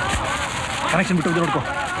 ಕನೆಕ್ಷನ್ ಬಿಟ್ಟು ನೋಡ್ಕೋ.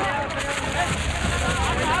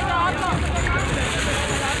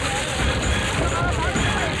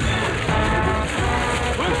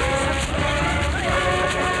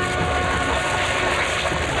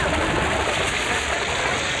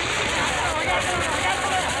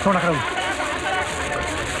 ನೋಡ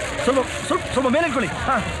ಸ್ವಲ್ಪ ಸ್ವಲ್ಪ ಸ್ವಲ್ಪ ಮೇಲೆ ಇಟ್ಕೊಳ್ಳಿ.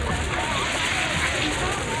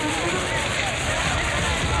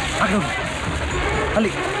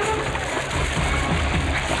 ಅಲ್ಲಿ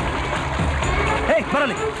ಹೇ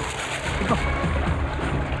ಬರಲಿ ಇಟ್ಕೋ.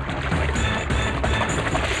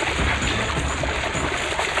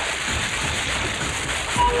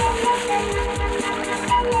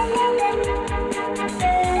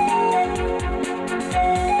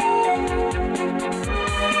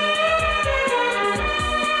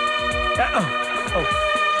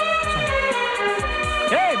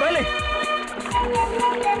 ಬರಲಿ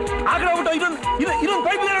ಆಗಡೆ ಹೋಗ್ಬಿಟ್ಟು ಇದೊಂದು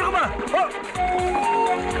ಪೈಪ್ ನೋಡ್ಕೊಂಬ.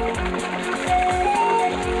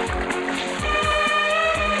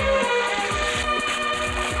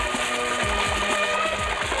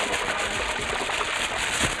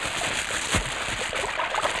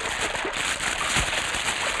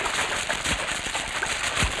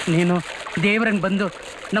 ನೀನು ದೇವ್ರಂಗ್ ಬಂದು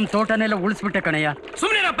ನಮ್ ತೋಟನೆಲ್ಲ ಉಳಿಸ್ಬಿಟ್ಟೆ ಕಣಯ್ಯ.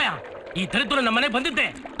 ಸುಮ್ಮನೆ ಅಪ್ಪಯ್ಯ, ಈ ದರಿದ್ರ ನಮ್ಮ ಮನೆಗೆ ಬಂದಿದ್ದೆ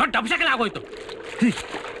ದೊಡ್ಡ ಅಭಿಷೇಕ ಆಗೋಯ್ತು.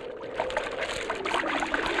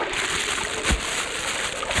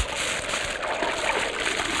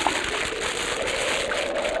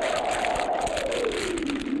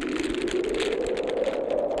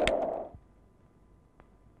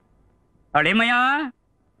 ಅಳಿಮಯ್ಯ,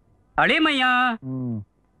 ಅಳಿಮಯ್ಯ.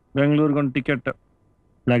 ಬೆಂಗಳೂರಿಗೊಂದು ಟಿಕೆಟ್,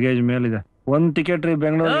 ಲಗೇಜ್ ಮೇಲಿದೆ. ಒಂದ್ ಟಿಕೆಟ್ ರೀ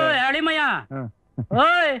ಬೆಂಗಳೂರು. ಅಳಿಮಯ್ಯ,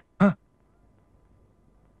 ಓಯ್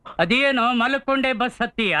ಅದೇನೋ ಮಲ್ಕೊಂಡೆ ಬಸ್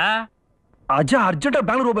ಹತ್ತೀಯ? ಅಜ್ಜ ಅರ್ಜೆಂಟ್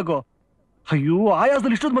ಬ್ಯಾಂಗ್ಳೂರ್ ಹೋಗ್ಬೇಕು. ಅಯ್ಯೋ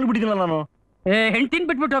ಆಯಾಸದಲ್ಲಿ ಇಷ್ಟೊತ್ತು ಮಲ್ಬಿಟ್ಟಿದ್ದೀನಲ್ಲ ನಾನು. ಹೆಂಡ್ತಿನ್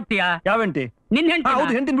ಬಿಟ್ಬಿಟ್ಟು ಹೋಗ್ತೀಯಾ? ಯಾವ ಹೆಂಡತಿ? ನಿನ್ ಹೆಂಡತಿ?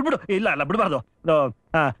 ಹೌದು, ಹೆಂಡತಿನ ಬಿಟ್ಬಿಡು. ಇಲ್ಲ ಬಿಡಬಾರ್ದು.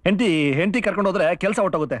 ಹೆಂಡತಿ ಕರ್ಕೊಂಡು ಹೋದ್ರೆ ಕೆಲಸ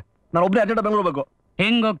ಹೊಟ್ಟೋಗುತ್ತೆ. ನಾನು ಒಬ್ಬನೇ ಅರ್ಜೆಂಟ್ ಬೆಂಗಳೂರು ಹೋಗ್ಬೇಕು.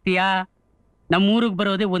 ಹೆಂಗ್ ಹೋಗ್ತೀಯಾ? ನಮ್ಮ ಊರಿಗೆ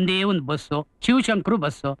ಬರೋದೇ ಒಂದೇ ಒಂದು ಬಸ್ಸು, ಶಿವಶಂಕರು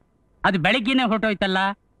ಬಸ್ಸು. ಅದು ಬೆಳಗ್ಗೆನೆ ಹೊರಟೋಯ್ತಲ್ಲ,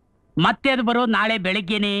 ಮತ್ತೆ ಅದು ಬರೋದು ನಾಳೆ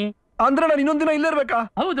ಬೆಳಗ್ಗೆನೆ. ಅಂದ್ರೆ ನಾನು ಇನ್ನೊಂದಿನ ಇಲ್ಲೇ ಇರ್ಬೇಕಾ?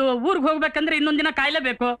 ಹೌದು, ಊರ್ಗ್ ಹೋಗ್ಬೇಕಂದ್ರೆ ಇನ್ನೊಂದಿನ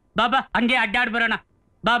ಕಾಯ್ಲೇಬೇಕು. ಬಾಬಾ ಹಂಗೆ ಅಡ್ಡಾಡ್ ಬರೋಣ.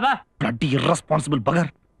 ಬಾಬಾ. ಬ್ಲಡ್ಡಿ ಇರ್ರೆಸ್ಪಾನ್ಸಿಬಲ್ ಬಗರ್.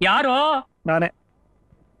 ಯಾರೋ? ನಾನೇ.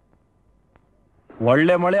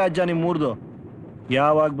 ಒಳ್ಳೆ ಮಳೆ ಅಜ್ಜ ನಿಮ್ಮೂರ್ದು.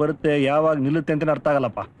 ಯಾವಾಗ ಬರುತ್ತೆ ಯಾವಾಗ ನಿಲ್ಲುತ್ತೆ ಅಂತ ಅರ್ಥ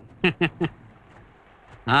ಆಗಲ್ಲಪ್ಪ.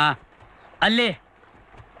 ಹಾ, ಅಲ್ಲಿ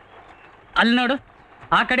ನೋಡು,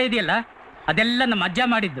 ಆ ಕಡೆ ಇದೆಯಲ್ಲ, ಅದೆಲ್ಲ ನಮ್ಮ ಅಜ್ಜ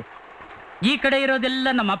ಮಾಡಿದ್ದು. ಈ ಕಡೆ ಇರೋದೆಲ್ಲ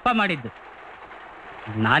ನಮ್ಮ ಅಪ್ಪ ಮಾಡಿದ್ದು.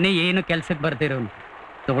 ನಾನೇ ಏನು ಕೆಲ್ಸಕ್ಕೆ ಬರ್ತಿರೋನು.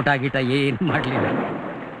 ತೋಟ ಗೀಟ ಏನು ಮಾಡ್ಲಿಲ್ಲ.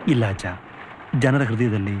 ಇಲ್ಲ ಅಜ್ಜ, ಜನರ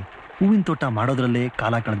ಹೃದಯದಲ್ಲಿ ಹೂವಿನ ತೋಟ ಮಾಡೋದ್ರಲ್ಲೇ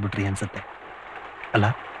ಕಾಲ ಕಳೆದ್ಬಿಟ್ರಿ ಅನ್ಸುತ್ತೆ ಅಲ್ಲ?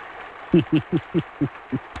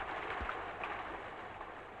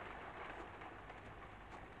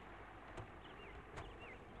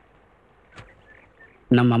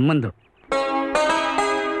 ನಮ್ಮಮ್ಮಂದು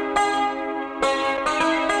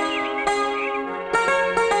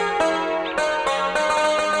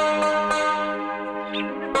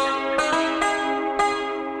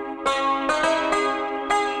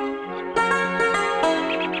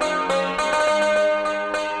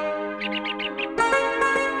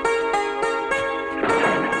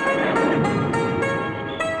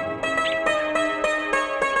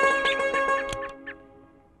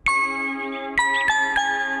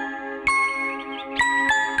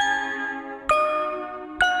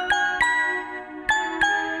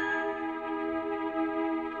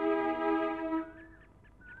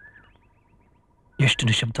ಎಷ್ಟು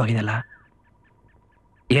ನಿಶಬ್ದವಾಗಿದೆಯಲ್ಲ.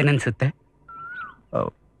 ಏನನ್ಸುತ್ತೆ?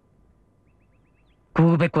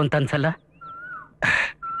 ಕೂಗ್ಬೇಕು ಅಂತ ಅನ್ಸಲ್ಲ?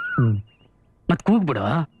 ಮತ್ ಕೂಗ್ಬಿಡು.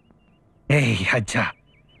 ಏಯ್ ಅಜ್ಜ,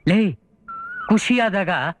 ಲೇ,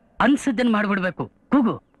 ಖುಷಿಯಾದಾಗ ಅನ್ಸದ್ದನ್ ಮಾಡ್ಬಿಡ್ಬೇಕು.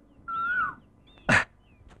 ಕೂಗು.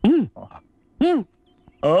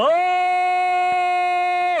 ಓ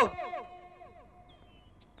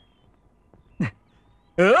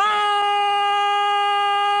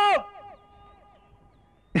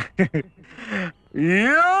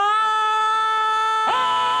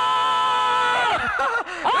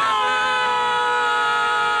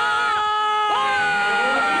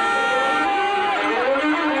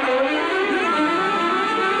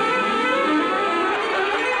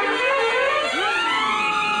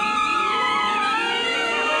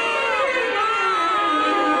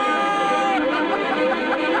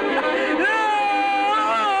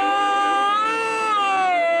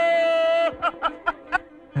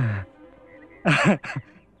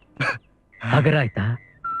ಹಗರ ಆಯ್ತಾ?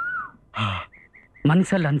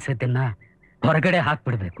 ಮನ್ಸಲ್ಲಿ ಅನ್ಸದ್ದನ್ನ ಹೊರಗಡೆ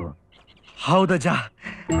ಹಾಕ್ಬಿಡ್ಬೇಕು. ಹೌದಜ್ಜ.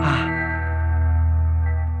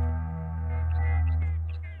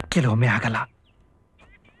 ಕೆಲವೊಮ್ಮೆ ಆಗಲ್ಲ.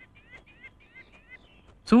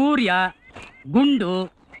 ಸೂರ್ಯ, ಗುಂಡು,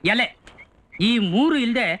 ಎಲೆ ಈ ಮೂರು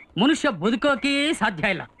ಇಲ್ದೆ ಮನುಷ್ಯ ಬದುಕೋಕೆ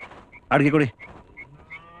ಸಾಧ್ಯ ಇಲ್ಲ. ಅಡ್ಗೆ ಕೊಡಿ.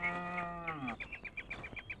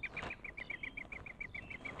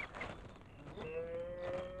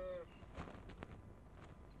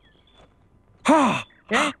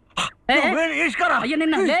 ಅಯ್ಯ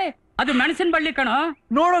ನಿನ್ನೆ ಅದು ಮೆಣಸಿನ ಬಳ್ಳಿ ಕಣೋ.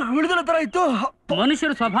 ನೋಡಕ್ ಹಿಡಿದ್ರ ತರ ಇತ್ತು.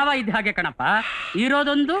 ಮನುಷ್ಯರ ಸ್ವಭಾವ ಇದ್ದ ಹಾಗೆ ಕಣಪ್ಪ,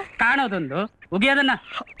 ಇರೋದೊಂದು ಕಾಣೋದೊಂದು. ಉಗಿಯೋದನ್ನ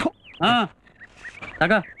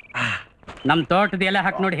ತಗೋ, ನಮ್ ತೋಟದ ಎಲೆ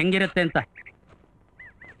ಹಾಕಿ ನೋಡಿ ಹೆಂಗಿರುತ್ತೆ ಅಂತ.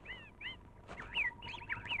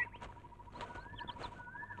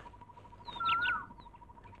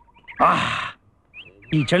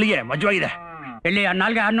 ಈ ಚಳಿಗೆ ಮಜವಾಗಿದೆ. ಎಲ್ಲಿ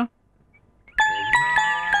ನಾಲ್ಗೆ ಹಣ್ಣು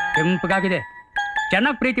ಕೆಂಪಗಾಗಿದೆ.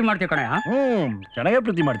 ಚೆನ್ನಾಗಿ ಪ್ರೀತಿ ಮಾಡ್ತೀವಿ ಕಣ. ಚೆನ್ನಾಗೇ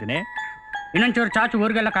ಪ್ರೀತಿ ಮಾಡ್ತೀನಿ. ಇನ್ನೊಂಚೂರು ಚಾಚು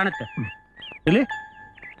ಊರಿಗೆಲ್ಲ ಕಾಣುತ್ತೆ. ಇಲ್ಲಿ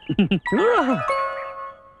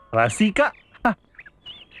ರಸಿಕ.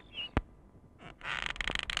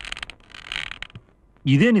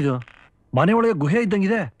 ಇದೇನಿದು? ಮನೆ ಒಳಗೆ ಗುಹೆ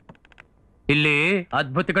ಇದ್ದಂಗಿದೆ. ಇಲ್ಲಿ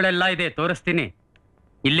ಅದ್ಭುತಗಳೆಲ್ಲ ಇದೆ, ತೋರಿಸ್ತೀನಿ.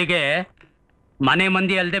 ಇಲ್ಲಿಗೆ ಮನೆ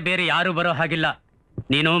ಮಂದಿ ಅಲ್ಲದೆ ಬೇರೆ ಯಾರು ಬರೋ ಹಾಗಿಲ್ಲ.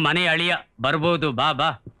 ನೀನು ಮನೆ ಅಳಿಯ, ಬರ್ಬೋದು. ಬಾ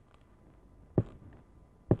ಬಾ.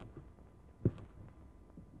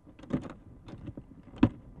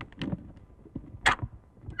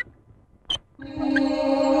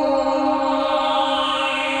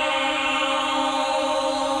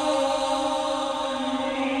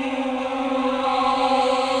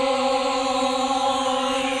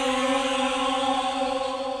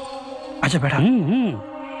 ಅಜ್ಜ ಬೇಡ.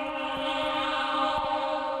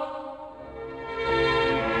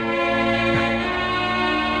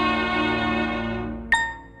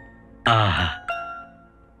 ಆಹಾ,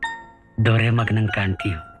 ದೊರೆ ಮಗನಂಗ್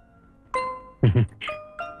ಕಾಣ್ತೀಯ.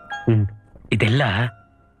 ಇದೆಲ್ಲ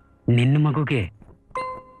ನಿನ್ನ ಮಗುಗೆ.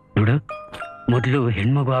 ನೋಡು, ಮೊದಲು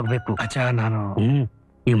ಹೆಣ್ಮಗು ಆಗ್ಬೇಕು. ಅಜ್ಜ ನಾನು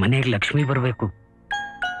ಈ ಮನೆಗೆ ಲಕ್ಷ್ಮಿ ಬರ್ಬೇಕು.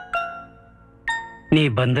 ನೀ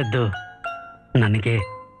ಬಂದದ್ದು ನನಗೆ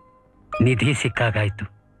ನಿಧಿ ಸಿಕ್ಕಾಗಾಯ್ತು.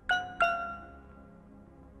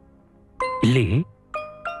 ಇಲ್ಲಿ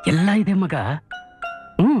ಎಲ್ಲ ಇದೆ ಮಗ.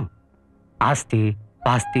 ಆಸ್ತಿ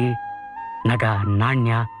ಪಾಸ್ತಿ, ನಗ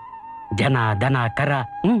ನಾಣ್ಯ, ಜನ ದನ ಕರ,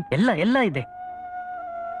 ಎಲ್ಲ ಎಲ್ಲ ಇದೆ.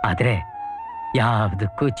 ಆದ್ರೆ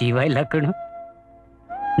ಯಾವುದಕ್ಕೂ ಜೀವ ಇಲ್ಲ ಕಣು.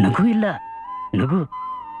 ನಗು ಇಲ್ಲ, ನಗು.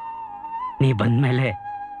 ನೀ ಬಂದ್ಮೇಲೆ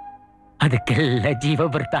ಅದಕ್ಕೆಲ್ಲ ಜೀವ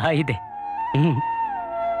ಬರ್ತಾ ಇದೆ.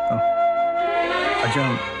 ಅಜ್ಜ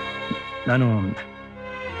ನಾನು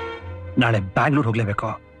ನಾಳೆ ಬ್ಯಾಂಗ್ಳೂರ್ ಹೋಗ್ಲೇಬೇಕು,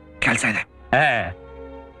 ಕೆಲಸ ಇದೆ.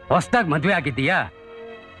 ಹೊಸ್ದಾಗ್ ಮದ್ವೆ ಆಗಿದ್ದೀಯಾ?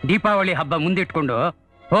 ದೀಪಾವಳಿ ಹಬ್ಬ ಮುಂದಿಟ್ಕೊಂಡು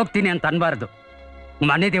ಹೋಗ್ತೀನಿ ಅಂತ ಅನ್ಬಾರ್ದು.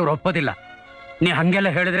 ಮನೆ ದೇವ್ರು ಒಪ್ಪೋದಿಲ್ಲ. ನೀ ಹಂಗೆಲ್ಲ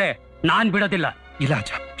ಹೇಳಿದ್ರೆ ನಾನ್ ಬಿಡೋದಿಲ್ಲ. ಇಲ್ಲ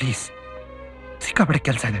ಅಜ್ಜ, ಪ್ಲೀಸ್. ಸಿಕ್ಕಾಪಟ್ಟೆ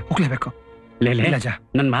ಕೆಲಸ ಇದೆ, ಹೋಗ್ಲೇಬೇಕು. ಇಲ್ಲ ಅಜ್ಜ,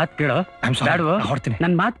 ನನ್ ಮಾತ್ ಕೇಳೋ. ಹೊಡ್ತೀನಿ.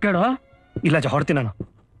 ನನ್ ಮಾತ್ ಕೇಳೋ. ಇಲ್ಲ ಅಜ್ಜ, ಹೊಡ್ತೀನಿ ನಾನು.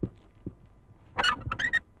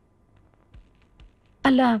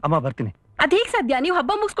 ಅಲ್ಲ ಅಮ್ಮ, ಬರ್ತೀನಿ. ಅದೇಗ್ ಸಾಧ್ಯ? ನೀವು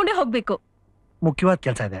ಹಬ್ಬ ಮುಗಿಸ್ಕೊಂಡೇ ಹೋಗ್ಬೇಕು. ಮುಖ್ಯವಾದ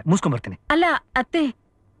ಕೆಲಸ ಇದೆ, ಮುಗಿಸ್ಕೊಂಡ್ ಬರ್ತೀನಿ. ಅಲ್ಲ ಅತ್ತೆ.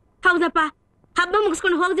 ಹೌದಪ್ಪ, ಹಬ್ಬ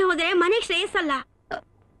ಮುಗಿಸ್ಕೊಂಡು ಹೋಗದೆ ಹೋದ್ರೆ ಮನೆಗೆ ಶ್ರೇಯಸ್ಸಲ್ಲ.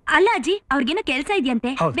 ಅಲ್ಲ ಅಜ್ಜಿ, ಅವ್ರಿಗೇನೋ ಕೆಲಸ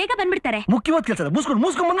ಇದೆಯಂತೆ, ಬೇಗ ಬಂದ್ಬಿಡ್ತಾರೆ. ಮುಖ್ಯವಾದ ಕೆಲಸ ಇದೆ,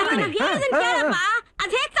 ಮುಗಿಸ್ಕೊಂಡ್ ಬಂದ್ಬಿಡ್ತೀನಿ.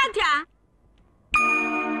 ಅದೇಗ್ ಸಾಧ್ಯ?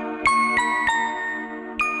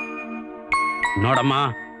 ನೋಡಮ್ಮ,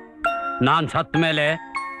 ನಾನ್ ಸತ್ ಮೇಲೆ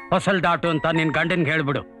ಫಸಲ್ ದಾಟು ಅಂತ ನಿನ್ ಗಂಡನ್ಗೆ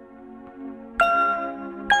ಹೇಳ್ಬಿಡು.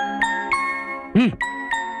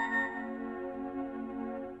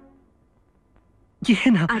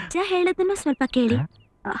 ಅಜ್ಜ ಹೇಳೋದನ್ನು ಸ್ವಲ್ಪ ಕೇಳಿ.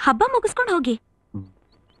 ಹಬ್ಬ ಮುಗಿಸ್ಕೊಂಡು ಹೋಗಿ.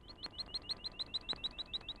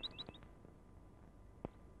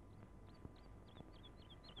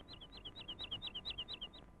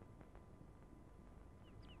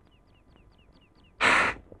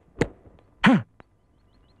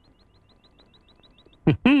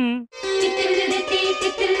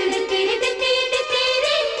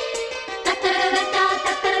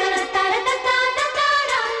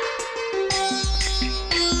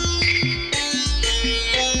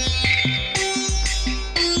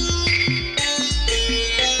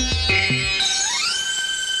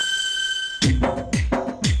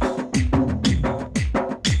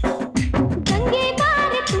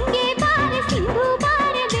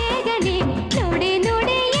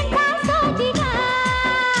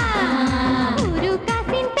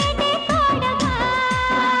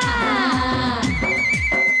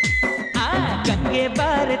 ಗಂಗೆ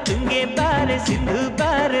ಬಾರೆ ತುಂಗೆ ಬಾರೆ ಸಿಂಧು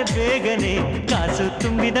ಬಾರೆ ಬೇಗನೆ ಕಾಸು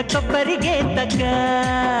ತುಂಬಿದ ಕೊಬ್ಬರಿಗೆ ತಗ್ಗ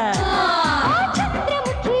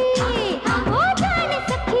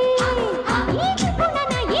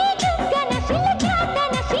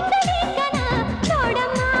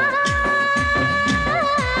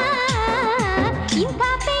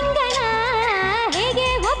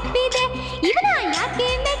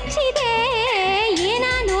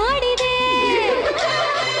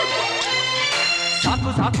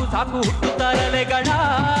ಸಾಕು ಸಾಕು ಹುಟ್ಟುತ್ತಾರಲೆಗಳ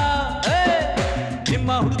ನಿಮ್ಮ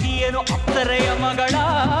ಹುಡುಗಿಯೇನು ಅಪ್ಸರೆಯ ಮಗಳ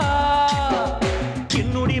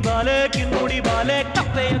ಕಿನ್ನುಡಿ ಬಾಲೆ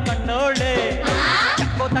ಕಪ್ಪೆಯ ಕಣ್ಣೋಳೆ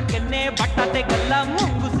ಚಕ್ಕೋತ ಕೆನ್ನೆ ಬಟ್ಟತೆಗೆಲ್ಲ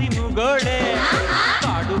ಮುಂಗುಸಿ ಮುಗೋಳೆ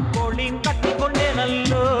ಕಾಡು ಕೋಳಿ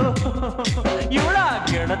ಕಟ್ಟಿಕೊಂಡೇನಲ್ಲೋ ಇವಳ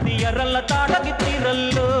ಗೆಳತಿಯರೆಲ್ಲ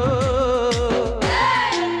ತಾಡಗಿತ್ತಿರಲ್ಲೋ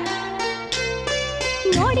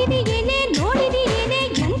ನೋಡಿದೆಯೇನೆ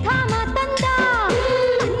ಎಂಥ ಮಾತಂದ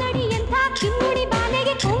ಕನ್ನಡಿ ಎಂಥ ಕಿನ್ನುಡಿ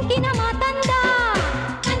ಬಾಲೆಗೆ ಕೊಂಕಿನ ಮಾತಂದ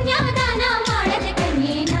ಕನ್ಯಾದಾನ ಮಾಡದೆ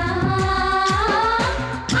ಕನ್ಯೇನ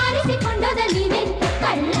ಆರಿಸಿಕೊಂಡದ ನೀನೆಂತ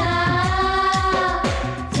ಕಳ್ಳ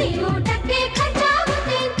ಸಿಯೂಟಕ್ಕೆ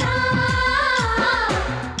ಖರ್ಚಾಗುತ್ತೆಂತ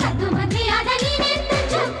ಕದ್ದು ಮದುವೆಯಾದ ನೀನೆಂತ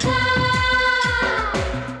ಚೊಕ್ಕ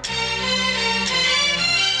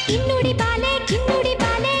ಕಿನ್ನುಡಿ ಬಾಲೆ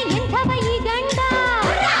ಎಂಥವ ಈ ಗಂಡ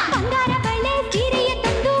ಬಂಗಾರ ಬಳೆ ಸೀರೆಯ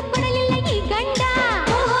ತಂದು ಕೊಡಲಿಲ್ಲ ಈ ಗಂಡ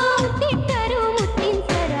ಮುತ್ತಿಟ್ಟರು ಮುತ್ತಿನ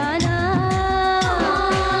ಸರಾನ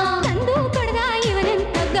ತಂದು ಕೊಡದ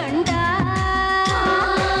ಇವನೆಂತ ಗಂಡ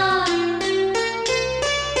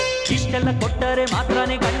ಇಷ್ಟೆಲ್ಲ ಕೊಟ್ಟರೆ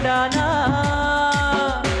ಮಾತ್ರನೇ ಗಂಡನ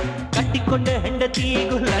ಕಟ್ಟಿಕೊಂಡ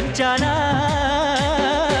ಹೆಂಡತಿಗೂ ಲಂಚನ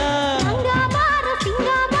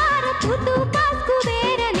ಸಿಂಗಾರ ತೂತು ಕಾಸ್ಕು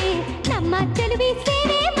ಬೇರನೆ ನಮ್ಮ ಚೆಲುವಿ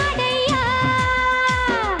ಸೇವೆ ಮಾಡಯ್ಯ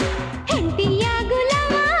ಹೆಂಡತಿಯ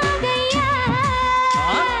ಗುಲಾಮಗಯ್ಯ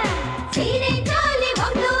ಸೀರೆ ಜೋಲಿ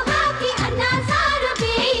ಒಗ್ದು ಹಾಕಿ ಅನ್ನ ಸಾರು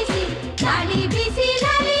ಬೇಯಿಸಿ ಗಾಳಿ ಬಿಸಿ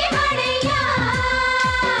ಲಾಲಿ ಮಾಡಯ್ಯ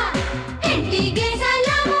ಹೆಂಡತಿಗೆ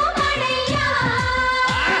ಸಲಾಮು ಮಾಡಯ್ಯ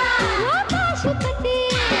ಕಾಶುಪತಿ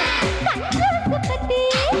ಕಂಜೂಸುಪತಿ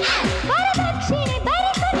ವರದಕ್ಷಿಣೆ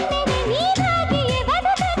ಬರಿ ಸೊನ್ನೆನೆ ನೀನಾಗಿಯೇ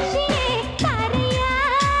ವಧುದಕ್ಷಿಣೆ ತಾರಯ್ಯ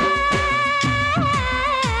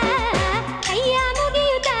ಕೈಯ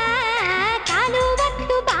ಮುಗಿಯುತ್ತ ಕಾಲು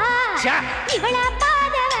ಒತ್ತು ಬಾ ಇವಳ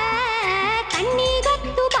ಪಾದವ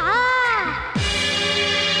ಕಣ್ಣಿಗೊತ್ತು ಬಾ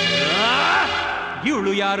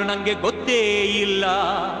ಇವಳು ಯಾರು ನಂಗೆ ಗೊತ್ತೇ ಇಲ್ಲ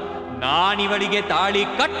ನಾನಿವಳಿಗೆ ತಾಳಿ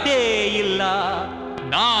ಕಟ್ಟೇ ಇಲ್ಲ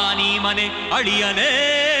ನಾನೀ ಮನೆ ಅಳಿಯನೇ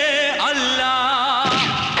ಅಲ್ಲ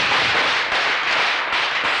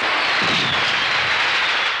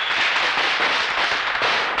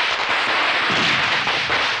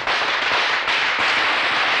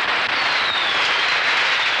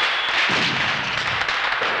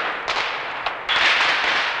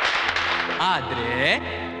ಆದ್ರೆ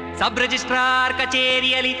ಸಬ್ ರಿಜಿಸ್ಟ್ರಾರ್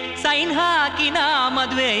ಕಚೇರಿಯಲ್ಲಿ ಸೈನ್ ಹಾಕಿ ನಾ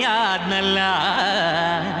ಮದ್ವೆಯಾದ್ನಲ್ಲ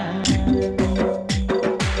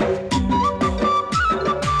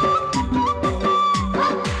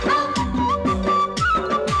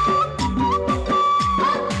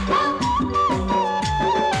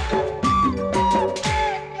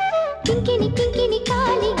ಕಿಂಕಿಣಿ ಕಿಂಕಿಣಿ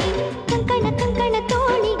ಕಾಲಿಗೆ ಕಂಕಣ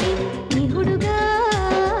ತೋಳಿಗೆ ಈ ಹುಡುಗ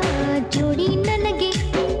ಜೋಡಿ ನನಗೆ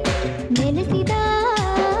ನೆನೆಸಿದ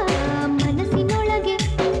ಮನಸ್ಸಿನೊಳಗೆ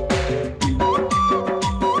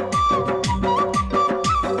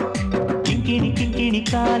ಕಿಂಕಿಣಿ ಕಿಂಕಿಣಿ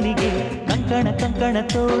ಕಾಲಿಗೆ ಕಂಕಣ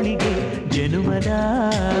ತೋಳಿಗೆ ಜನುಮದ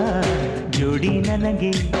ಜೋಡಿ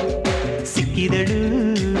ನನಗೆ ಸಿಕ್ಕಿದಳು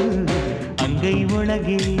ಅಂಗೈ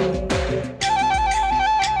ಒಳಗೆ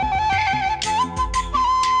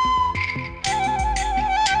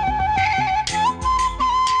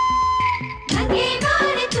ಗಂಗೆ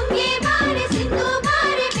ಬಾರೆ ತುಂಗೆ ಬಾರೆ ಸಿಂಧು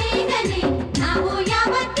ಬಾರೆ ಬೇಗನೆ ನಾವು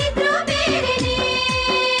ಯಾವತ್ತಿದ್ರೂ ಬೇರೆನೆ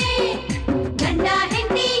ಗಂಡ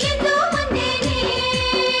ಹೆಂಡತಿ ಎಂದು ಒಂದೇನೆ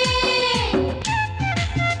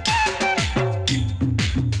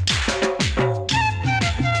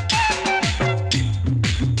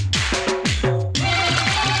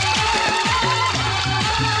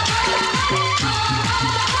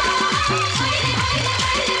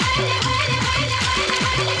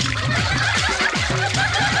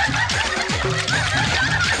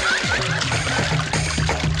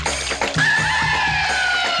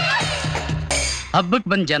ಹಬ್ಬಕ್ಕೆ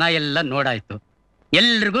ಬಂದ ಜನ ಎಲ್ಲ ನೋಡಾಯ್ತು,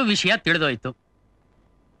 ಎಲ್ರಿಗೂ ವಿಷಯ ತಿಳಿದೋಯ್ತು.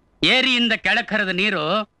 ಏರಿಯಿಂದ ಕೆಳಕ್ ಹರಿದ ನೀರು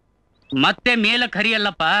ಮತ್ತೆ ಮೇಲಕ್ಕೆ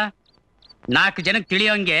ಹರಿಯಲ್ಲಪ್ಪ. 4 ಜನಕ್ಕೆ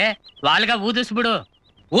ತಿಳಿಯೋಂಗೆ ವಾಲ್ಗ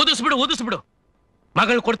ಊದಿಸ್ಬಿಡು.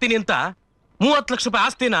 ಮಗಳು ಕೊಡ್ತೀನಿ ಅಂತ 30 ಲಕ್ಷ ರೂಪಾಯಿ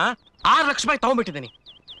ಆಸ್ತಿನ 6 ಲಕ್ಷ ರೂಪಾಯಿ ತಗೊಂಡ್ಬಿಟ್ಟಿದ್ದೀನಿ.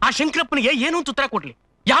 ಆ ಶಂಕರಪ್ಪನಿಗೆ ಏನು ಅಂತ ಉತ್ತರ ಕೊಡ್ಲಿ?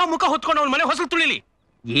 ಯಾವ ಮುಖ ಹೊತ್ಕೊಂಡು ಅವನ ಮನೆ ಹೊಸಲು ತುಳಿಲಿ?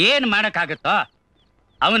 ಏನ್ ಮಾಡಕ್ಕಾಗತ್ತೋ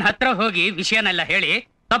ಅವನ ಹತ್ರ ಹೋಗಿ ವಿಷಯನೆಲ್ಲ ಹೇಳಿ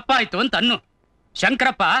ತಪ್ಪಾಯ್ತು ಅಂತ ಅನ್ನು.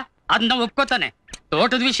 ಶಂಕರಪ್ಪ ಅದನ್ನ ಒಪ್ಕೋತಾನೆ.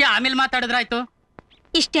 ತೋಟದ ವಿಷಯ ಆಮೇಲೆ ಮಾತಾಡಿದ್ರಾಯ್ತು.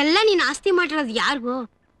 ಇಷ್ಟೆಲ್ಲ ನೀನ್ ಆಸ್ತಿ ಮಾಡಿರೋದು ಯಾರಿಗೂ?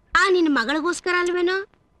 ಆ ನಿನ್ ಮಗಳಿಗೋಸ್ಕರ ಅಲ್ವೇನೋ?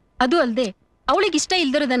 ಅದು ಅಲ್ದೆ ಅವಳಿಗೆ ಇಷ್ಟ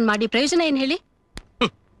ಇಲ್ದಿರೋದನ್ನ ಮಾಡಿ ಪ್ರಯೋಜನ ಏನ್ ಹೇಳಿ?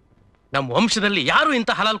 ನಮ್ಮ ವಂಶದಲ್ಲಿ ಯಾರು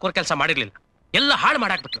ಇಂಥ ಹಲಾಲ್ ಕೋರ್ ಕೆಲಸ ಮಾಡಿರ್ಲಿಲ್ಲ. ಎಲ್ಲ ಹಾಳು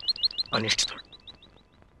ಮಾಡಾಕ್ಬಿಟ್ರು. ಅವನಿಷ್ಟು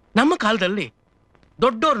ನಮ್ಮ ಕಾಲದಲ್ಲಿ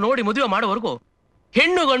ದೊಡ್ಡೋರು ನೋಡಿ ಮದುವೆ ಮಾಡೋವರೆಗೂ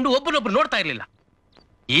ಹೆಣ್ಣು ಗಂಡು ಒಬ್ಬರೊಬ್ರು ನೋಡ್ತಾ ಇರ್ಲಿಲ್ಲ.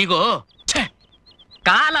 ಈಗ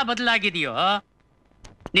ಕಾಲ ಬದಲಾಗಿದೆಯೋ.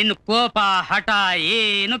 ನಿನ್ನ ಕೋಪ ಹಠ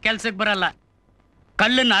ಏನು ಕೆಲ್ಸಕ್ಕೆ ಬರಲ್ಲ.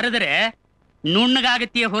 ಕಲ್ಲನ್ನು ಅರೆದ್ರೆ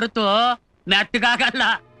ನುಣ್ಣಗಾಗತ್ತೀಯ ಹೊರತು ಮೆತ್ತಗಾಗಲ್ಲ.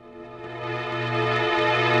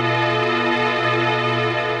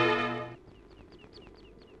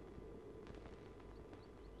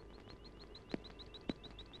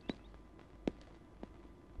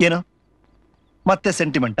 ಏನು ಮತ್ತೆ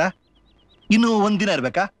ಸೆಂಟಿಮೆಂಟಾ? ಇನ್ನು ಒಂದಿನ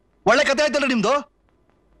ಇರ್ಬೇಕಾ? ಒಳ್ಳೆ ಕತೆ ಆಯ್ತಲ್ಲ ನಿಮ್ದು.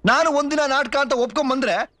 ನಾನು ಒಂದಿನ ನಾಟಕ ಅಂತ ಒಪ್ಕೊಂಡ್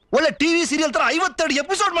ಒಳ್ಳೆ ಟಿವಿ ಸೀರಿಯಲ್ ತರ 52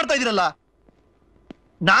 ಎಪಿಸೋಡ್ ಮಾಡ್ತಾ ಇದೀರಲ್ಲ.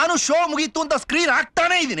 ನಾನು ಶೋ ಮುಗೀತು ಅಂತ ಸ್ಕ್ರೀನ್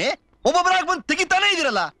ಹಾಕ್ತಾನೆ ಇದೀನಿ, ಒಬ್ಬೊಬ್ಬರಾಗಿ ಬಂದು ತೆಗಿತಾನೆ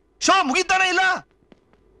ಇದೀರಲ್ಲ. ಶೋ ಮುಗಿತಾನೆ ಇಲ್ಲ.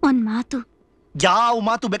 ಒಂದ್ ಮಾತು. ಯಾವ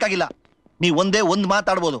ಮಾತು ಬೇಕಾಗಿಲ್ಲ. ನೀವ್ ಒಂದೇ ಒಂದ್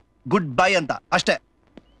ಮಾತಾಡ್ಬೋದು, ಗುಡ್ ಬೈ ಅಂತ ಅಷ್ಟೇ.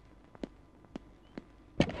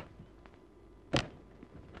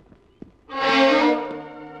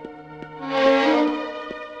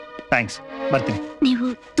 ಥ್ಯಾಂಕ್ಸ್, ಬರ್ತೀನಿ. ನೀವು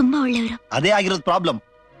ತುಂಬಾ ಒಳ್ಳೆಯವರು. ಅದೇ ಆಗಿರೋದು ಪ್ರಾಬ್ಲಮ್.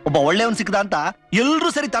 ಒಬ್ಬ ಒಳ್ಳೆಯವನ್ ಸಿಕ್ಕದ ಅಂತ ಎಲ್ರೂ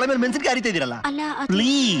ಸರಿ ತಲೆ ಮೇಲೆ ಮೆಣಸಿನಕಾಯಿ ಹರಿತಾ ಇದೀರಲ್ಲ.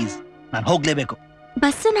 ಪ್ಲೀಸ್, ನಾನು ಹೋಗ್ಲೇಬೇಕು.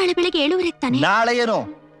 ಬಸ್ಸು ನಾಳೆ ಬೆಳಗ್ಗೆ 7:30 ತಾನೆ? ನಾಳೆ ಏನೋ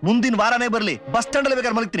ಮುಂದಿನ ವಾರನೇ ಬರ್ಲಿ. ಬಸ್ ಸ್ಟ್ಯಾಂಡ್ ಅಲ್ಲಿ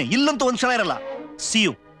ಬೇಕಾದ್ರೆ ಮಲಗ್ತೀನಿ, ಇಲ್ಲಂತೂ ಒಂದ್ ಕ್ಷಣ ಇರಲ್ಲ. C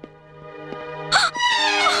you.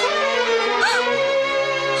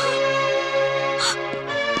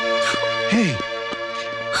 ಹೇ,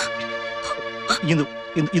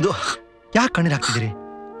 ಇದು ಯಾಕೆ ಕಣ್ಣೀರ್ ಹಾಕ್ತಿದ್ದೀರಿ?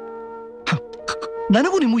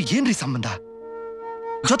 ನನಗೂ ನಿಮಗೂ ಏನ್ರಿ ಸಂಬಂಧ?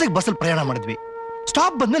 ಜೊತೆಗೆ ಬಸ್ಸಲ್ಲಿ ಪ್ರಯಾಣ ಮಾಡಿದ್ವಿ.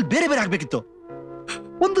 ಸ್ಟಾಪ್ ಬಂದ್ಮೇಲೆ ಬೇರೆ ಬೇರೆ ಆಗ್ಬೇಕಿತ್ತು.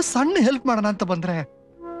 ಒಂದು ಸಣ್ಣ ಹೆಲ್ಪ್ ಮಾಡೋಣ ಅಂತ ಬಂದ್ರೆ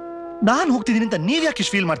ನಾನು ಹೋಗ್ತಿದ್ದೀನಿ ಅಂತ ನೀವ್ ಯಾಕೆ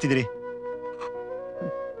ಇಷ್ಟು ಫೀಲ್ ಮಾಡ್ತಿದ್ದೀರಿ?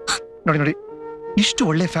 ನೋಡಿ ನೋಡಿ, ಇಷ್ಟು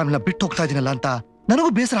ಒಳ್ಳೆ ಫ್ಯಾಮಿಲಿನ ಬಿಟ್ಟು ಹೋಗ್ತಾ ಇದೀನಲ್ಲ ಅಂತ ನನಗೂ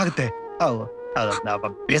ಬೇಸರ ಆಗುತ್ತೆ.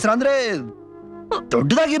 ಬೇಸರ ಅಂದ್ರೆ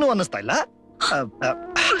ದೊಡ್ಡದಾಗೇನು ಅನ್ನಿಸ್ತಾ ಇಲ್ಲ.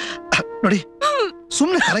 ನೋಡಿ,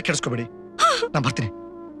 ಸುಮ್ಮನೆ ತಲೆ ಕೆಡಿಸ್ಕೋಬೇಡಿ. ನಾನು ಬರ್ತೀನಿ.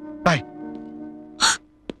 ಬಾಯ್.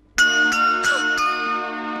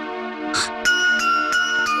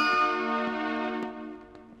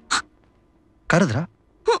 ಕರೆದ್ರ?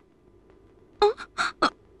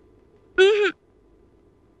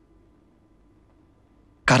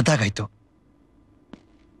 ಕರ್ದಾಗಾಯ್ತು.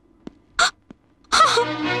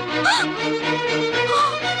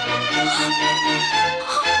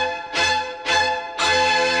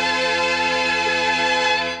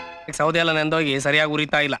 ಸೌದೆ ಎಲ್ಲ ನೆಂದೋಗಿ ಸರಿಯಾಗಿ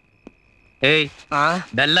ಉರಿತಾ ಇಲ್ಲ. ಏಯ್,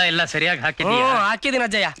 ಬೆಲ್ಲ ಎಲ್ಲ ಸರಿಯಾಗಿ ಹಾಕಿದೀಯ? ಹಾಕಿದೀನ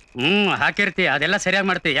ಅಜ್ಜಯ್ಯ. ಹಾಕಿರ್ತಿ, ಅದೆಲ್ಲ ಸರಿಯಾಗಿ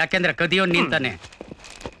ಮಾಡ್ತಿ. ಯಾಕೆಂದ್ರೆ ಕದಿಯೋ ನಿಂತಾನೆ.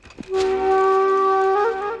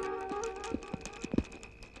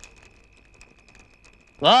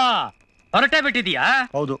 ವಾ, ಹೊರಟೇ ಬಿಟ್ಟಿದೀಯಾ?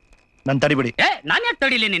 ಹೌದು, ನನ್ ತಡಿಬಿಡಿ. ನಾನ್ ಯಾಕೆ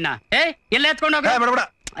ತಡಿಲಿ ನಿನ್ನ? ಎಲ್ಲ ಎತ್ಕೊಂಡು ಹೋಗ.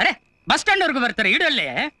 ಅರೆ, ಬಸ್ ಸ್ಟ್ಯಾಂಡ್ ವರ್ಗು ಬರ್ತಾರೆ, ಇಡಲ್ಲೇ.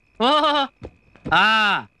 ಓಹೋ, ಹಾ,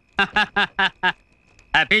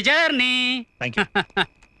 ಹ್ಯಾಪಿ ಜರ್ನಿ.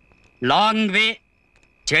 Long way.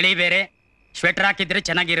 ಚಳಿ ಬೇರೆ. ಸ್ವೆಟರ್ ಹಾಕಿದ್ರೆ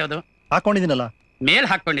ಚೆನ್ನಾಗಿರೋದು. ಹಾಕೊಂಡಿದ್ದೀನಲ್ಲ. ಮೇಲ್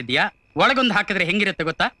ಹಾಕೊಂಡಿದ್ಯಾ? ಒಳಗೊಂದು ಹಾಕಿದ್ರೆ ಹೆಂಗಿರುತ್ತೆ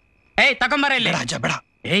ಗೊತ್ತಾ? ತಗೊಂಬರ ಇಲ್ಲಿ. ಬೇಡ.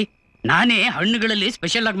 ನಾನೇ ಹಣ್ಣುಗಳಲ್ಲಿ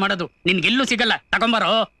ಸ್ಪೆಷಲ್ ಆಗಿ ಮಾಡೋದು, ನಿನ್ಗೆಲ್ಲೂ ಸಿಗಲ್ಲ.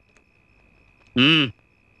 ತಗೊಂಬರೋ.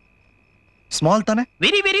 ಸ್ಮಾಲ್ ತಾನೆ?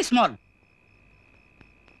 Very very small.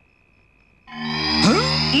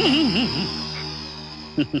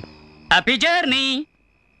 Happy journey.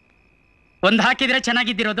 ಒಂದ್ ಹಾಕಿದ್ರೆ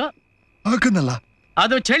ಚೆನ್ನಾಗಿದ್ದಿರೋದು. ಹಾಕನಲ್ಲ.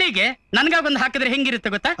 ಅದು ಚಳಿಗೆ ನನ್ಗಾಗೊಂದು ಹಾಕಿದ್ರೆ ಹೆಂಗಿರುತ್ತೆ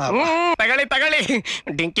ಗೊತ್ತಾ? ತಗೊಳ್ಳಿ.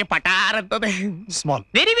 ಡಿಂಕಿ ಪಟಾರ್ ಅಂತದೆ. Small,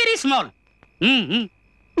 very very small.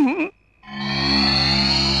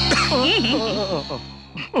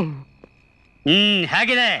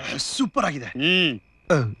 ಹೇಗಿದೆ? ಸೂಪರ್ ಆಗಿದೆ.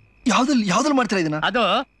 ಯಾವ್ದ್ರಲ್ಲಿ ಮಾಡ್ತೀರಾ ಇದನ್ನ? ಅದು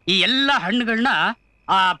ಈ ಎಲ್ಲಾ ಹಣ್ಣುಗಳನ್ನ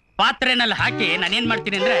ಆ ಪಾತ್ರೆನಲ್ಲಿ ಹಾಕಿ ನಾನೇನ್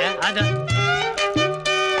ಮಾಡ್ತೀನಿ ಅಂದ್ರೆ, ಅದು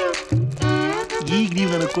ಈಗ ನೀವು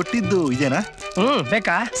ನನಗೆ ಕೊಟ್ಟಿದ್ದು ಇದೇನಾ?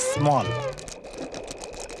 ಬೇಕಾ? ಸ್ಮಾಲ್.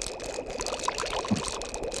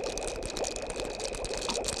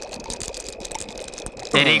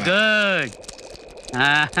 Very good.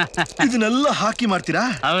 ಇದನ್ನೆಲ್ಲ ಹಾಕಿ ಮಾಡ್ತೀರಾ?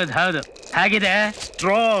 ಹೌದು. ಹೇಗಿದೆ?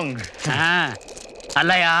 ಸ್ಟ್ರಾಂಗ್.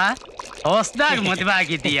 ಅಲ್ಲಯ್ಯ, ಹೊಸದಾಗಿ ಮದುವೆ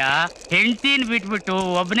ಆಗಿದ್ದೀಯಾ? ಹೆಂಡ್ತೀನ್ ಬಿಟ್ಬಿಟ್ಟು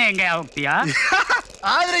ಒಬ್ಬನೇ ಹೆಂಗ ಹೋಗ್ತೀಯಾ?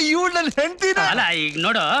 ಆದ್ರೆ ಇವಳು ನನ್ನ ಹೆಂಡ್ತಿನ ಅಲ್ಲ. ಈಗ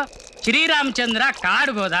ನೋಡು, ಶ್ರೀರಾಮಚಂದ್ರ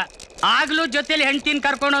ಕಾಡ್ಗೋದ, ಆಗ್ಲೂ ಜೊತೆಲಿ ಹೆಂಡ್ತೀನ್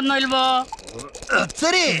ಕರ್ಕೊಂಡೋದ್ನೋ ಇಲ್ವೋ?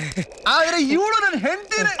 ಸರಿ, ಆದ್ರೆ ಇವಳು ನನ್ನ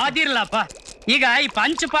ಹೆಂಡ್ತಿನ. ಅದಿರ್ಲಪ್ಪ, ಈಗ ಈ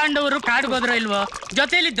ಪಂಚ ಪಾಂಡವರು ಕಾಡ್ಗೋದ್ರೋ ಇಲ್ವೋ,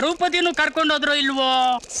 ಜೊತೆಲಿ ದ್ರೌಪದಿನೂ ಕರ್ಕೊಂಡೋದ್ರೋ ಇಲ್ವೋ?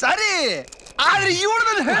 ಸರಿ, ಆದ್ರೆ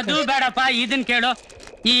ಅದು ಬೇಡಪ್ಪ, ಇದನ್ ಕೇಳು.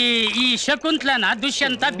 ಈ ಶಕುಂತ್ಲನ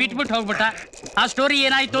ದುಷ್ಯಂತ ಬಿಟ್ಬಿಟ್ಟು ಹೋಗ್ಬಿಟ್ಟ. ಆ ಸ್ಟೋರಿ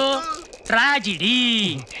ಏನಾಯ್ತು? ಟ್ರಾಜಿಡಿ.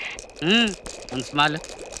 ಒಂದ್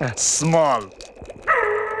ಸ್ಮಾಲ್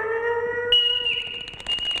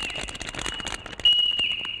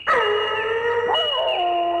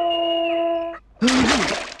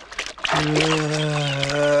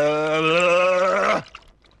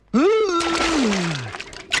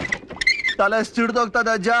ತಲೆ ಸಿಡ್ದೋಗ್ತದ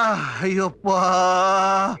ಅಜ್ಜ. ಅಯ್ಯಪ್ಪ,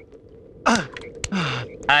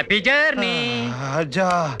 ಹ್ಯಾಪಿ ಜರ್ನಿ ಅಜ್ಜ.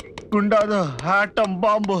 ಗುಂಡಾದ ಆಟಮ್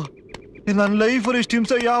ಬಾಂಬ್ ನನ್ನ ಲೈಫಲ್ಲಿ ಇಷ್ಟು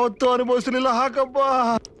ಹಿಂಸೆ ಯಾವತ್ತೂ ಅನುಭವಿಸಲಿಲ್ಲ. ಹಾಕಪ್ಪ.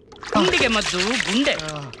 ಗುಂಡಿಗೆ ಮದ್ದು ಗುಂಡೆ.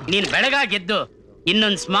 ನೀನ್ ಬೆಳಗಾಗೆದ್ದು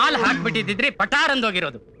ಇನ್ನೊಂದ್ ಸ್ಮಾಲ್ ಹಾಕ್ಬಿಟ್ಟಿದ್ರೆ ಪಟಾರ್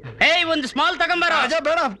ಅಂದೋಗಿರೋದು. ಒಂದು ಸ್ಮಾಲ್ ತಗೊಂಬಾರ. ಅಜ್ಜ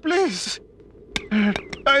ಬೇಡ ಪ್ಲೀಸ್.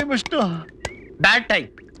 ಟೈಮ್ ಎಷ್ಟು? Bad time.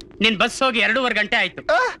 ನಿನ್ ಬಸ್ ಹೋಗಿ 2.5 ಗಂಟೆ ಆಯ್ತು.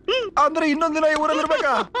 ಅಂದ್ರೆ ಇನ್ನೊಂದ್ ದಿನ ಈ ಊರಲ್ಲಿ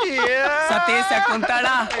ಇರ್ಬೇಕಾ? ಸತೀಶ ಕುಂತಾಳ,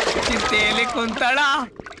 ಚಿಂತೆಯಲ್ಲಿ ಕುಂತಾಳ.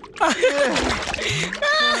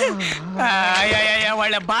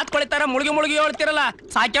 ಒಳ್ಳೆ ಬಾತ್ ಕೊಳಿತಾರ, ಮುಳುಗಿ ಮುಳುಗಿ ಹೇಳ್ತಿರಲ್ಲ,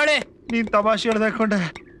 ಸಾಕ್ಯಾವಳಿ. ನೀನ್ ತಮಾಷೆ ಹೇಳ್ಕೊಂಡೆ,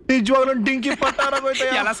 ನಿಜವಾಗ್ಲೂ ಡಿಂಕಿ ಪಟ್ಟಾರ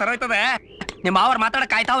ಎಲ್ಲ ಸರೋಯ್ತದೆ. ನಿಮ್ಮ ಅವ್ರ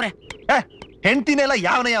ಮಾತಾಡಕ್ ಆಯ್ತಾವ್ರೆ. ಹೆಂಡ್ತಿನೆಲ್ಲ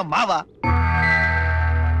ಯಾವನಯ್ಯ ಮಾವ?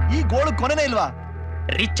 ಈ ಗೋಳು ಕೊನೆನೇ ಇಲ್ವಾ?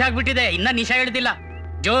 ರಿಚ್ ಆಗ್ಬಿಟ್ಟಿದೆ, ಇನ್ನ ನಿಶಾ ಹಿಡ್ದಿಲ್ಲ.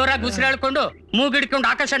 ಜೋರಾಗಿ ಉಸಿರು ಹೇಳ್ಕೊಂಡು ಮೂಗಿಡ್ಕೊಂಡು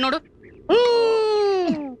ಆಕಾಶ ನೋಡು.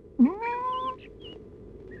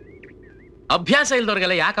 ಅಭ್ಯಾಸ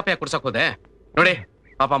ಇಲ್ದವ್ರಿಗೆಲ್ಲ ಯಾಕಪ್ಪ ಕುಡ್ಸಕ್ ಹೋದೆ? ನೋಡಿ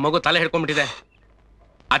ಪಾಪ ಮಗು ತಲೆ ಹಿಡ್ಕೊಂಡ್ಬಿಟ್ಟಿದೆ.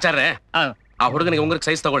 ಆಚಾರ್ರೆ, ಆ ಹುಡುಗನಿಗೆ ಉಂಗ್ರಕ್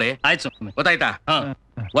ಸೈಜ್ ತಗೊಳ್ಳಿ. ಆಯ್ತು ಸ್ವಾಮಿ. ಗೊತ್ತಾಯ್ತಾ?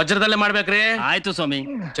 ವಜ್ರದಲ್ಲೇ ಮಾಡ್ಬೇಕ್ರಿ. ಆಯ್ತು ಸ್ವಾಮಿ.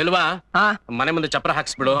 ಚೆಲ್ವಾ, ಮನೆ ಮುಂದೆ ಚಪ್ರ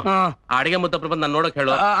ಹಾಕ್ಸ್ಬಿಡು. ಆ ಅಡಿಗೆ ಮುದ್ದಪ್ಪ ಬಂದು ನಾನು ನೋಡಕ್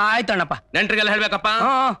ಹೇಳು. ಆಯ್ತಣ್ಣಪ್ಪ. ನೆಂಟ್ರಿಗೆಲ್ಲ ಹೇಳ್ಬೇಕಪ್ಪ,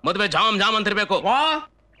 ಮದುವೆ ಜಾಮ್ ಜಾಮ್ ಅಂತ ಇರ್ಬೇಕು.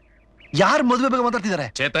 ಯಾರು ಮದುವೆ ಬಗ್ಗೆ ಮಾತಾಡ್ತಿದ್ದಾರೆ?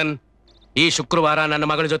 ಚೇತನ್, ಈ ಶುಕ್ರವಾರ ನನ್ನ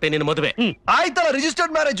ಮಗಳ ಜೊತೆ ನಿನ್ನ ಮದುವೆ. ಆಯ್ತಲ್ಲ,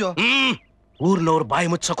 ರಿಜಿಸ್ಟರ್ಡ್ ಮ್ಯಾರೇಜ್. ಊರ್ನವ್ರು ಬಾಯಿ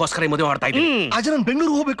ಮುಚ್ಚೋಕೋಸ್ಕರ ಈ ಮದುವೆ ಮಾಡ್ತಾ ಇದ್ದೀನಿ. ಅಜ್ಜ ನಾನು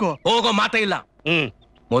ಬೆಂಗಳೂರು ಹೋಗ್ಬೇಕು. ಹೋಗೋ ಮಾತೇ ಇಲ್ಲ.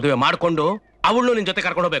 ಮದುವೆ ಮಾಡ್ಕೊಂಡು ಅವಳು ನಿನ್ ಜೊತೆ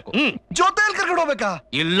ಕರ್ಕೊಂಡು ಹೋಗ್ಬೇಕು. ಜೊತೆಯಲ್ಲಿ ಕರ್ಕೊಂಡು ಹೋಗ್ಬೇಕಾ?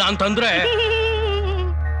 ಇಲ್ಲ ಅಂತಂದ್ರೆ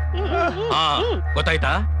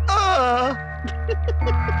ಗೊತ್ತಾಯ್ತಾ?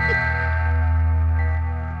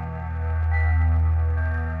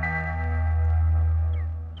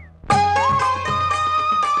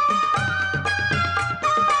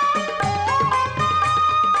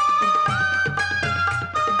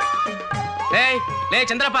 ಲೇ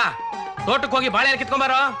ಚಂದ್ರಪ್ಪ, ತೋಟಕ್ಕೆ ಹೋಗಿ ಬಾಳೆ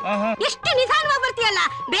ಕಿತ್ಕೊಂಬಾರೋ. ಎಷ್ಟು ನಿಧಾನವಾಗಿ ಬರ್ತೀಯಲ್ಲ,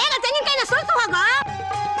 ಬೇಗ ತೆಂಗಿನಕಾಯಿನ ಸುರಿಸು ಹೋಗೋ.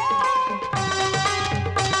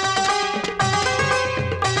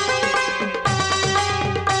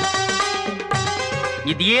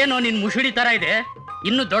 ಇದೇನೋ ನಿನ್ ಮುಸುಡಿ ತರ ಇದೆ.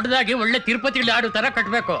 ಇನ್ನು ದೊಡ್ಡದಾಗಿ ಒಳ್ಳೆ ತಿರುಪತಿಲಿ ಆಡೋ ತರ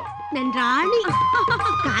ಕಟ್ಬೇಕು. ನನ್ ರಾಣಿ,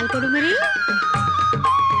 ಕಾಲ್ ಕೊಡು ಮರಿ.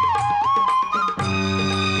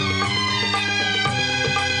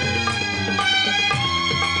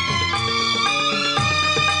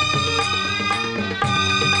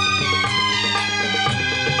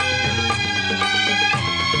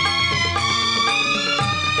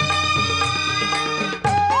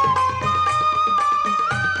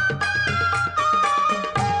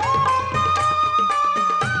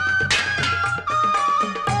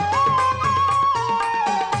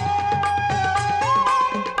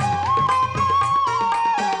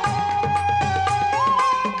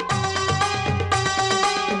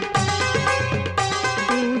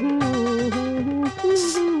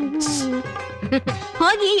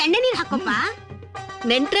 ಹೋಗಿ ಎಣ್ಣೆ ನೀರು ಹಾಕೋಪ್ಪ.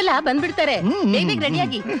 ನೆಂಟ್ರೆಲ್ಲ ಬಂದ್ಬಿಡ್ತಾರೆ. ಬೇಗ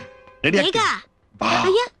ರೆಡಿಯಾಗಿ. ಬೇಗ.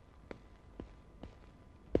 ಅಯ್ಯ,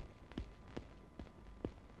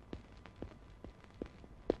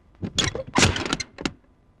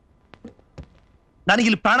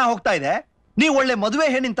 ನನಗಿಲ್ಲಿ ಪ್ರಾಣ ಹೋಗ್ತಾ ಇದೆ. ನೀವು ಒಳ್ಳೆ ಮದುವೆ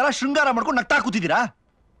ಹೆಣ್ಣಿನ ತರ ಶೃಂಗಾರ ಮಾಡ್ಕೊಂಡು ನಗ್ತಾ ಕೂತಿದ್ದೀರಾ.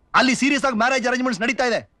 ಅಲ್ಲಿ ಸೀರಿಯಸ್ ಆಗಿ ಮ್ಯಾರೇಜ್ ಅರೇಂಜ್ಮೆಂಟ್ಸ್ ನಡೀತಾ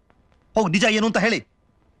ಇದೆ. ಹೋಗಿ ನಿಜ ಏನು ಅಂತ ಹೇಳಿ.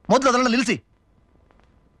 ಮೊದಲು ಅದನ್ನ ನಿಲ್ಲಿಸಿ.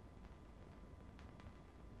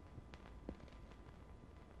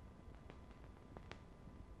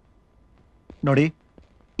 ನೋಡಿ,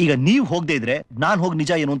 ಈಗ ನೀವು ಹೋಗದೆ ಇದ್ರೆ ನಾನು ಹೋಗಿ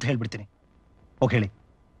ನಿಜ ಏನು ಅಂತ ಹೇಳ್ಬಿಡ್ತೀನಿ. ಹೋಗಿ ಹೇಳಿ,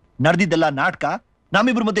 ನಡೆದಿದ್ದೆಲ್ಲ ನಾಟಕ,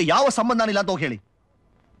 ನಮ್ಮಿಬ್ರ ಮಧ್ಯೆ ಯಾವ ಸಂಬಂಧ ಇಲ್ಲ ಅಂತ ಹೋಗಿ ಹೇಳಿ.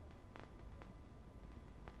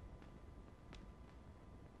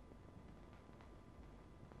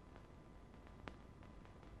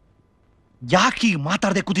 ಯಾಕೆ ಈಗ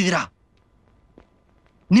ಮಾತಾಡದೆ ಕೂತಿದ್ದೀರಾ?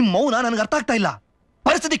 ನಿಮ್ ಮೌನ ನನಗೆ ಅರ್ಥ ಆಗ್ತಾ ಇಲ್ಲ.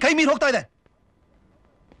 ಪರಿಸ್ಥಿತಿ ಕೈ ಮೀರಿ ಹೋಗ್ತಾ ಇದೆ.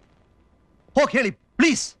 ಹೋಗಿ ಹೇಳಿ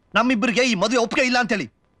ಪ್ಲೀಸ್, ನಮ್ಮಿಬ್ಬರಿಗೆ ಈ ಮದುವೆ ಒಪ್ಪಿಗೆ ಇಲ್ಲ ಅಂತ ಹೇಳಿ.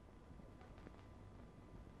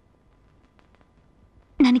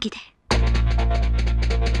 ನನಗಿದೆ.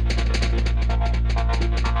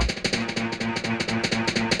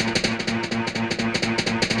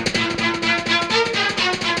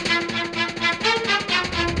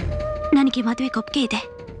 ನನಗೆ ಮದುವೆಗೆ ಒಪ್ಪಿಗೆ ಇದೆ.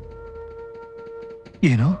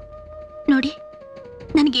 ಏನು? ನೋಡಿ,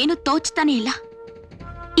 ನನಗೇನು ತೋಚ್ತಾನೆ ಇಲ್ಲ.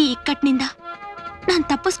 ಈ ಇಕ್ಕಟ್ಟಿನಿಂದ ನಾನು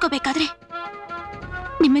ತಪ್ಪಿಸ್ಕೋಬೇಕಾದ್ರೆ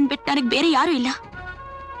ನಿಮ್ಮನ್ ಬಿಟ್ಟು ನನಗೆ ಬೇರೆ ಯಾರೂ ಇಲ್ಲ.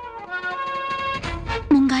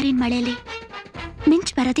 ಮುಂಗಾರಿನ ಮಳೆಯಲ್ಲಿ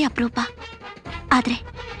ಮಿಂಚು ಬರೋದೇ ಅಪರೂಪ. ಆದ್ರೆ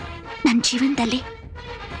ನನ್ನ ಜೀವನದಲ್ಲಿ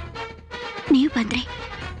ನೀವು ಬಂದ್ರಿ.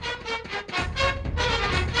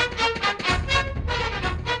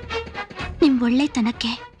 ನಿಮ್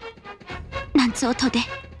ಒಳ್ಳೆತನಕ್ಕೆ ನಾನು ಸೋತೋದೆ.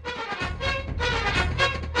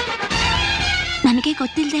 ನನಗೆ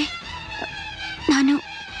ಗೊತ್ತಿಲ್ಲದೆ ನಾನು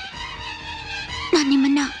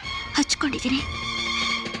ನಿಮ್ಮನ್ನ ಹಚ್ಕೊಂಡಿದ್ದೀನಿ.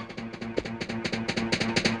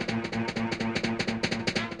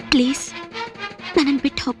 ಪ್ಲೀಸ್ ನನ್ನನ್ನು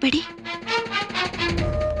ಬಿಟ್ಟು ಹೋಗ್ಬೇಡಿ.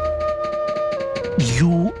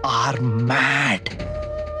 You are mad.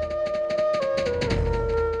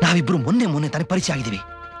 ನಾವಿಬ್ರು ಮೊನ್ನೆ ತಾನೇ ಪರಿಚಯ ಆಗಿದ್ದೀವಿ.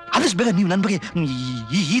 ಆದಷ್ಟು ಬೇಗ ನೀವು ನನ್ನ ಬಗ್ಗೆ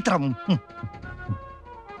ಈ ತರ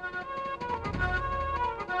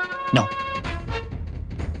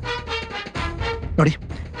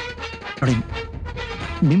ನೋಡಿ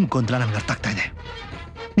ನಿಮ್ ಗೊಂದಲ ನನ್ಗೆ ಅರ್ಥ ಆಗ್ತಾ ಇದೆ.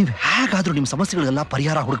 ನೀವು ಹೇಗಾದ್ರೂ ನಿಮ್ಮ ಸಮಸ್ಯೆಗಳಿಗೆಲ್ಲ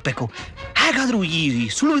ಪರಿಹಾರ ಹುಡುಕ್ಬೇಕು, ಹೇಗಾದ್ರೂ ಈ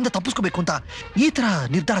ಸುಳುವಿಂದ ತಪ್ಪಿಸ್ಕೋಬೇಕು ಅಂತ ಈ ತರ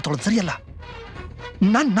ನಿರ್ಧಾರ ತೊಗೊಳ್ಳೋದು ಸರಿಯಲ್ಲ.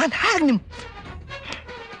 ನಾನ್ ಹೇಗೆ ನಿಮ್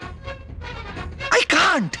ಐ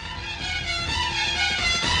ಕಾಂಟ್.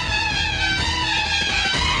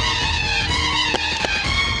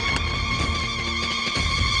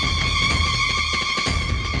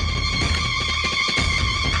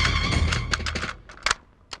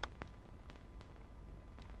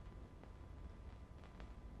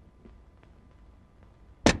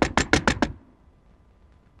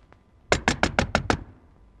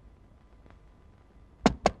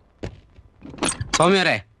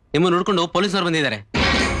 ಸ್ವಾಮಿಯವರೇ, ನಿಮ್ಮನ್ನು ನೋಡ್ಕೊಂಡು ಪೊಲೀಸರು ಬಂದಿದ್ದಾರೆ.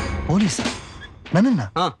 ಪೊಲೀಸ್ ನನ್ನನ್ನ?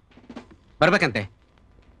 ಹಾ, ಬರ್ಬೇಕಂತೆ.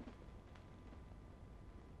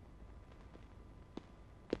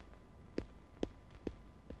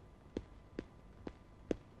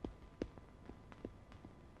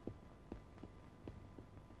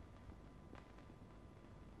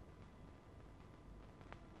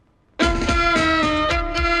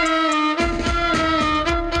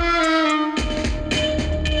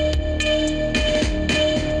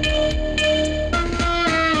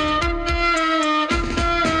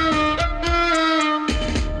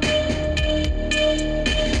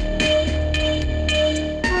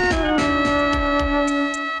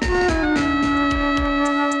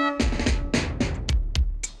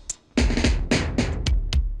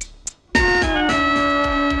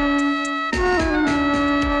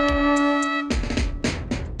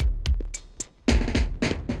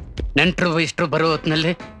 ನೆಂಟರು ಇಷ್ಟರು ಬರೋ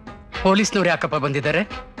ಹೊತ್ತಿನಲ್ಲಿ ಪೊಲೀಸ್ನವ್ರು ಯಾಕಪ್ಪ ಬಂದಿದ್ದಾರೆ?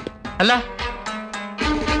 ಅಲ್ಲ,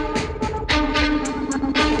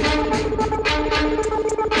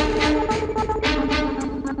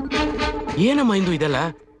 ಏನಮ್ಮ ಇಂದು ಇದೆಲ್ಲ?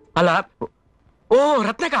 ಅಲ್ಲ, ಓ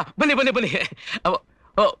ರತ್ನಕ, ಬನ್ನಿ ಬನ್ನಿ ಬನ್ನಿ.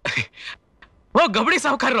 ಓ ಗಬಡಿ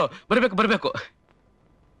ಸಾಹುಕಾರರು, ಬರ್ಬೇಕು.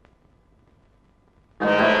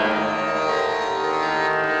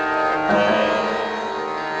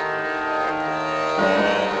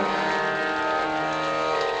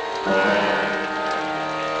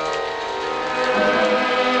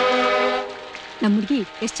 ನಮ್ಮ ಹುಡುಗಿ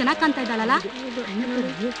ಎಷ್ಟು ಚೆನ್ನಾಗಿ ಕಾಣ್ತಾ ಇದ್ದಾಳಲ್ಲ.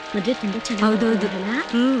 ಮದುವೆ ತುಂಬಾ ಚೆನ್ನಾಗಿ. ಹೌದೌದು.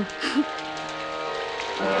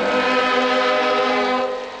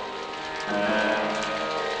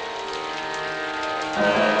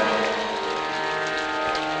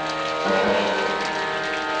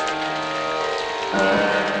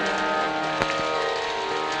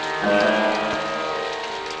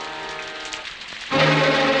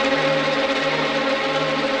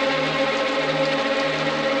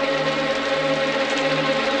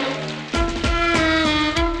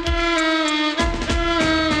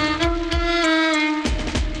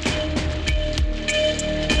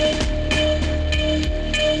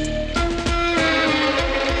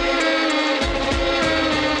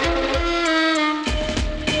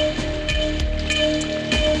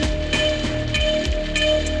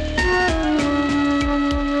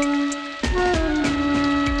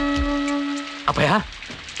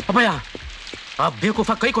 ಅಭಯ, ಆ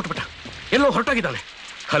ಬೇಕೂಫ ಕೈ ಕೊಟ್ಬಿಟ್ಟ, ಎಲ್ಲೋ ಹೊರಟೋಗಿದ್ದಾನೆ.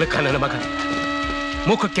 ಕಲಕ ನನ್ನ ಮಗ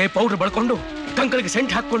ಮುಖಕ್ಕೆ ಪೌಡರ್ ಬಳ್ಕೊಂಡು ಕಂಕಳಿಗೆ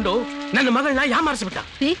ಸೆಂಟ್ ಹಾಕೊಂಡು ನನ್ನ ಮಗಳನ್ನ ಯಾಮಾರಿಸ್ಬಿಟ್ಟ.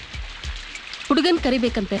 ಹುಡುಗನ್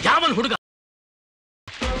ಕರಿಬೇಕಂತೆ. ಯಾವನ್ ಹುಡುಗ?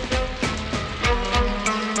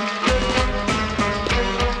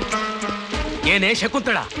 ಏನೇ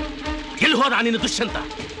ಶಕುಂತಳ, ಎಲ್ಲಿ ಹೋದ ನಿನ್ನ ದುಷ್ಯಂತ?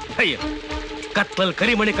 ಅಯ್ಯ, ಕತ್ಲಲ್ಲಿ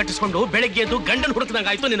ಕರಿಮಣಿ ಕಟ್ಟಿಸ್ಕೊಂಡು ಬೆಳಗ್ಗೆ ಎದ್ದು ಗಂಡನ್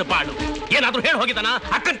ಹುಡುಕದಂಗಾಯ್ತು ನಿನ್ನ ಪಾಡು. ಏನಾದ್ರೂ ಹೇಳಿ ಹೋಗಿದ್ದಾನ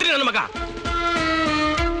ಅಕ್ಕಂತ್ರಿ ನನ್ನ ಮಗ?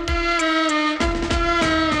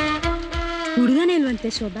 ಹುಡುಗನೇ ಇಲ್ವಂತೆ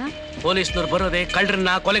ಶೋಭಾ. ಪೊಲೀಸ್ನವ್ರು ಬರೋದೆ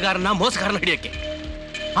ಕಳ್ಳರನ್ನ, ಕೊಲೆಗಾರನ, ಮೋಸಗಾರನ ಹಿಡಿಯಕ್ಕೆ.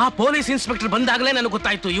 ಆ ಪೊಲೀಸ್ ಇನ್ಸ್ಪೆಕ್ಟರ್ ಬಂದಾಗಲೇ ನನಗೆ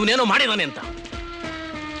ಗೊತ್ತಾಯ್ತು ಇವನೇನೋ ಮಾಡಿದಾನೆ ಅಂತ.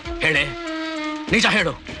 ಹೇಳೆ, ನಿಜ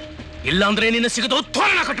ಹೇಳು, ಇಲ್ಲಾಂದ್ರೆ ನಿನ್ನ ಸಿಗದು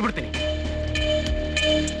ತೋರಣ ಕಟ್ಟಿಬಿಡ್ತೀನಿ.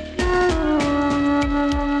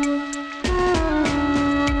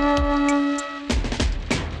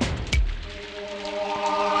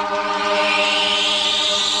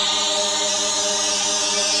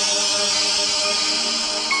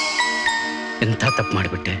 ಎಂಥ ತಪ್ಪು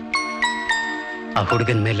ಮಾಡಿಬಿಟ್ಟೆ. ಆ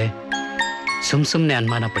ಹುಡುಗನ ಮೇಲೆ ಸುಮ್ನೆ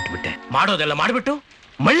ಅನುಮಾನ ಪಟ್ಬಿಟ್ಟೆ. ಮಾಡೋದೆಲ್ಲ ಮಾಡ್ಬಿಟ್ಟು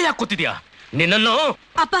ಮಳ್ಳಿ ಹಾಕುತ್ತಿದ್ಯಾ ನಿನ್ನನ್ನು?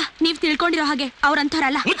 ಅಪ್ಪ, ನೀವ್ ತಿಳ್ಕೊಂಡಿರೋ ಹಾಗೆ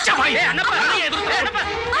ಅವ್ರಂಥವ್ರಲ್ಲ.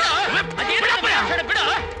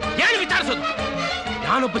 ಏನು ವಿಚಾರಿಸೋದು?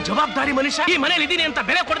 ನಾನೊಬ್ಬ ಜವಾಬ್ದಾರಿ ಮನುಷ್ಯ, ಈ ಮನೇಲಿ ಇದ್ದೀನಿ ಅಂತ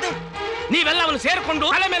ಬೆಲೆ ಕೊಡದೆ ನೀವೆಲ್ಲ ಅವನು ಸೇರ್ಕೊಂಡು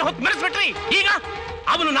ತಲೆ ಮೇಲೆ ಹೊತ್ತು ಮೆರೆಸ್ಬಿಟ್ರಿ. ಈಗ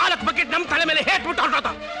ಅವನು 4 ಬಕೆಟ್ ನಮ್ ತಲೆ ಮೇಲೆ ಹೇಟ್ಬಿಟ್ಟು ಹೊರಟೋತ.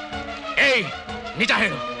 ಏಯ್, ನಿಜ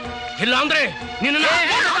ಹೇಳು, ಇಲ್ಲ ಅಂದ್ರೆ ನಿನ್ನ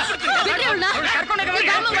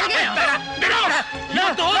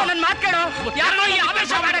ಯಾರೋ ಈ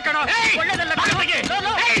ಆವೇಶ ಮಾಡಕಣೋ.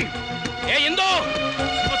 ಎಂದು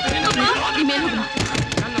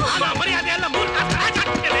ಮರ್ಯಾದೆ ಎಲ್ಲ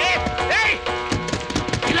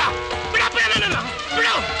ಇಲ್ಲ. ಬಿಡಪ್ಪ ನನ್ನ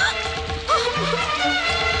ಬಿಡು.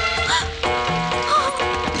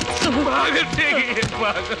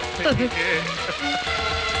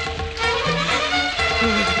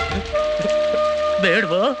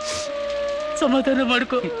 ಬೇಡ್ವಾ, ಸಮಾಧಾನ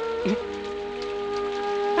ಮಾಡ್ಕೊ.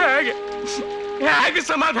 ಹೇಗೆ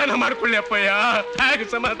ಸಮಾಧಾನ ಮಾಡ್ಕೊಳ್ಳಿ ಅಪ್ಪಯ್ಯ, ಹೇಗೆ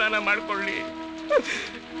ಸಮಾಧಾನ ಮಾಡ್ಕೊಳ್ಳಿ?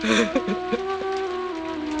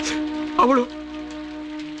 ಅವಳು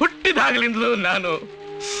ಹುಟ್ಟಿದಾಗಲಿಂದಲೂ ನಾನು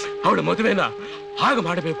ಅವಳ ಮದುವೆನ ಹಾಗೆ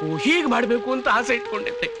ಮಾಡಬೇಕು ಹೀಗೆ ಮಾಡಬೇಕು ಅಂತ ಆಸೆ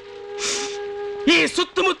ಇಟ್ಕೊಂಡಿದ್ದೆ. ಈ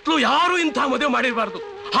ಸುತ್ತಮುತ್ತಲು ಯಾರು ಇಂಥ ಮದುವೆ ಮಾಡಿರಬಾರ್ದು,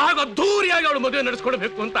 ಹಾಗ ಅದ್ದೂರಿಯಾಗಿ ಅವಳು ಮದುವೆ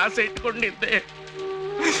ನಡೆಸ್ಕೊಡ್ಬೇಕು ಅಂತ ಆಸೆ ಇಟ್ಕೊಂಡಿದ್ದೆ.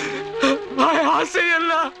 ಆ ಆಸೆ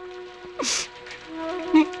ಎಲ್ಲ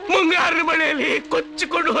ಮುಂಗಾರಿನ ಮಳೆಯಲ್ಲಿ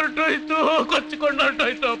ಕೊಚ್ಚಿಕೊಂಡು ಹೊರಟೋಯ್ತು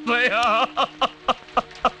ಅಪ್ಪಯ್ಯ.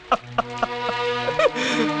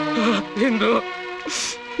 ಇಂದು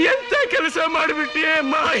ಎಂತ ಕೆಲಸ ಮಾಡಿಬಿಟ್ಟಿಯೇ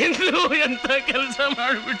ಅಮ್ಮ, ಇಂದು ಎಂತ ಕೆಲಸ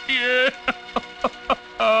ಮಾಡಿಬಿಟ್ಟಿಯೇ.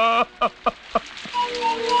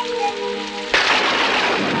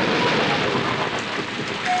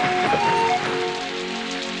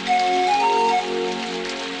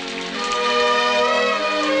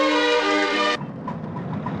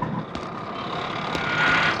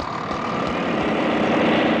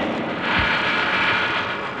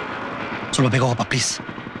 ಸ್ವಲ್ಪ ಬೇಗ ಹೋಗಪ್ಪ please.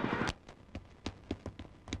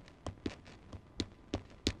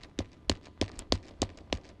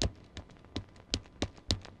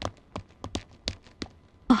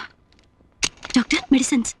 Doctor,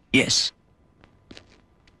 medicines. S.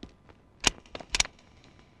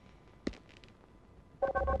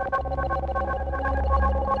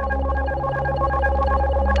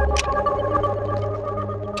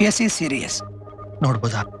 Case is serious.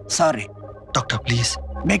 ನೋಡ್ಬೋದಾ? Sorry. Doctor please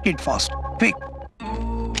make it fast, quick.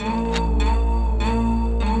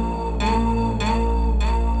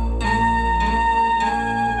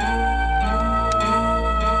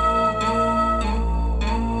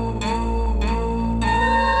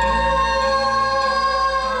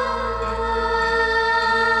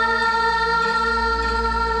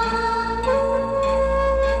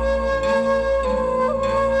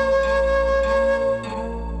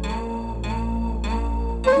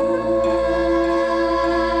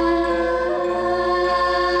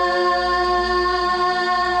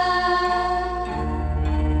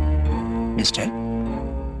 Mister,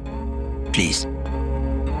 please.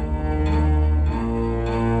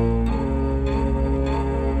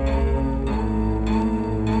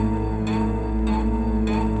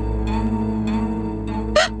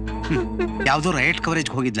 ಯಾವುದೋ ರೈಟ್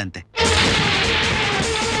ಕವರೇಜ್ ಹೋಗಿದ್ಲಂತೆ.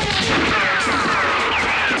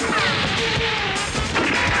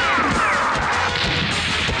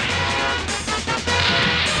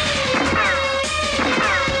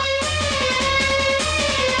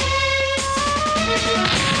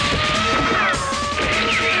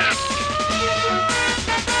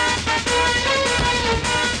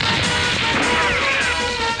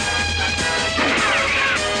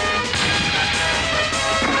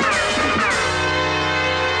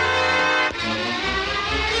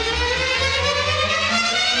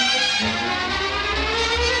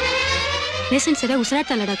 ಪೇಷಂಟ್ ಸರಿಯಾಗಿ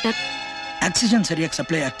ಉಸಿರಾಡ್ತಲ್ಲ ಡಾಕ್ಟರ್. ಆಕ್ಸಿಜನ್ ಸರಿಯಾಗಿ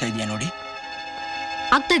ಸಪ್ಲೈ ಆಗ್ತಾ ಇದೆಯಾ ನೋಡಿ.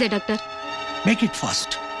 ಆಗ್ತಾ ಇದೆ doctor. Make it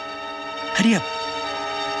fast. Hurry up.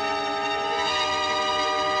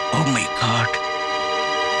 O my god.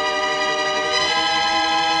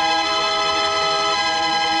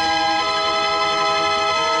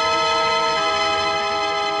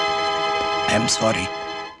 I am sorry.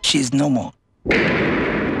 She is no more.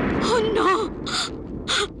 Oh no.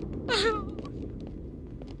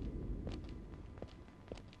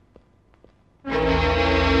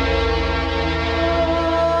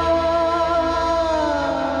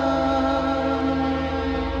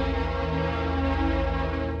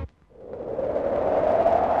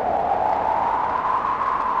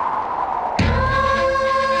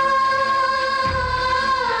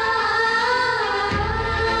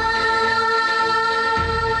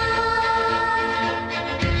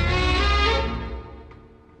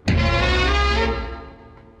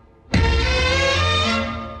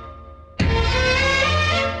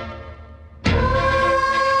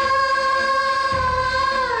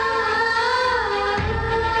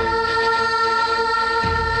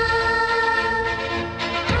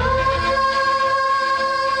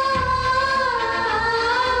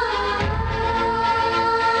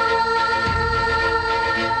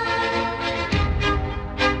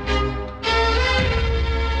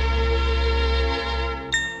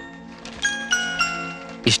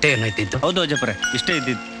 ಇಷ್ಟೇ ಏನಾಯ್ತಿದ್ದು? ಹೌದು ಅಜ್ಜಪ್ಪರೆ, ಇಷ್ಟೇ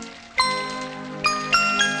ಇದ್ದಿದ್ದು.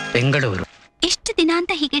 ಬೆಂಗಳೂರು. ಎಷ್ಟು ದಿನ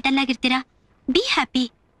ಅಂತ ಹೀಗೆ ಡಲ್ ಆಗಿರ್ತೀರಾ? Be happy.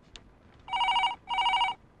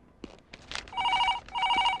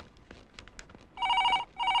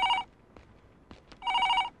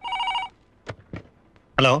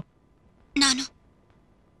 ಹಲೋ, ನಾನು.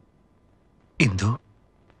 ಇಂದು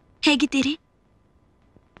ಹೇಗಿದ್ದೀರಿ?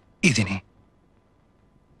 ಇದ್ದೀನಿ.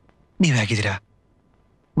 ನೀವ್ ಹೇಗಿದ್ದೀರಾ?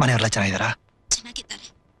 ಮನೆಯವರೆಲ್ಲ ಚೆನ್ನಾಗಿದ್ದಾರಾ? ಚೆನ್ನಾಗಿದ್ದಾರೆ.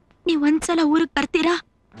 ನೀವ್ ಒಂದ್ಸಲ ಊರಿಗೆ ಬರ್ತೀರಾ?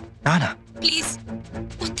 ನಾನಾ? ಪ್ಲೀಸ್,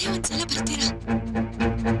 ಒಂದೇ ಒಂದ್ಸಲ ಬರ್ತೀರಾ?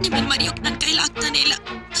 ನಿಮ್ಮನ್ನ ಮರೆಯೋಕ್ ನನ್ ಕೈಲಿ ಆಗ್ತಾನೆ ಇಲ್ಲ.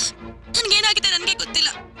 ನನ್ಗೇನಾಗಿದೆ ನನ್ಗೆ ಗೊತ್ತಿಲ್ಲ.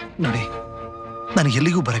 ನೋಡಿ, ನನಗೆ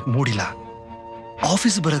ಎಲ್ಲಿಗೂ ಬರಕ್ ಮೂಡಿಲ್ಲ.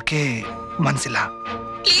 ಆಫೀಸ್ ಬರೋಕ್ಕೆ ಮನ್ಸಿಲ್ಲ.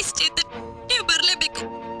 ಪ್ಲೀಸ್ ಚೇತನ್, ನೀವು ಬರ್ಲೇಬೇಕು.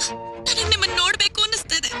 ನನಗೆ ನಿಮ್ಮನ್ನ ನೋಡ್ಬೇಕು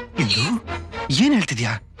ಅನ್ನಿಸ್ತಾ ಇದೆ. ಇಂದು, ಏನ್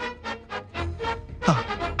ಹೇಳ್ತಿದ್ಯಾ? I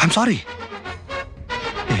am sorry.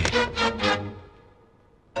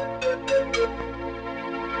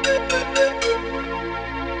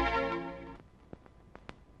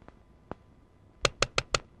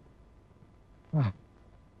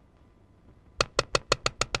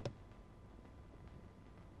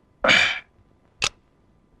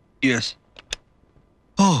 ಎಸ್.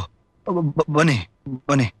 ಓ, ಬನ್ನಿ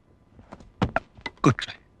ಬನ್ನಿ,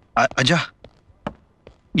 ಕೂತ್ಕೊಳ್ಳಿ. ಅಜ್ಜ,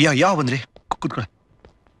 ಯಾವ ಬಂದ್ರಿ? ಕೂತ್ಕೊಳ್ಳಿ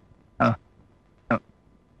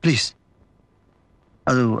ಪ್ಲೀಸ್.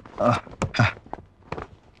 ಅದು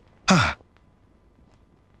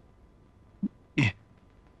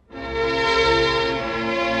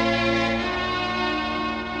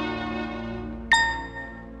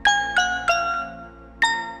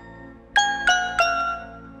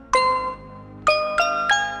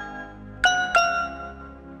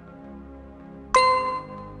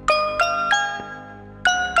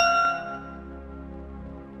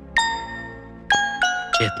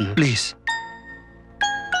ಪ್ಲೀಸ್,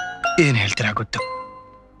 ಏನ್ ಹೇಳ್ತೀರಾ ಗೊತ್ತು.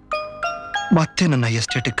 ಮತ್ತೆ ನನ್ನ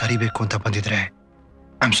ಎಸ್ಟೇಟಿಗೆ ಕರಿಬೇಕು ಅಂತ ಬಂದಿದ್ರೆ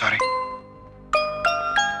ಐ ಆಮ್ ಸಾರಿ.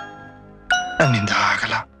 ನನ್ನಿಂದ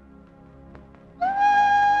ಆಗಲ್ಲ.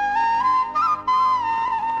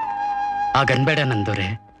 ಹಾಗನ್ಬೇಡ ನಂದೋರೆ,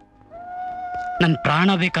 ನನ್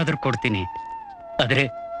ಪ್ರಾಣ ಬೇಕಾದ್ರೂ ಕೊಡ್ತೀನಿ. ಆದ್ರೆ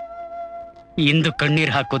ಇಂದು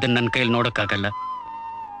ಕಣ್ಣೀರ್ ಹಾಕೋದನ್ನ ನನ್ನ ಕೈಲಿ ನೋಡಕ್ಕಾಗಲ್ಲ.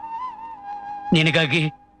 ನಿನಗಾಗಿ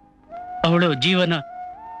ಅವಳು ಜೀವನ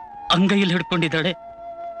ಅಂಗೈಯಲ್ಲಿ ಹಿಡ್ಕೊಂಡಿದ್ದಾಳೆ.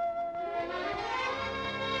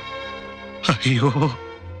 ಅಯ್ಯೋ,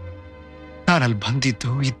 ನಾನಲ್ಲಿ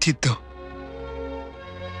ಬಂದಿದ್ದು ಇದ್ದಿದ್ದು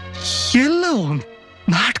ಎಲ್ಲ ಒಂದು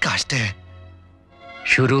ನಾಟಕ ಅಷ್ಟೇ.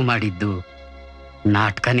 ಶುರು ಮಾಡಿದ್ದು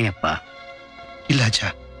ನಾಟಕನೇ ಅಪ್ಪ. ಇಲ್ಲ ಅಜ್ಜ,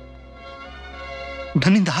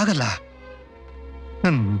 ನನ್ನಿಂದ ಆಗಲ್ಲ.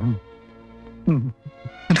 ನನ್ನ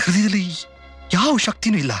ಹೃದಯದಲ್ಲಿ ಯಾವ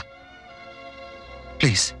ಶಕ್ತಿನೂ ಇಲ್ಲ.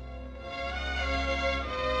 ಪ್ಲೀಸ್.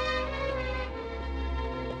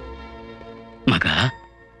 ಮಗ,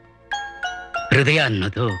 ಹೃದಯ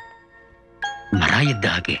ಅನ್ನೋದು ಮರ ಇದ್ದ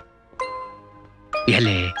ಹಾಗೆ.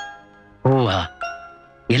 ಎಲೆ ಹೂವ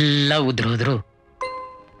ಎಲ್ಲ ಉದುರೋದ್ರು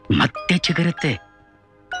ಮತ್ತೆ ಚಿಗುರುತ್ತೆ.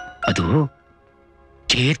 ಅದು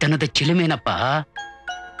ಚೇತನದ ಚಿಲುಮೇನಪ್ಪ.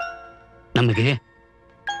 ನಮಗೆ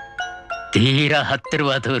ತೀರಾ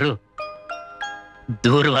ಹತ್ತಿರವಾದವರು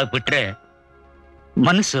ದೂರವಾಗ್ಬಿಟ್ರೆ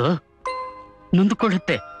ಮನಸ್ಸು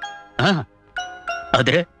ನೊಂದುಕೊಳ್ಳುತ್ತೆ.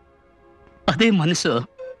 ಆದ್ರೆ ಅದೇ ಮನಸ್ಸು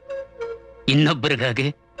ಇನ್ನೊಬ್ಬರಿಗಾಗಿ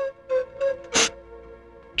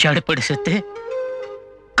ಚಡಪಡಿಸುತ್ತೆ,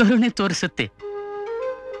 ಕರುಣೆ ತೋರಿಸುತ್ತೆ.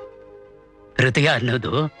 ಹೃದಯ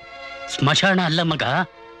ಅನ್ನೋದು ಸ್ಮಶಾನ ಅಲ್ಲ ಮಗ,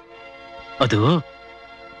 ಅದು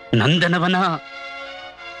ನಂದನವನ.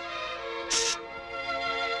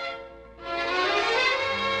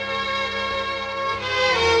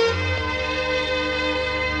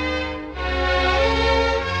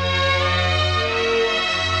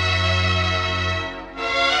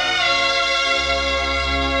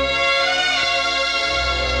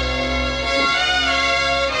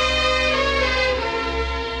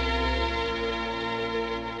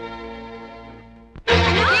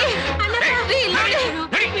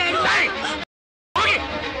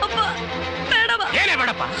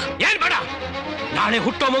 ನಾಳೆ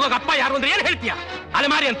ಹುಟ್ಟೋ ಮಗುಗೆ ಅಪ್ಪ ಯಾರು ಅಂದ್ರೆ ಏನ್ ಹೇಳ್ತೀಯ?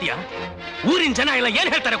 ಅಲೆಮಾರಿ ಅಂತೀಯ? ಊರಿನ ಜನ ಎಲ್ಲ ಏನ್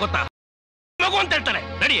ಹೇಳ್ತಾರೆ ಗೊತ್ತಾ? ಮಗು ಅಂತ ಹೇಳ್ತಾರೆ.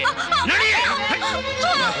 ನಡಿಯೇ ನಡಿಯೇ.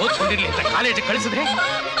 ಓದ್ಕೊಂಡಿರ್ಲಿ ಅಂತ ಕಾಲೇಜ್ ಕಳಿಸಿದ್ರೆ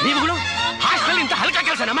ನೀವುಗಳು ಹಾಸ್ಟೆಲ್ ಇಂತ ಹಲ್ಕ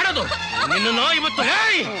ಕೆಲಸನ ಮಾಡೋದು. ನಿನ್ನನ್ನು ಇವತ್ತು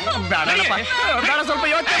ಬೇಡ, ಸ್ವಲ್ಪ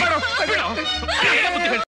ಯೋಚನೆ ಮಾಡು.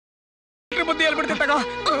 ಬುದ್ಧಿ ಹೇಳ್ಬಿಡ್ತೀನಿ ತಗೋ.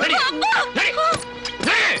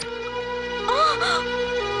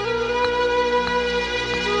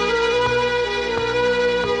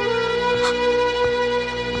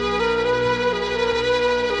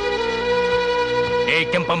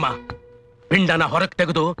 ಕೆಂಪಮ್ಮ, ಪಿಂಡನ ಹೊರಗೆ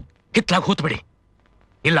ತೆಗೆದು ಹಿತ್ಲಾಗ ಹೂತ್ಬಿಡಿ.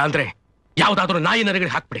 ಇಲ್ಲ ಅಂದ್ರೆ ಯಾವ್ದಾದ್ರು ನಾಯಿ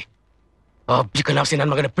ನರಗಳಿಗೆ ಹಾಕ್ಬಿಡಿ. ಅಬ್ಜಿಕಲಾಸಿ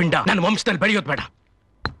ನನ್ನ ಮಗನ ಪಿಂಡ ನನ್ನ ವಂಶದಲ್ಲಿ ಬೆಳೆಯೋದು ಬೇಡ.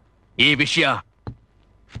 ಈ ವಿಷಯ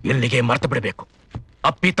ಎಲ್ಲಿಗೆ ಮರ್ತು ಬಿಡಬೇಕು.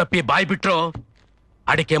 ಅಪ್ಪಿ ತಪ್ಪಿ ಬಾಯಿ ಬಿಟ್ರು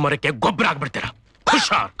ಅಡಿಕೆ ಮರಕ್ಕೆ ಗೊಬ್ಬರ ಆಗ್ಬಿಡ್ತೀರ.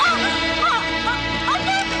 ಹುಷಾರ್.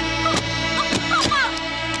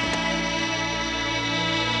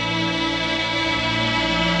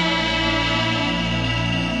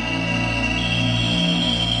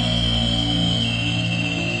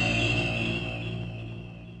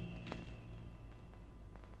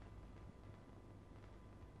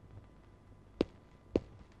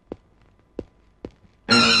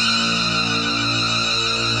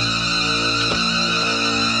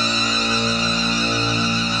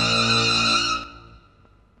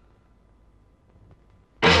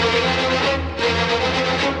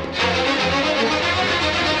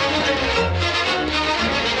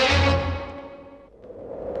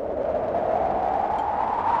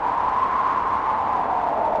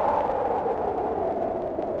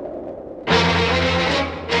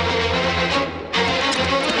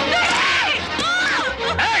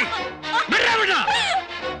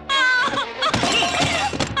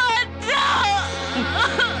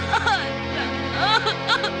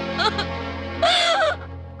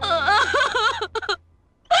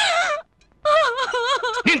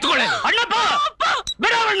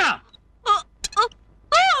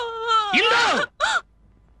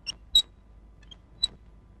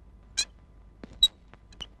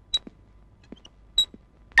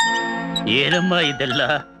 ಏನಮ್ಮ ಇದೆಲ್ಲ?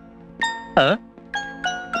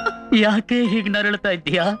 ಯಾಕೆ ಹೀಗೆ ನರಳುತ್ತಾ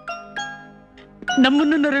ಇದ್ದೀಯಾ?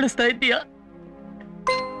 ನಮ್ಮನ್ನು ನರಳಿಸ್ತಾ ಇದ್ದೀಯಾ?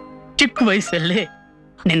 ಚಿಕ್ಕ ವಯಸ್ಸಲ್ಲಿ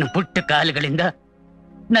ನಿನ್ನ ಪುಟ್ಟ ಕಾಲುಗಳಿಂದ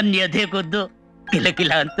ನನ್ನ ಎದೆ ಗೊದ್ದು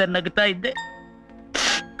ಕಿಲಕಿಲ ಅಂತ ನಗ್ತಾ ಇದ್ದೆ.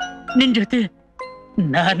 ನಿನ್ ಜೊತೆ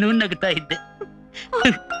ನಾನು ನಗ್ತಾ ಇದ್ದೆ.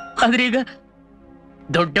 ಆದ್ರೀಗ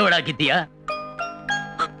ದೊಡ್ಡವಳಾಗಿದ್ದೀಯಾ,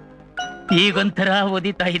 ಈಗೊಂಥರ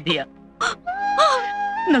ಓದಿತಾ ಇದ್ದೀಯಾ.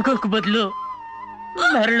 ನಗೋಕ್ ಬದಲು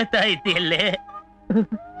ನರಳುತ್ತಾ ಇದ್ದೀಯಲ್ಲೇ.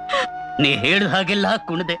 ನೀ ಹೇಳ್ದ ಹಾಗೆಲ್ಲ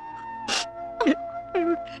ಕುಣ್ದೆ,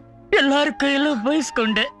 ಎಲ್ಲಾರ ಕೈಯಲ್ಲೂ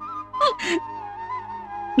ಬಯಸ್ಕೊಂಡೆ,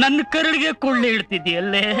 ನನ್ನ ಕರಳಿಗೆ ಕೊಳ್ಳೆ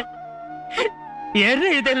ಇಡ್ತಿದ್ದೀಯಲ್ಲೇ.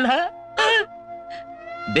 ಏನೇ ಇದೆಲ್ಲ?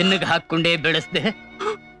 ಬೆನ್ನಿಗೆ ಹಾಕೊಂಡೇ ಬೆಳೆಸ್ದೆ,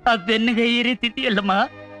 ಆ ಬೆನ್ನಿಗೆ ಈ ರೀತಿದೆಯಲ್ಲಮ್ಮ.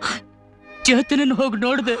 ಚೇತನನ್ನು ಹೋಗಿ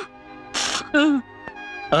ನೋಡ್ದೆ,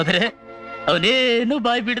 ಆದ್ರೆ ಅವನೇನು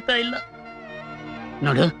ಬಾಯಿ ಬಿಡ್ತಾ ಇಲ್ಲ.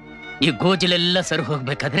 ನೋಡು, ಈ ಗೋಜಲೆಲ್ಲ ಸರಿ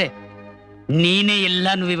ಹೋಗ್ಬೇಕಾದ್ರೆ ನೀನೇ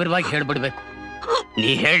ಎಲ್ಲಾನು ವಿವರವಾಗಿ ಹೇಳ್ಬಿಡ್ಬೇಕು. ನೀ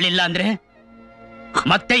ಹೇಳಲಿಲ್ಲ ಅಂದ್ರೆ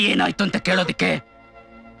ಮತ್ತೆ ಏನಾಯ್ತು ಅಂತ ಕೇಳೋದಕ್ಕೆ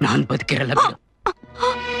ನಾನ್ ಬದುಕಿರಲ್ಲ ಬಿಡು.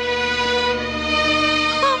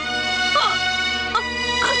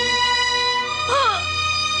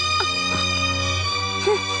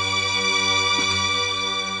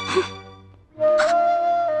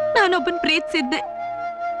 ನಾನೊಬ್ಬನ್ ಪ್ರೀತಿಸಿದ್ದೆ,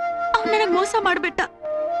 ಅವ್ನು ನನಗ್ ಮೋಸ ಮಾಡ್ಬಿಟ್ಟ.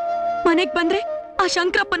 ಮನೆಗ್ ಬಂದ್ರೆ ಆ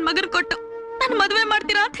ಶಂಕರಪ್ಪನ್ ಮಗನ್ ಕೊಟ್ಟು ನನ್ ಮದ್ವೆ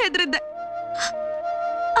ಮಾಡ್ತೀರಾ ಅಂತ ಹೆದ್ರಿದ್ದೆ.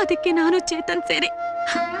 ಅದಕ್ಕೆ ನಾನು ಚೇತನ್ ಸೇರಿ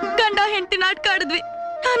ಗಂಡ ಹೆಂಡತಿ ನಾಟಕ ಆಡಿದ್ವಿ.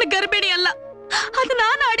 ನಾನು ಗರ್ಭಿಣಿ ಅಲ್ಲ, ಅದು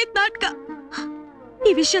ನಾನು ಆಡಿದ ನಾಟಕ.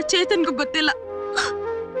 ಈ ವಿಷಯ ಚೇತನ್ಗೂ ಗೊತ್ತಿಲ್ಲ.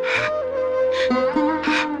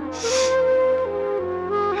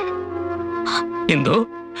 ಇಂದು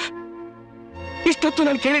ಇಷ್ಟೊತ್ತು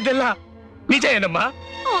ನಾನು ಕೇಳಿದ್ದೆಲ್ಲ ನಿಜ ಏನಮ್ಮ?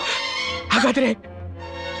 ಹಾಗಾದ್ರೆ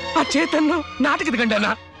ಆ ಚೇತನ್ನು ನಾಟಕದ ಗಂಡನ?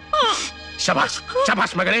 ಶಬಾಷ್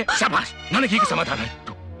ಶಬಾಷ್ ಮಗಳೇ, ಶಬಾಷ್. ನನಗೀಗ ಸಮಾಧಾನ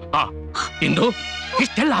ಆಯ್ತು. ಇಂದು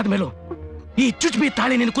ಇಷ್ಟೆಲ್ಲ ಆದ್ಮೇಲೂ ಈ ಚುಚ್ಬಿ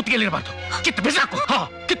ತಾಳಿ ನಿನ್ನ ಕುತ್ತಿಗೆಲಿರಬಾರ್ದು. ಕಿತ್ತು ಬಿಸಾಕು,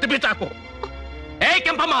 ಕಿತ್ತು ಬಿಸಾಕು. ಏ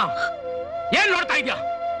ಕೆಂಪಮ್ಮ, ಏನ್ ನೋಡ್ತಾ ಇದ್ಯಾ?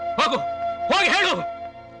 ಹೋಗು, ಹೋಗಿ ಹೇಳು.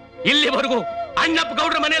 ಇಲ್ಲಿವರೆಗೂ ಅಣ್ಣಪ್ಪ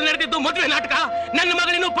ಗೌಡ್ರ ಮನೆಯಲ್ಲಿ ನಡೆದಿದ್ದು ಮದುವೆ ನಾಟಕ. ನನ್ನ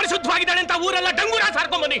ಮಗಳಿನ್ನು ಪರಿಶುದ್ಧವಾಗಿದ್ದಾಳೆ ಅಂತ ಊರೆಲ್ಲ ಡಂಗೂರ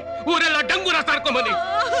ಸಾರ್ಕೊಂಬನ್ನಿ, ಊರೆಲ್ಲ ಡಂಗೂರ ಸಾರ್ಕೊಂಬನ್ನಿ,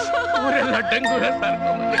 ಊರೆಲ್ಲ ಡಂಗೂರ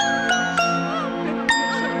ಸಾರ್ಕೊಂಬನ್ನಿ.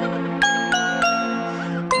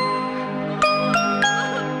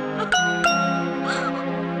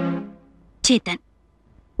 ಚೇತನ್,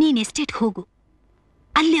 ನೀನ್ ಎಸ್ಟೇಟ್ ಹೋಗು,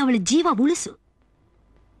 ಅಲ್ಲಿ ಅವಳ ಜೀವ ಉಳಿಸು.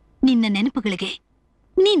 ನಿನ್ನ ನೆನಪುಗಳಿಗೆ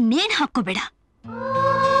ನೀನ್ ನೇಣು ಹಾಕೋಬೇಡ.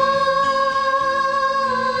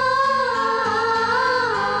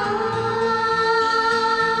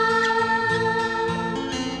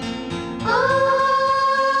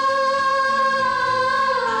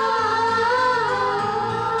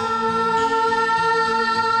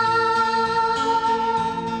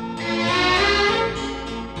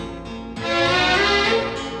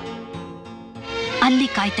 ಅಲ್ಲಿ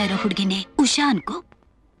ಕಾಯ್ತಾ ಇರೋ ಹುಡುಗಿನೇ ಉಷಾ ಅನ್ಕೋ.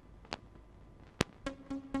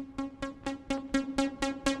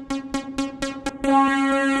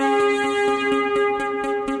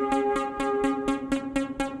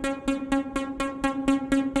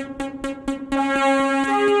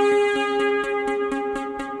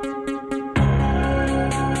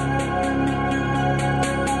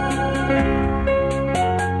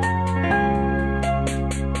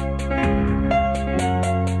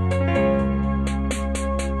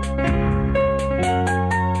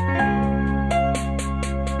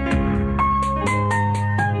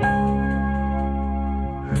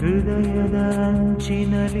 ಹೃದಯದ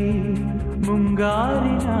ಅಂಚಿನಲ್ಲಿ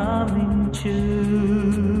ಮುಂಗಾರಿನ ಮಿಂಚು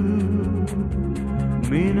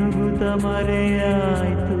ಮಿನುಗುತ್ತ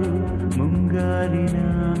ಮರೆಯಾಯ್ತು ಮುಂಗಾರಿನ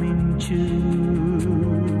ಮಿಂಚು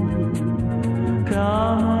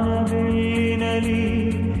ಕಾಮನದಲ್ಲಿ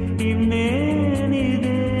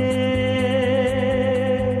ಇನ್ನೇನಿದೆ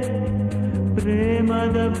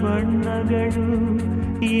ಪ್ರೇಮದ ಬಣ್ಣಗಳು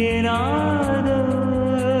ಏನಾದವು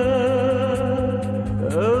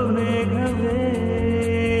ಮೇಘವೇ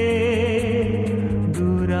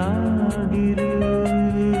ದೂರಾಗಿರು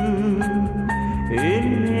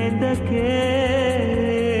ಇನ್ನೇತಕ್ಕೆ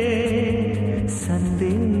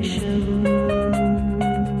ಸಂದೇಶವು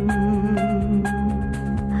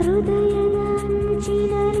ಹೃದಯದ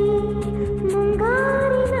ಅಂಚಿನಲ್ಲಿ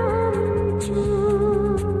ಮುಂಗಾರಿನ ಮಿಂಚು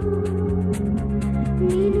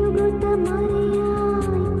ಮಿನುಗುತ್ತ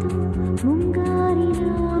ಮರೆಯಾಯ್ತು ಮುಂಗಾರಿನ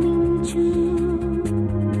ಮಿಂಚು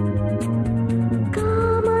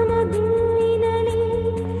ಕಾಮನ ಬಿಲ್ಲಿನಲ್ಲಿ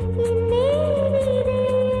ಇನ್ನೇನಿದೆ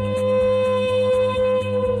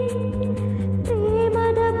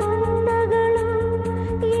ಪ್ರೇಮದ ಬಣ್ಣಗಳು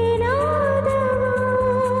ಏನಾದವು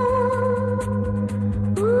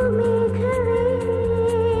ಓ ಮೇಘವೇ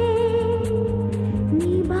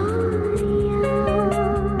ನೀ ಬಾರಿಯ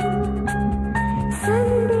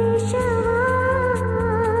ಸಂದೇಶವ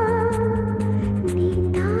ನೀ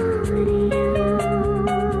ತಾರೆಯ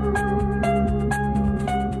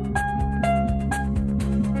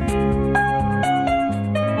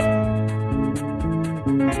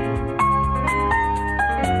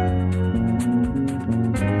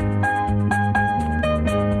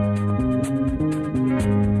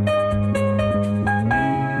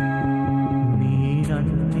ನೀ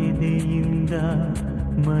ನನ್ನೆದೆಯಿಂದ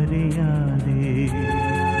ಮರೆಯಾದೆ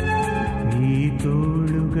ಈ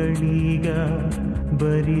ತೋಳುಗಳೀಗ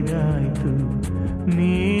ಬರಿದಾಯ್ತು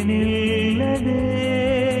ನೀನಿಲ್ಲದೆ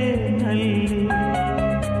ನಲ್ಲಿ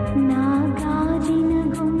ನಾ ಗಾಜಿನ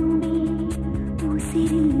ಗೊಂಬೆ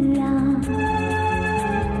ಉಸಿರಿಲ್ಲ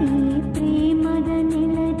ಈ ಪ್ರೇಮದ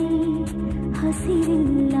ನೆಲದಿ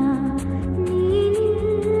ಹಸಿರಿಲ್ಲ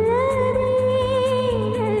ನೀನಿಲ್ಲದೆ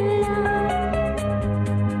ಎಲ್ಲ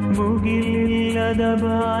ಮುಗಿಲಿಲ್ಲದ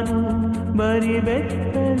ಬಾನು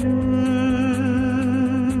ಬರಿಬೆತ್ತಲು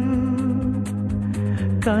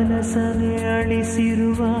ಕನಸನೆ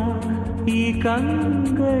ಅಳಿಸಿರುವ ಈ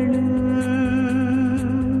ಕಂಗಳು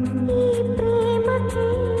ಈ ಪ್ರೇಮಕ್ಕೆ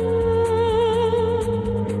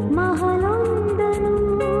ಮಹಲೊಂದನು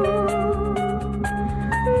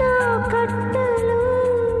ನಾ ಕಟ್ಟಲು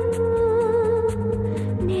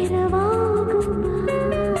ನೆರವಾಗುವ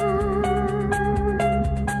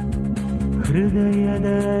ಹೃದಯದ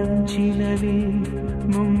ಅಂಚಿನಲ್ಲಿ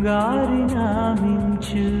ಮುಂಗಾರಿನ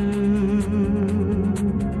ಮಿಂಚು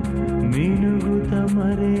ಮಿನುಗುತ್ತ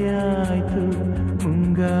ಮರೆಯಾಯ್ತು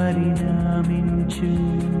ಮುಂಗಾರಿನ ಮಿಂಚು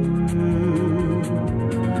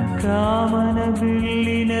ಕಾಮನ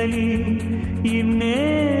ಬಿಲ್ಲಿನಲ್ಲಿ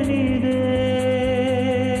ಇನ್ನೇನಿದೆ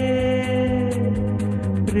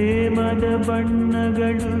ಪ್ರೇಮದ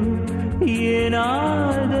ಬಣ್ಣಗಳು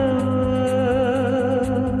ಏನಾದವು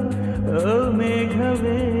ಓ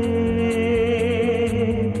ಮೇಘವೇ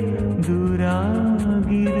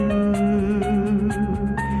ದೂರಾಗಿರು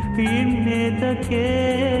ಇನ್ನೇತಕ್ಕೆ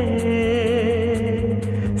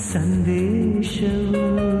ಸಂದೇಶವು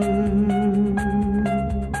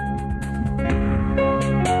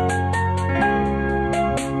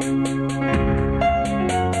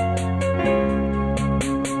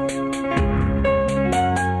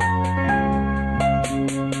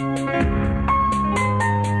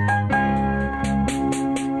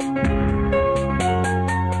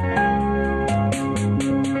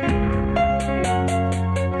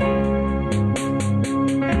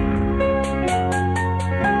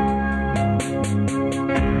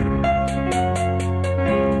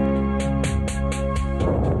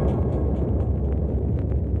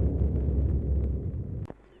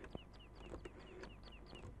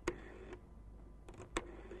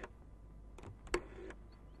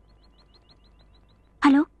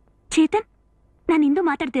ಹಲೋ ಚೇತನ್, ನಾನು ಇಂದು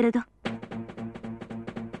ಮಾತಾಡ್ತಿರೋದು.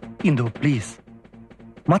 ಇಂದು ಪ್ಲೀಸ್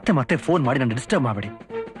ಮತ್ತೆ ಮತ್ತೆ ಫೋನ್ ಮಾಡಿ ನನ್ನ ಡಿಸ್ಟರ್ಬ್ ಮಾಡಬೇಡಿ.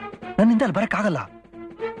 ನನ್ನಿಂದ ಅಲ್ಲಿ ಬರಕ್ಕಾಗಲ್ಲ.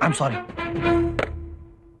 I am sorry.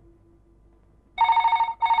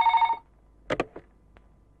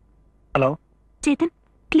 Hello Chetan,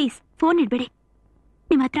 please phone ಇಡ್ಬೇಡಿ.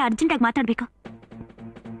 ನಿಮ್ಮ ಹತ್ರ ಅರ್ಜೆಂಟಾಗಿ ಮಾತಾಡ್ಬೇಕು.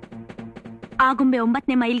 ಆಗುಂಬೆ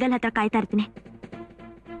 9ನೇ ಮೈಲ್ಗಲ್ ಹತ್ರ ಕಾಯ್ತಾ ಇರ್ತೀನಿ.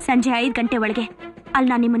 ಸಂಜೆ 5 ಗಂಟೆ ಒಳಗೆ ಅಲ್ಲಿ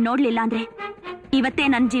ನಾನು ನಿಮ್ಮನ್ನ ನೋಡ್ಲಿಲ್ಲ ಅಂದ್ರೆ ಇವತ್ತೇ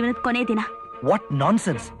ನನ್ನ ಜೀವನದ ಕೊನೆ ದಿನ. What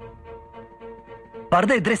nonsense.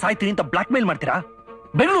 ಬರ್ದೇ ಇದ್ರೆ ಸಾಯ್ತೀನಿ ಅಂತ ಬ್ಲಾಕ್ ಮೇಲ್ ಮಾಡ್ತೀರಾ?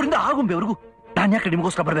 ಬೆಂಗಳೂರಿಂದ ಆಗುಂಬೆವರೆಗೂ ನಾನು ಯಾಕೆ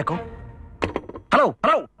ನಿಮಗೋಸ್ಕರ ಬರ್ಬೇಕು? ಹಲೋ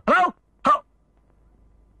ಹಲೋ ಹಲೋ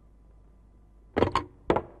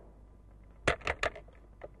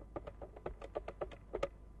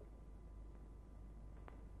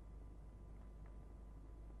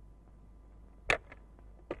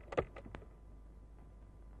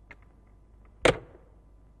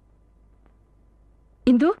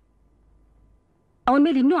ಇಂದು ಅವನ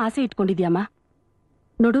ಮೇಲೆ ಇನ್ನೂ ಆಸೆ ಇಟ್ಕೊಂಡಿದ್ಯಮ್ಮ.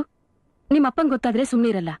 ನೋಡು, ನಿಮ್ಮಪ್ಪಂಗೆ ಗೊತ್ತಾದ್ರೆ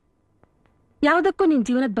ಸುಮ್ಮನಿರಲ್ಲ. ಯಾವುದಕ್ಕೂ ನಿನ್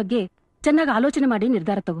ಜೀವನದ ಬಗ್ಗೆ ಚೆನ್ನಾಗಿ ಆಲೋಚನೆ ಮಾಡಿ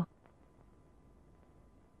ನಿರ್ಧಾರ ತಗೋ.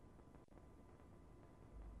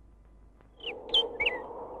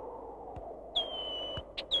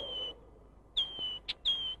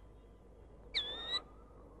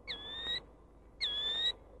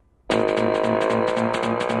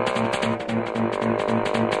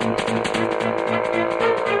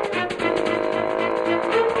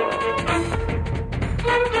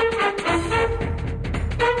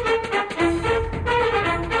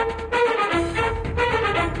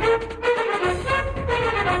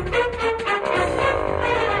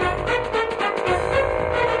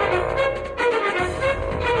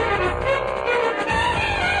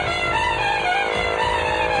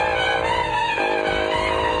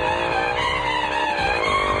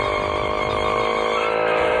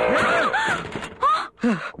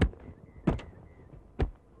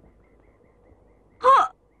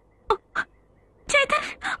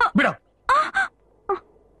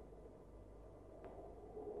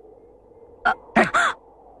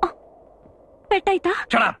 ಪೆಟ್ಟಾಯ್ತಾ?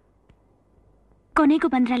 ಕೊನೆಗೂ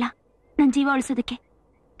ಬಂದ್ರಲ್ಲ ನನ್ ಜೀವ ಉಳಿಸೋದಕ್ಕೆ.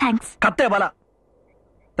 ಥ್ಯಾಂಕ್ಸ್. ಕತ್ತೆ ಬಲ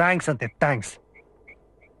ಥ್ಯಾಂಕ್ಸ್ ಅಂತೆ. ಥ್ಯಾಂಕ್ಸ್.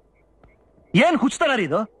 ಏನ್ ಹುಚ್ಚತಾನ ರೀ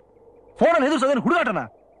ಇದು? ಫೋನಲ್ಲಿ ಹೆದರ್ಸೋದೇನು ಹುಡುಗಾಟನ?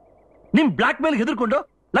 ನಿಮ್ ಬ್ಲಾಕ್ ಮೇಲ್ ಹೆದರ್ಕೊಂಡು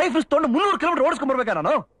ಲೈಫ್ ತೊಗೊಂಡು 300 ಕಿಲೋಮೀಟರ್ ಓಡಿಸ್ಕೊಂಡ್ ಬರ್ಬೇಕಾ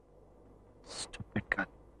ನಾನು?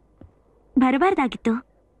 ಬರಬಾರ್ದಾಗಿತ್ತು.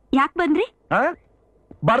 ಯಾಕೆ ಬಂದ್ರಿ?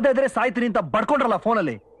 ಬರ್ದೇ ಇದ್ರೆ ಸಾಯ್ತೀನಿ ಅಂತ ಬಡ್ಕೊಂಡ್ರಲ್ಲ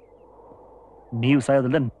ಫೋನಲ್ಲಿ. ನೀವು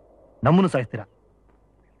ಸಾಯೋದಲ್ಲ, ನಮ್ಮನ್ನು ಸಾಯ್ತೀರಾ.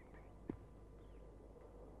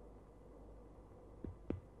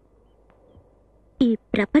 ಈ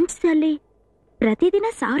ಪ್ರಪಂಚದಲ್ಲಿ ಪ್ರತಿದಿನ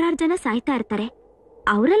ಸಾವಿರಾರು ಜನ ಸಾಯ್ತಾ ಇರ್ತಾರೆ.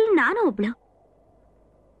 ಅವರಲ್ಲಿ ನಾನು ಒಬ್ಳು.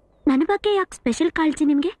 ನನ್ನ ಬಗ್ಗೆ ಯಾಕೆ ಸ್ಪೆಷಲ್ ಕಾಳಜಿ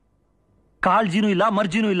ನಿಮ್ಗೆ? ಕಾಳಜಿನೂ ಇಲ್ಲ,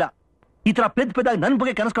 ಮರ್ಜಿನೂ ಇಲ್ಲ. ಈ ತರ ಪೆದ್ದಾಗಿ ನನ್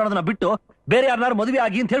ಬಗ್ಗೆ ಕನಸು ಕಾಣೋದನ್ನ ಬಿಟ್ಟು ಬೇರೆ ಯಾರನ್ನಾರು ಮದುವೆ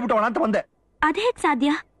ಆಗಿ ಅಂತ ಹೇಳ್ಬಿಟ್ಟೋಣ ಅಂತ ಬಂದೆ. ಅದೇಗ್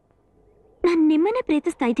ಸಾಧ್ಯ? ನಾನು ನಿಮ್ಮನ್ನೇ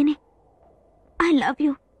ಪ್ರೀತಿಸ್ತಾ ಇದ್ದೀನಿ. I love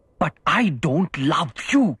you. But I don't love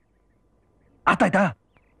you. ಅರ್ಥ ಆಯ್ತಾ?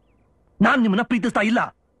 ನಾನ್ ನಿಮ್ಮನ್ನ ಪ್ರೀತಿಸ್ತಾ ಇಲ್ಲ.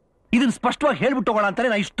 ಇದನ್ನ ಸ್ಪಷ್ಟವಾಗಿ ಹೇಳ್ಬಿಟ್ಟೋಗೋಣ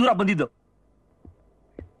ಅಂತಾನೆ ನಾ ಇಷ್ಟು ದೂರ ಬಂದಿದ್ದು.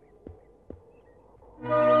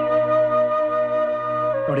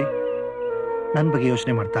 ನೋಡಿ, ನನ್ ಬಗ್ಗೆ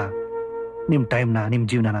ಯೋಚನೆ ಮಾಡ್ತಾ ನಿಮ್ ಟೈಮ್ನ, ನಿಮ್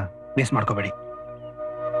ಜೀವನನ ವೇಸ್ಟ್ ಮಾಡ್ಕೋಬೇಡಿ.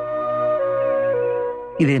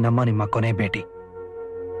 ಇದೇ ನಿಮ್ಮ ಕೊನೆ ಭೇಟಿ.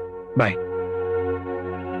 ಬಾಯ್.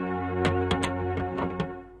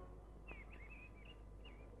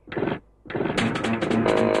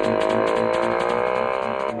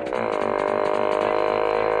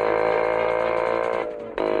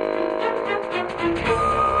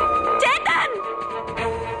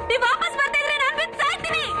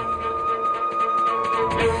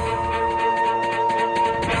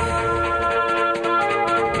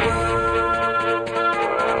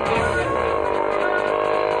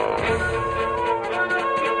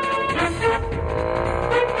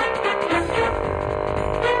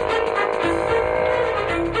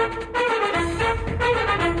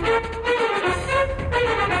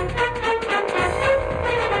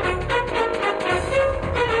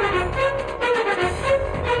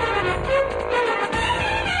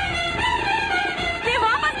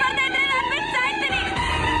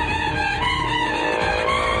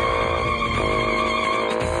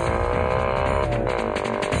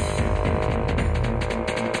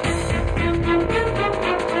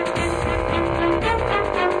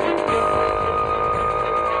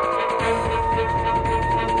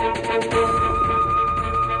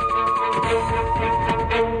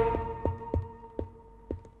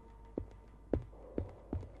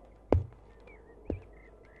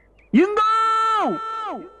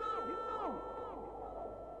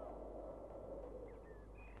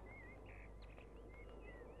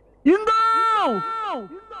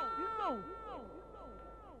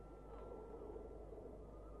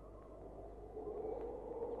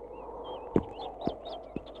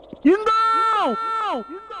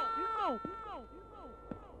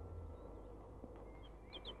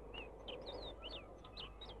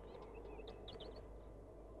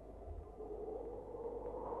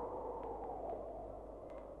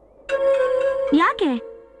 ಯಾಕೆ?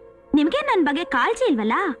 ನಿಮ್ಗೆ ನನ್ ಬಗ್ಗೆ ಕಾಳಜಿ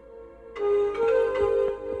ಇಲ್ವಲ್ಲ?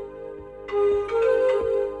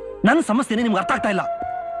 ನನ್ನ ಸಮಸ್ಯೆನೇ ನಿಮ್ಗೆ ಅರ್ಥ ಆಗ್ತಾ ಇಲ್ಲ.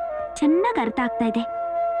 ಚೆನ್ನಾಗಿ ಅರ್ಥ ಆಗ್ತಾ ಇದೆ.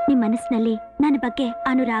 ನಿಮ್ ಮನಸ್ಸಿನಲ್ಲಿ ನನ್ನ ಬಗ್ಗೆ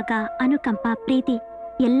ಅನುರಾಗ, ಅನುಕಂಪ, ಪ್ರೀತಿ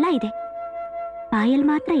ಎಲ್ಲ ಇದೆ. ಬಾಯಲ್ಲಿ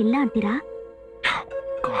ಮಾತ್ರ ಇಲ್ಲ ಅಂತೀರಾ?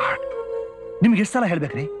 ನಿಮ್ಗೆ ಎಷ್ಟು ಸಲ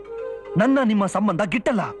ಹೇಳ್ಬೇಕ್ರಿ? ನನ್ನ ನಿಮ್ಮ ಸಂಬಂಧ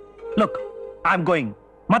ಗಿಟ್ಟಲ್ಲ. Look, I am going.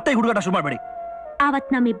 ಮತ್ತೆ ಹುಡುಗಾಟ ಶುರು ಮಾಡಬೇಡಿ.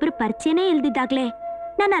 ಆವತ್ ನಮ್ಮಿಬ್ರು ಪರಿಚಯನೇ ಇಲ್ದಿದ್ದಾಗ್ಲೇ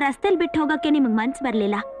ನನ್ನ ರಸ್ತೆಲ್ ಬಿಟ್ಟು ಹೋಗಕ್ಕೆ ನಿಮಗ್ ಮನ್ಸ್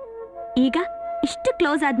ಬರ್ಲಿಲ್ಲ. ಈಗ ಇಷ್ಟು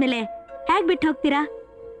ಕ್ಲೋಸ್ ಆದ್ಮೇಲೆ ಹೇಗ್ ಬಿಟ್ಟು ಹೋಗ್ತೀರಾ?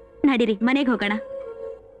 ನಡೀರಿ ಮನೆಗೆ ಹೋಗೋಣ.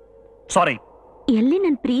 ಸಾರಿ. ಎಲ್ಲಿ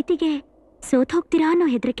ನನ್ ಪ್ರೀತಿಗೆ ಸೋತ್ ಹೋಗ್ತೀರಾ ಅನ್ನೋ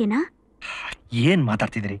ಹೆದರಿಕೆನಾ? ಏನ್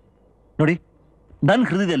ಮಾತಾಡ್ತಿದ್ದೀರಿ? ನೋಡಿ, ನನ್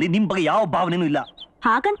ಹೃದಯದಲ್ಲಿ ನಿಮ್ ಬಗ್ಗೆ ಯಾವ ಭಾವನೆನೂ ಇಲ್ಲ.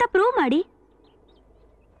 ಹಾಗಂತ ಪ್ರೂವ್ ಮಾಡಿ.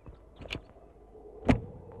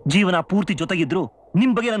 ಜೀವನ ಪೂರ್ತಿ ಜೊತೆಗಿದ್ರು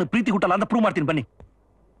ನಿಮ್ ಬಗ್ಗೆ ನಾನು ಪ್ರೀತಿ ಹುಟ್ಟಲ್ಲ ಅಂತ ಪ್ರೂವ್ ಮಾಡ್ತೀನಿ. ಬನ್ನಿ,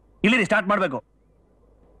 ಇಲ್ಲಿ ಸ್ಟಾರ್ಟ್ ಮಾಡ್ಬೇಕು.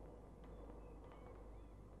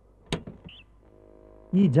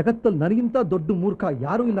 ಈ ಜಗತ್ತಲ್ಲಿ ನನಗಿಂತ ದೊಡ್ಡ ಮೂರ್ಖ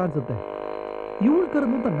ಯಾರೂ ಇಲ್ಲ ಅನ್ಸುತ್ತೆ. ಇವಳು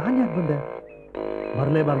ಕರೆದು ಅಂತ ನಾನು ಯಾಕೆ ಬಂದೆ?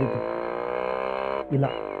 ಬರಲೇಬಾರ್ದಿತ್ತು. ಇಲ್ಲ,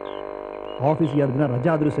 ಆಫೀಸ್ಗೆ 2 ದಿನ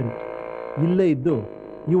ರಜಾ ಆದ್ರೂ ಸರಿ, ಇಲ್ಲೇ ಇದ್ದು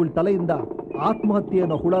ಇವಳ ತಲೆಯಿಂದ ಆತ್ಮಹತ್ಯೆ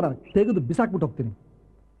ಅನ್ನೋ ಹುಳನ ತೆಗೆದು ಬಿಸಾಕ್ಬಿಟ್ಟು ಹೋಗ್ತೀನಿ.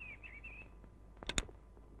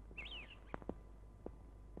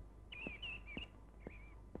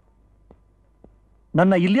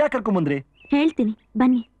 ನನ್ನ ಇಲ್ಲಿಯಾ ಕರ್ಕೊಂಬಂದ್ರಿ? ಹೇಳ್ತೀನಿ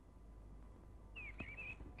ಬನ್ನಿ.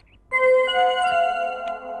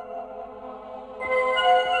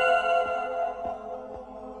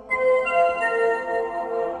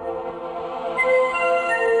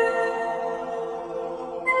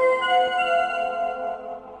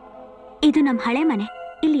 ಇದು ನಮ್ ಹಳೆ ಮನೆ.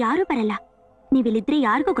 ಇಲ್ಲಿ ಯಾರು ಬರಲ್ಲ. ನೀವಿಲ್ಲಿದ್ರೆ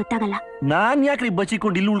ಯಾರಿಗೂ ಗೊತ್ತಾಗಲ್ಲ. ನಾನ್ ಯಾಕ್ರಿ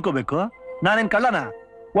ಬಚ್ಚಿಕೊಂಡು ಇಲ್ಲಿ ಉಳ್ಕೋಬೇಕು? ನಾನೇನ್ ಕಳ್ಳನ?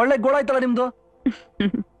 ಒಳ್ಳೆ ಗೋಳಾಯ್ತಲ್ಲ ನಿಮ್ದು.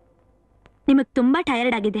 ನಿಮಗ್ ತುಂಬಾ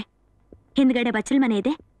ಟಯರ್ಡ್ ಆಗಿದೆ. ಹಿಂದ್ಗಡೆ ಬಚ್ಚಲ್ ಮನೆ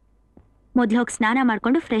ಇದೆ. ಮೊದ್ಲು ಹೋಗಿ ಸ್ನಾನ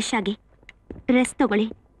ಮಾಡ್ಕೊಂಡು ಫ್ರೆಶ್ ಆಗಿ ರೆಸ್ಟ್ ತಗೊಳ್ಳಿ.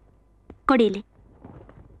 ಕೊಡಿ ಇಲ್ಲಿ.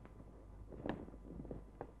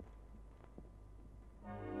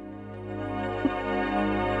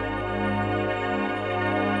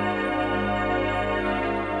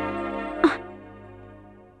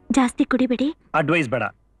 ಜಾಸ್ತಿ ಕುಡಿಬೇಡಿ. ಅಡ್ವೈಸ್ ಬೇಡ,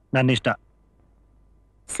 ನನ್ನ ಇಷ್ಟ.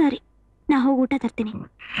 ಸರಿ, ನಾ ಹೋಗಿ ಊಟ ತರ್ತೀನಿ.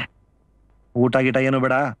 ಊಟ ಗೀಟ ಏನು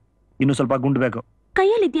ಬೇಡ, ಇನ್ನು ಸ್ವಲ್ಪ ಗುಂಡು ಬೇಕು.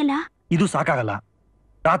 ಕೈಯಲ್ಲಿದ್ಯಲ್ಲ. ಇದು ಸಾಕಾಗಲ್ಲ.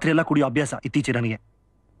 ರಾತ್ರಿ ಎಲ್ಲ ಕುಡಿಯೋ ಅಭ್ಯಾಸ ಇತ್ತೀಚೆಗೆ ನನಗೆ.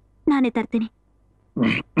 ನಾನೇ ತರ್ತೀನಿ.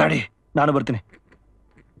 ನಡಿ, ನಾನು ಬರ್ತೀನಿ.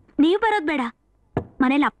 ನೀವು ಬರೋದ್ ಬೇಡ.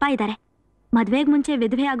 ಮನೇಲಿ ಅಪ್ಪ ಇದ್ದಾರೆ. ಮದ್ವೆಗ್ ಮುಂಚೆ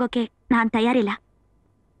ವಿಧವೆ ಆಗೋಕೆ ನಾನ್ ತಯಾರಿಲ್ಲ.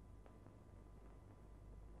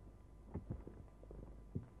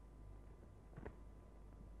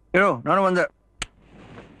 ಹೇಳು, ನಾನು ಬಂದೆ.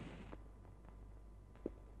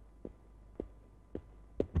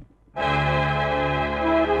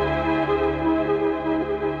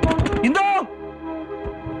 ಇಂದು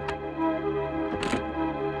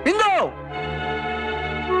ಇಂದು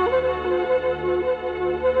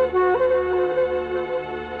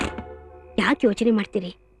ಯಾಕೆ ಯೋಚನೆ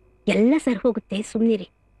ಮಾಡ್ತೀರಿ? ಎಲ್ಲ ಸರ್ ಹೋಗುತ್ತೆ, ಸುಮ್ನಿರಿ.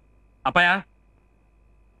 ಅಪ್ಪಯ್ಯ,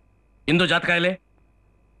 ಇಂದು ಜಾತಕ ಇಲ್ಲಿ.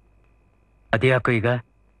 ಅದ್ಯಾಕೋ ಈಗ?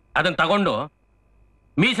 ಅದನ್ನ ತಗೊಂಡು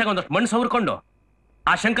ಮೀಸೆಗೆ ಒಂದಷ್ಟು ಮಣ್ಣು ಸವರ್ಕೊಂಡು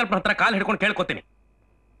ಆ ಶಂಕರಪ್ಪನ ಹತ್ರ ಕಾಲು ಹಿಡ್ಕೊಂಡು ಕೇಳ್ಕೊತೀನಿ,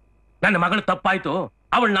 ನನ್ನ ಮಗಳು ತಪ್ಪಾಯ್ತು,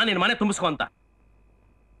 ಅವಳು ನಾನು ನಿನ್ನ ಮನೆ ತುಂಬಿಸ್ಕೊ ಅಂತ.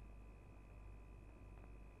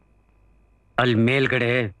 ಅಲ್ಲಿ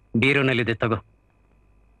ಮೇಲ್ಗಡೆ ಬೀರುನಲ್ಲಿದೆ, ತಗೋ.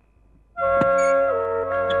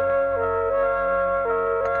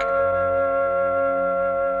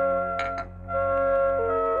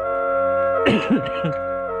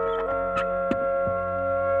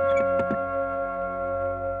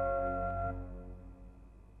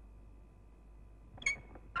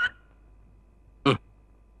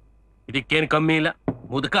 ಇದಕ್ಕೇನು ಕಮ್ಮಿ ಇಲ್ಲ.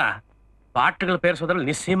 ಮುದುಕ ಪಾಠಗಳು ಪೇರಿಸೋದ್ರಲ್ಲಿ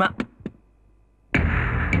ನಿಸ್ಸೀಮ.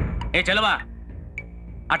 ಏ ಚಲವಾ,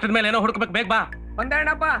 ಅಟ್ಟದ ಮೇಲೆ ಏನೋ ಹುಡುಕ್ಬೇಕು, ಬೇಗ ಬಾ.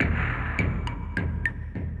 ಒಂದೇಣಪ್ಪ.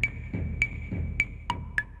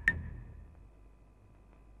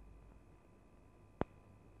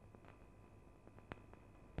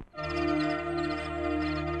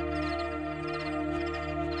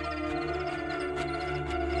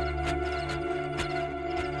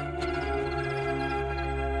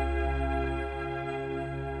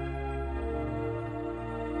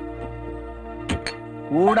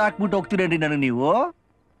 ಓಡ್ ಹಾಕ್ಬಿಟ್ಟು ಹೋಗ್ತೀರೇನ್ರಿ ನನಗೆ ನೀವು?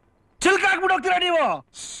 ಚಿಲ್ಕ ಹಾಕ್ಬಿಟ್ಟು ಹೋಗ್ತೀರಾ ನೀವು?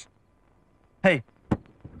 ಹೇ,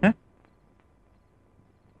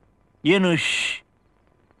 ಏನು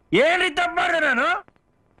ಏನ್ರಿ ತಪ್ಪು ಮಾಡಿದೆ?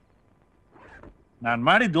 ನಾನು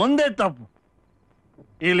ಮಾಡಿದ್ದು ಒಂದೇ ತಪ್ಪು,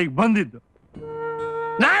 ಇಲ್ಲಿಗೆ ಬಂದಿದ್ದು.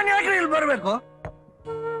 ನಾನು ಯಾಕ್ರಿ ಇಲ್ಲಿ ಬರ್ಬೇಕು?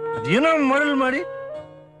 ಅದೇನೋ ಮರಳು ಮಾಡಿ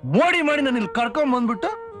ಮೋಡಿ ಮಾಡಿ ನಾನು ಇಲ್ಲಿ ಕರ್ಕೊಂಡ್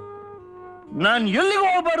ಬಂದ್ಬಿಟ್ಟು ನಾನು ಎಲ್ಲಿಗೆ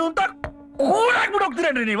ಹೋಗ್ಬಾರ್ದು ಅಂತ ಕೂಡಾಕ್ಬಿಟ್ಟು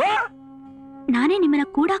ಹೋಗ್ತೀರೇನ್ರಿ ನೀವು? ನಾನೇ ನಿಮ್ಮನ್ನ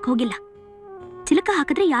ಕೂಡಾಕ್ ಹೋಗಿಲ್ಲ. ಚಿಲಕ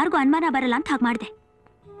ಹಾಕಿದ್ರೆ ಯಾರಿಗೂ ಅನುಮಾನ ಬರಲ್ಲ ಅಂತ ಹಾಗೆ ಮಾಡ್ದೆ.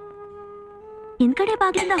 ಹಿಂದ್ಗಡೆ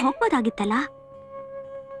ಬಾಗಿಲಿಂದ ಹೋಗ್ಬೋದಾಗಿತ್ತಲ್ಲ.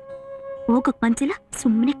 ಹೋಗಕ್ ಮನ್ಸಿಲ್ಲ,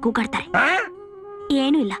 ಸುಮ್ಮನೆ ಕೂಗಾಡ್ತಾರೆ.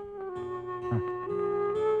 ಏನೂ ಇಲ್ಲ.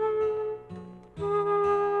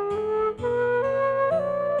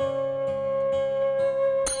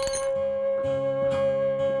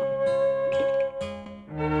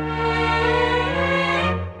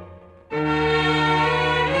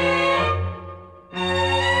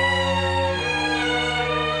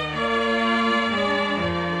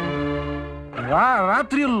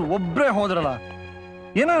 ರಾತ್ರಿಯಲ್ಲಿ ಒಬ್ರೇ ಹೋದ್ರಲ್ಲ,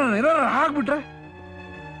 ಏನಾರ ಆಗ್ಬಿಟ್ರೆ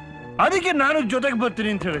ಅದಕ್ಕೆ ನಾನು ಜೊತೆಗೆ ಬರ್ತೀನಿ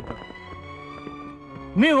ಅಂತ ಹೇಳಿದ್ದು.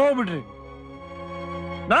 ನೀವು ಹೋಗ್ಬಿಟ್ರಿ.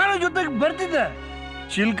 ನಾನು ಜೊತೆಗೆ ಬರ್ತಿದ್ದೆ.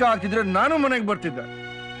 ಚಿಲ್ಕ ಹಾಕಿದ್ರೆ ನಾನು ಮನೆಗೆ ಬರ್ತಿದ್ದೆ.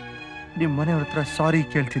 ನಿಮ್ ಮನೆಯವ್ರ ಹತ್ರ ಸಾರಿ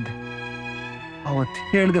ಕೇಳ್ತಿದ್ದೆ. ಅವತ್ತು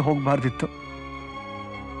ಹೇಳ್ದೆ ಹೋಗ್ಬಾರ್ದಿತ್ತು.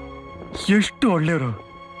 ಎಷ್ಟು ಒಳ್ಳೆಯವರು.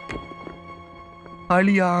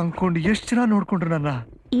 ಅಳಿಯ ಅನ್ಕೊಂಡು ಎಷ್ಟು ಜನ ನೋಡ್ಕೊಂಡ್ರು ನನ್ನ.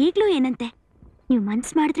 ಈಗ್ಲೂ ಏನಂತೆ, ನೀವು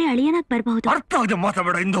ಮನ್ಸ್ ಮಾಡಿದ್ರೆ ಅಳಿಯನಾಗ್ ಬರ್ಬಹುದು. ಅರ್ಥ ಆಗದೆ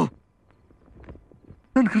ಮಾತಾಡಬೇಡ ಇಂದು.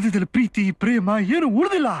 ನನ್ನ ಹೃದಯದಲ್ಲಿ ಪ್ರೀತಿ ಪ್ರೇಮ ಏನು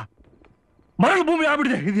ಉಳಿದಿಲ್ಲ. ಮರಳು ಭೂಮಿ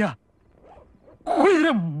ಆಗ್ಬಿಡಿದೆ. ಇದೆಯಾ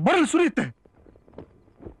ಕುಡಿದ್ರೆ ಮರಳು ಸುರಿಯುತ್ತೆ.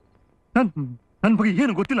 ನನ್ ಬಗ್ಗೆ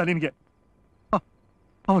ಏನು ಗೊತ್ತಿಲ್ಲ ನಿನ್ಗೆ.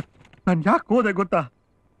 ಅವತ್ತು ನಾನು ಯಾಕೆ ಹೋದೆ ಗೊತ್ತಾ?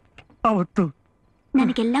 ಅವತ್ತು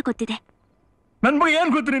ನನಗೆಲ್ಲ ಗೊತ್ತಿದೆ. ನನ್ ಬಗ್ಗೆ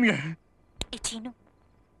ಏನ್ ಗೊತ್ತು ನಿನ್ಗೆ? ಚೀನು,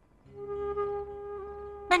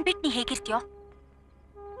 ನನ್ ಬಿಟ್ಟು ನೀ ಹೇಗಿರ್ತೀಯೋ?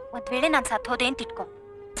 ಒಂದ್ ವೇಳೆ ನಾನ್ ಸತ್ತೋದೆ ಅಂತ ಇಟ್ಕೋ.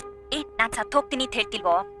 ನಾನ್ ಸತ್ ಹೋಗ್ತೀನಿ ಅಂತ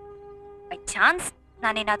ಹೇಳ್ತಿಲ್ವೋ? ಬೈ ಚಾನ್ಸ್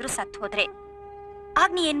ನಾನೇನಾದ್ರೂ ಸತ್ ಹೋದ್ರೆ ಆಗ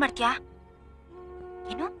ನೀ ಏನ್ ಮಾಡ್ತೀಯಾ?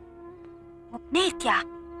 ಏನು ಒಬ್ನೇ ಇರ್ತೀಯಾ?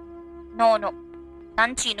 ನೋ,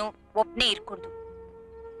 ನನ್ ಚೀನು ಒಬ್ನೇ ಇರ್ಕೂಡ್ದು.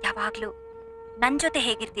 ಯಾವಾಗ್ಲೂ ನನ್ ಜೊತೆ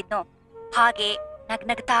ಹೇಗಿರ್ತಿದ್ನೋ ಹಾಗೆ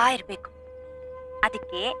ನಗ್ನಗ್ತಾ ಇರ್ಬೇಕು.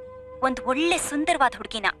 ಅದಕ್ಕೆ ಒಂದ್ ಒಳ್ಳೆ ಸುಂದರವಾದ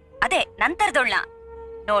ಹುಡುಗಿನ, ಅದೇ ನಂತರದೊಳ್ಳ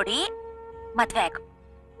ನೋಡಿ ಮದ್ವೆ ಆಗು.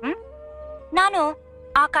 ನಾನು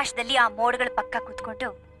ಆಕಾಶದಲ್ಲಿ ಆ ಮೋಡಗಳ ಪಕ್ಕ ಕೂತ್ಕೊಂಡು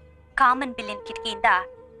ಕಾಮನ್ ಬಿಲ್ಲಿನ ಕಿಟಕಿಯಿಂದ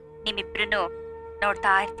ನಿಮ್ಮಿಬ್ರು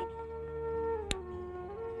ನೋಡ್ತಾ ಇರ್ತೀನಿ.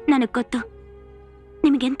 ನನಗ್ ಗೊತ್ತು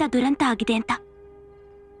ನಿಮ್ಗೆಂತ ದುರಂತ ಆಗಿದೆ ಅಂತ.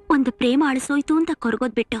 ಒಂದು ಪ್ರೇಮ ಅಳಿಸೋಯ್ತು ಅಂತ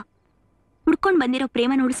ಕೊರಗೋದ್ ಬಿಟ್ಟು ಹುಡ್ಕೊಂಡ್ ಬಂದಿರೋ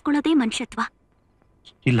ಪ್ರೇಮ ಉಳಿಸ್ಕೊಳ್ಳೋದೇ ಮನುಷ್ಯತ್ವ.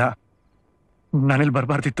 ಇಲ್ಲ, ನಾನೆಲ್ಲಿ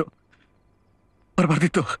ಬರ್ಬಾರ್ದಿತ್ತು.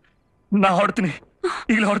 ನಾ ಹೊಡ್ತೀನಿ,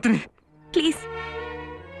 ಈಗಲೇ ಹೊಡ್ತೀನಿ. ಪ್ಲೀಸ್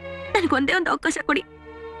ನನಗೊಂದೇ ಒಂದು ಅವಕಾಶ ಕೊಡಿ.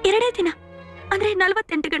 2 ದಿನ ಅಂದ್ರೆ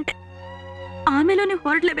 48 ಗಂಟೆ. ಆಮೇಲೂ ನೀವು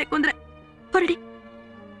ಹೊರಡ್ಲೇಬೇಕು ಅಂದ್ರೆ ಹೊರಡಿ.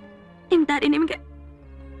 ನಿಮ್ ದಾರಿ ನಿಮ್ಗೆ,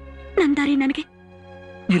 ನನ್ ದಾರಿ ನನಗೆ.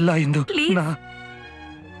 ಇಲ್ಲ ಇಂದು,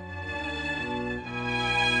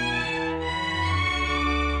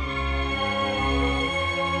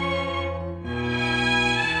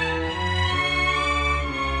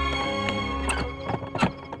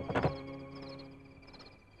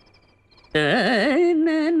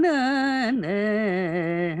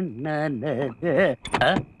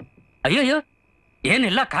 ಅಯ್ಯಯ್ಯೋ,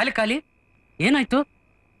 ಏನಿಲ್ಲ, ಖಾಲಿ ಖಾಲಿ. ಏನಾಯ್ತು?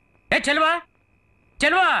 ಚೆಲ್ವಾ,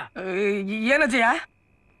 ಏನಜ್ಜಯ್ಯ?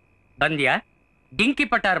 ಬಂದ್ಯಾ? ಡಿಂಕಿ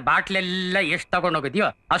ಪಟಾರ್ ಬಾಟ್ಲೆಲ್ಲ ಎಷ್ಟು ತಗೊಂಡೋಗಿದ್ಯೋ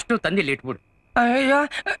ಅಷ್ಟು ತಂದಿಲ್ಲಿ ಇಟ್ಬಿಡು. ಅಯ್ಯೋ,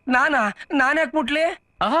 ನಾನ್ಯಾಕ್ ಮುಟ್ಲಿ?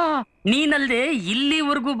 ನೀನಲ್ದೆ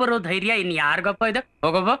ಇಲ್ಲಿವರೆಗೂ ಬರೋ ಧೈರ್ಯ ಇನ್ ಯಾರಿಗಪ್ಪ ಇದೆ?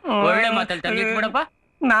 ಹೋಗಪ್ಪ, ಒಳ್ಳೆ ಮಾತಲ್ಲಿ ತಂದಿಟ್ಬಿಡಪ್ಪ.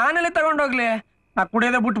 ನಾನೆಲ್ಲಿ ತಗೊಂಡೋಗ್ಲಿ? ನಾ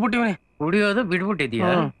ಕುಡಿಯೋದ ಬಿಟ್ಬಿಟ್ಟಿವ್ನಿ. ಕುಡಿಯೋದು ಬಿಡ್ಬಿಟ್ಟಿದ್ಯಾ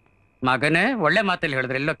ಮಗನೇ? ಒಳ್ಳೆ ಮಾತಲ್ಲಿ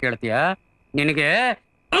ಹೇಳಿದ್ರೆ ಎಲ್ಲೋ ಕೇಳ್ತೀಯ? ನಿನಗೆ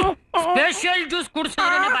ಸ್ಪೆಷಲ್ ಜ್ಯೂಸ್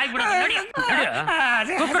ಕುಡಿಸೋದ್ರೆ ಬಾಯ್ ಬಿಡೋದು.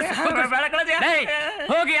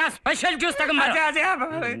 ಹೋಗಿ ಆ ಸ್ಪೆಷಲ್ ಜ್ಯೂಸ್ ತಗೊಂಬ.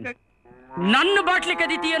 ನನ್ನ ಬಾಟ್ಲಿ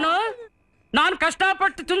ಕದಿತೀಯನೋ? ನಾನ್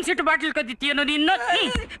ಕಷ್ಟಪಟ್ಟು ತುಂಬಿಸಿಟ್ಟು ಬಾಟ್ಲಿ ಕದಿತೀಯನೋ ನಿನ್ನ?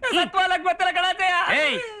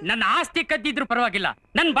 ಏಯ್, ನನ್ನ ಆಸ್ತಿ ಕದ್ದಿದ್ರು ಪರವಾಗಿಲ್ಲ,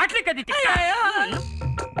 ನನ್ನ ಬಾಟ್ಲಿ ಕದಿತೀಯ.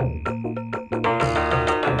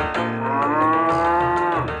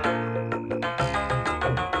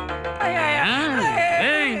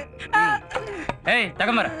 ಏಯ್,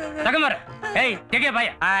 ತಗೊಂಬರ. ಏಯ್, ತೆಗೆ ಬಾಯ.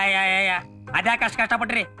 ಅದ್ಯಾಕೆ ಅಷ್ಟು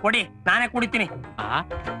ಕಷ್ಟಪಟ್ರಿ? ಕೊಡಿ, ನಾನೇ ಕುಡಿತೀನಿ.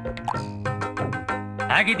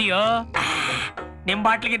 ಆಗಿದೆಯೋ? ನಿಮ್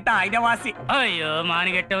ಬಾಟ್ಲಿಗಿಂತ ಇದೇ ವಾಸಿ. ಅಯ್ಯೋ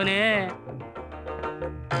ಮಾನಿಗೆಟ್ಟವನೇ.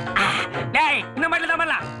 ಇನ್ನ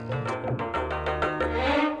ಮಾಡ್ಲಿಲ್ಲ.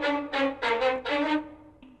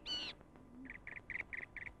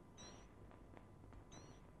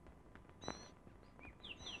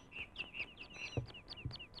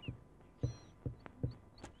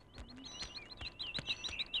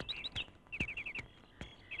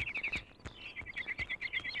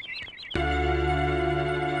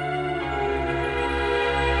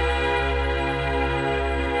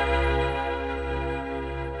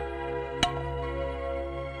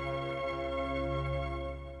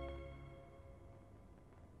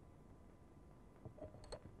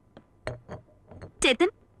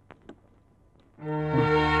 ಚೇತನ್,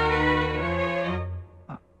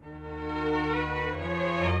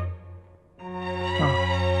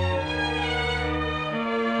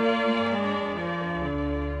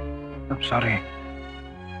 ಸಾರಿ.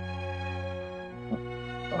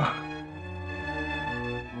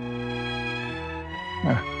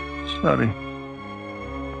 ಸಾರಿ.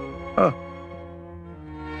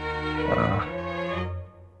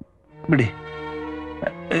 ಬಿಡಿ.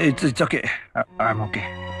 It's okay. I'm okay.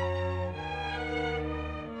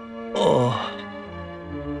 Oh.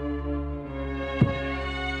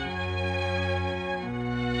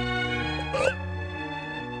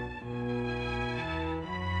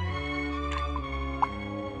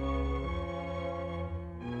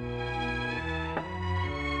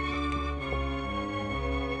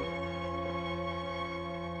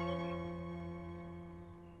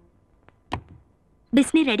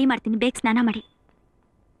 ಬಿಸಿನೀರು ರೆಡಿ ಮಾಡ್ತೀನಿ, ಬೇಗ ಸ್ನಾನ ಮಾಡಿ.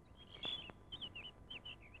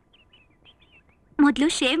 ಮೊದಲು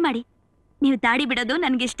ಶೇವ್ ಮಾಡಿ. ನೀವು ದಾಡಿ ಬಿಡೋದು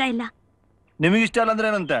ನನ್ಗಿಷ್ಟ ಇಲ್ಲ. ನಿಮಗಿಷ್ಟ ಇಲ್ಲ ಅಂದ್ರೆ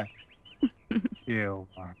ಏನಂತೆ?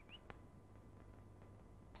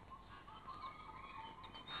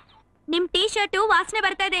 ನಿಮ್ ಟೀ ಶರ್ಟು ವಾಸನೆ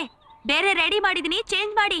ಬರ್ತಾ ಇದೆ. ಬೇರೆ ರೆಡಿ ಮಾಡಿದೀನಿ,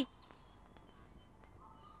 ಚೇಂಜ್ ಮಾಡಿ.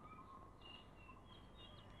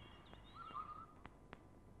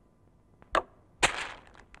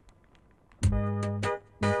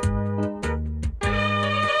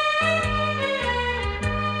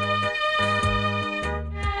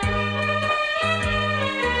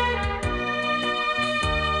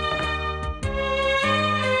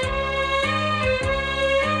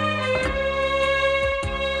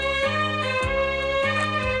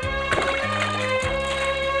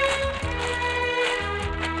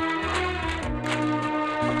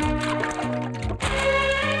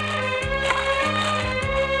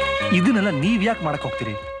 ಇದನ್ನೆಲ್ಲ ನೀವ್ ಯಾಕೆ ಮಾಡಕ್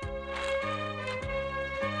ಹೋಗ್ತೀರಿ?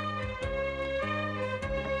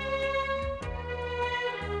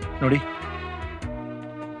 ನೋಡಿ,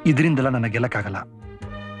 ಇದರಿಂದೆಲ್ಲ ನನ್ನ ಗೆಲ್ಲಕ್ಕಾಗಲ್ಲ.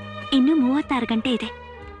 ಇನ್ನು 36 ಗಂಟೆ ಇದೆ.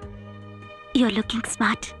 You are looking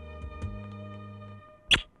smart.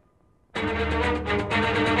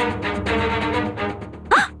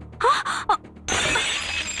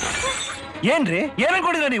 ಏನ್ರಿ, ಏನ್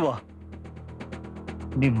ಅನ್ಕೊಂಡಿದ್ರ ನೀವು?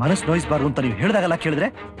 ನಿಮ್ ಮನಸ್ಸು ನೋಯಿಸಬಾರ್ದು ಅಂತ ನೀವು ಹೇಳಿದಾಗಲ್ಲ ಕೇಳಿದ್ರೆ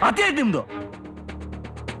ಅದೇ ನಿಮ್ದು.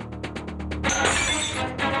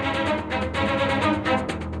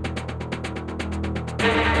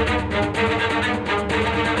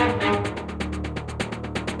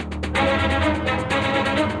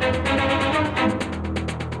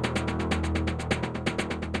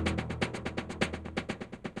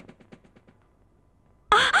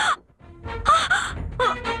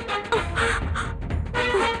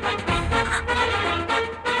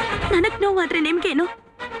 ನನಗ್ ನೋವಾದ್ರೆ ನಿಮ್ಗೇನು?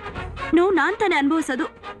 ನೋವು ನಾನ್ ತಾನೇ ಅನುಭವಿಸೋದು.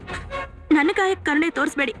 ನನಗಾಯ ಕರುಣೆ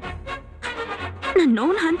ತೋರಿಸ್ಬೇಡಿ. ನನ್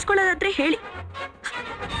ನೋವು ಹಂಚ್ಕೊಳ್ಳೋದಾದ್ರೆ ಹೇಳಿ.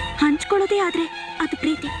 ಹಂಚ್ಕೊಳ್ಳೋದೇ ಆದ್ರೆ ಅದು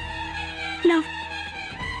ಪ್ರೀತಿ, ಲವ್.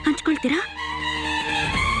 ಹಂಚ್ಕೊಳ್ತೀರಾ?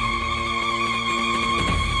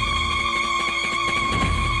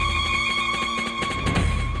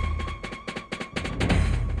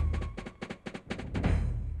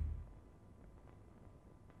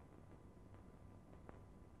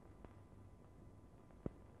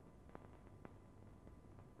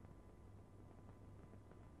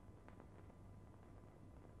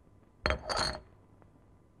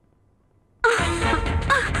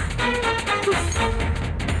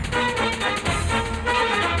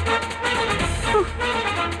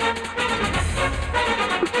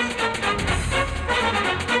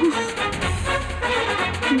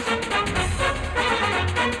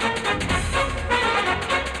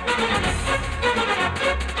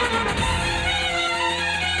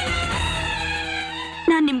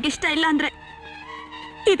 ನಾನ್ ನಿಮ್ಗಿಷ್ಟ ಇಲ್ಲ ಅಂದ್ರೆ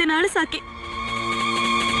ಇದನ್ನಾಳು ಸಾಕಿ.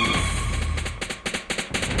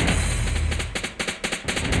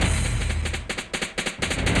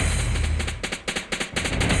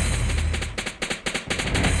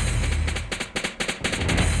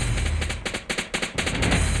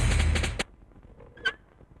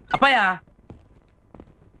 ಅಪ್ಪಯ್ಯ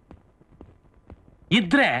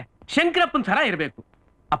ಇದ್ರೆ ಶಂಕರಪ್ಪನ ಥರ ಇರ್ಬೇಕು.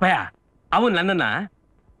 ಅಪ್ಪಯ್ಯ ಅವನು ನನ್ನನ್ನ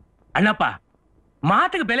ಅಣ್ಣಪ್ಪ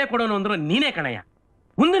ಮಾತಿಗೆ ಬೆಲೆ ಕೊಡೋನು ಅಂದ್ರು ನೀನೇ ಕಣಯ್ಯ.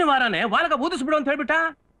 ಮುಂದಿನ ವಾರನೇ ವಾಲಗ ಊದಿಸ್ಬಿಡು ಅಂತ ಹೇಳ್ಬಿಟ್ಟ.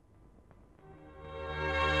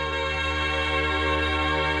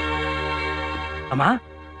 ಅಮ್ಮ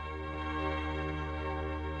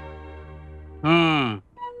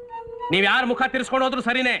ನೀವ್ ಯಾರ ಮುಖ ತಿರ್ಸ್ಕೊಂಡು ಹೋದ್ರು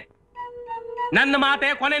ಸರಿನೇ. ನನ್ನ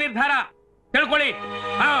ಮಾತೆ ಕೊನೆ ನಿರ್ಧಾರ, ತಿಳ್ಕೊಳ್ಳಿ.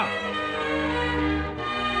 ಹಾ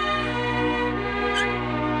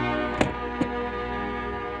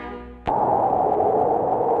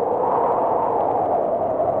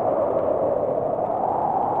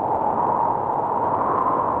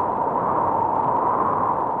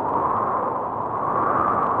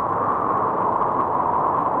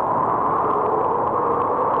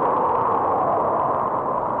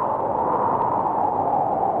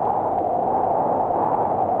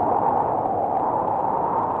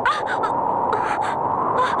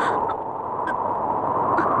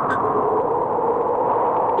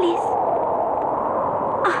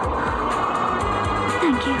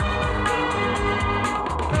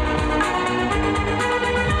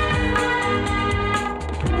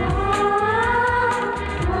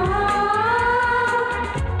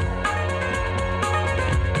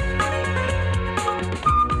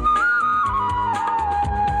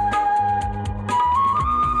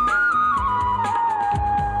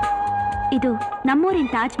ಇದು ನಮ್ಮೂರಿನ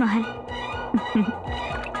ತಾಜ್ ಮಹಲ್.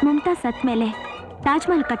 ಮುಮ್ತಾಜ್ ಸತ್ ಮೇಲೆ ತಾಜ್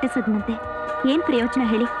ಮಹಲ್ ಕಟ್ಟಿಸೋದ್ನಂತೆ. ಏನ್ ಪ್ರಯೋಜನ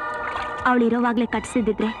ಹೇಳಿ? ಅವಳಿರೋವಾಗ್ಲೇ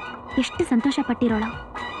ಕಟ್ಸಿದ್ದಿದ್ರೆ ಎಷ್ಟು ಸಂತೋಷ ಪಟ್ಟಿರೋಳು.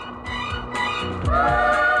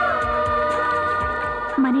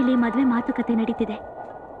 ಮನೇಲಿ ಮದುವೆ ಮಾತುಕತೆ ನಡೀತಿದೆ.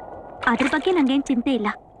 ಅದ್ರ ಬಗ್ಗೆ ನಂಗೇನ್ ಚಿಂತೆ ಇಲ್ಲ.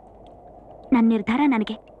 ನನ್ನ ನಿರ್ಧಾರ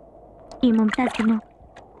ನನಗೆ. ಈ ಮುಮ್ತಾಜ್ಗಿನ್ನು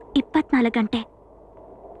 24 ಗಂಟೆ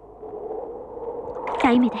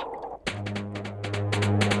ಟೈಮ್ ಇದೆ.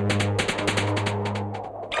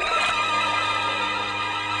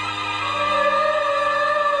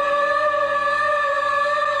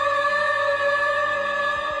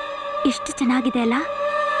 ಎಷ್ಟು ಚೆನ್ನಾಗಿದೆ ಅಲ್ಲ?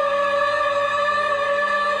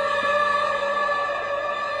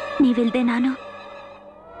 ನೀವಿಲ್ದೆ ನಾನು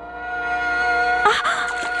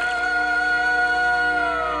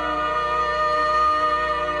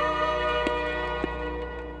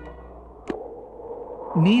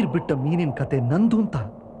ನೀರ್ ಬಿಟ್ಟ ಮೀನಿನ ಕತೆ ನಂದು ಅಂತ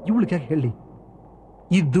ಇವಳಿಗೆ ಹೇಳಿ.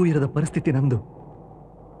 ಇದ್ದು ಇರದ ಪರಿಸ್ಥಿತಿ ನಂದು.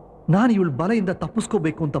 ನಾನು ಇವಳು ಬಲೆಯಿಂದ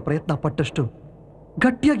ತಪ್ಪಿಸ್ಕೋಬೇಕು ಅಂತ ಪ್ರಯತ್ನ ಪಟ್ಟಷ್ಟು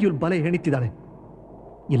ಗಟ್ಟಿಯಾಗಿ ಇವಳು ಬಲೆ ಹೆಣಿತಿದ್ದಾಳೆ.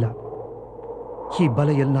 ಇಲ್ಲ, ಈ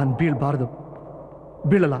ಬಲೆಯಲ್ಲಿ ನಾನು ಬೀಳ್ಬಾರ್ದು.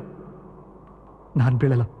 ಬೀಳಲ್ಲ, ನಾನು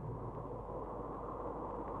ಬೀಳಲ್ಲ.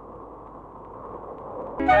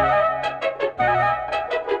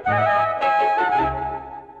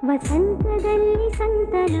 ವಸಂತದಲ್ಲಿ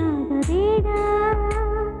ಸಂತನಾಗಬೇಡ,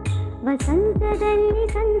 ವಸಂತದಲ್ಲಿ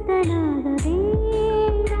ಸಂತನಾಗಬೇಡ,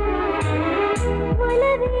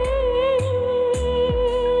 ಒಲವೇ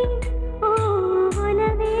ಓ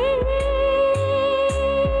ಒಲವೇ,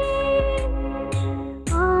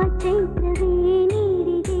 ಆ ಚೈತ್ರವೇ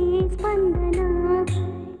ನೀಡಿದೆ ಸ್ಪಂದನ,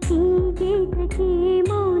 ಹೀಗೇತಕ್ಕೆ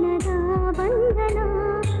ಮೌನದ ಬಂಧನ,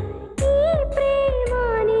 ಈ ಪ್ರೇಮ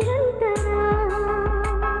ನಿರಂತರ,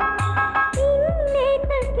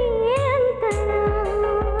 ಇನ್ನೇತಕ್ಕೆ ಅಂತರ,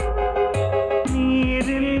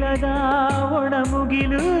 ನೀರಿಲ್ಲದ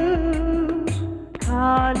ಒಣಮುಗಿಲು,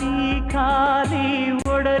 ಖಾಲಿ ಖಾಲಿ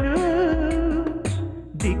ಒಡಲು,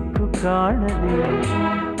 ದಿಕ್ಕು ಕಾಣದೆ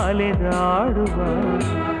ಅಲೆದಾಡುವ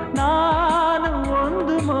ನಾನು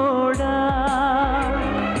ಒಂದು ಮೋಡ,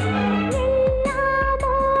 ಎಲ್ಲ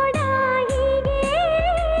ಮೋಡ ಹೀಗೆ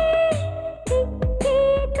ದಿಕ್ಕೇ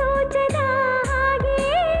ತೋಚದ ಹಾಗೆ,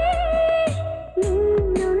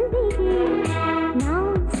 ನಿನ್ನೊಂದಿಗೆ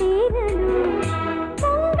ನಾವು ಸೇರಲು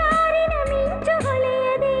ಮುಂಗಾರಿನ ಮಿಂಚು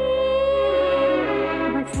ಹೊಳೆಯದೆ,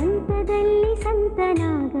 ವಸಂತದಲ್ಲಿ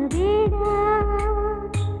ಸಂತನಾಗಬೇಡ,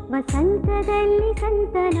 ವಸಂತದಲ್ಲಿ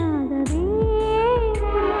ಸಂತನಾಗಬೇಡ,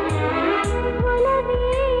 ಒಲವೇ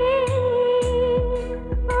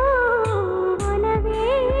ಓ ಒಲವೇ,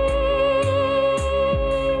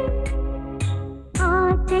 ಆ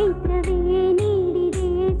ಚೈತ್ರವೇ ನೀಡಿದೆ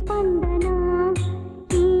ಸ್ಪಂದನ,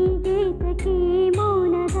 ಹೀಗೇತಕ್ಕೆ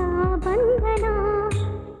ಮೌನದ ಬಂಧನ,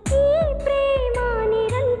 ಈ ಪ್ರೇಮ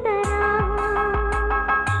ನಿರಂತರ,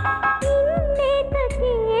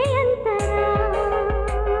 ಇನ್ನೇತಕ್ಕೆ ಅಂತರ.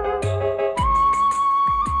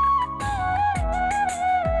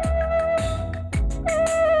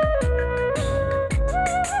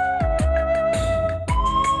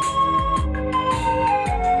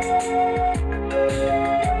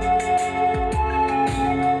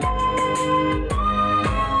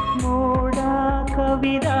 ಮೋಡ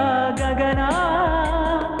ಕವಿದ ಗಗನ,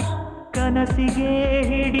 ಕನಸಿಗೆ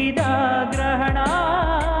ಹಿಡಿದ ಗ್ರಹಣ,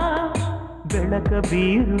 ಬೆಳಕ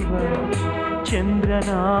ಬೀರುವ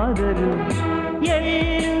ಚಂದ್ರನಾದರೂ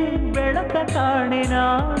ಎಲ್ಲೂ ಬೆಳಕ ಕಾಣೆನ,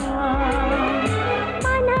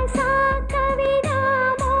 ಮನಸ ಕವಿದ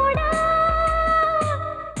ಮೋಡ,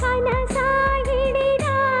 ಕನಸ ಹಿಡಿದ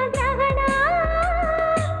ಗ್ರಹಣ,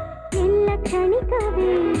 ಎಲ್ಲ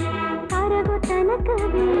ಕ್ಷಣಿಕವೇ ಕರಗು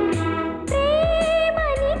ತನಕವೇ ಪ್ರೇಮ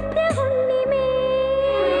ನಿತ್ಯ ಹುಣ್ಣಿಮೆ,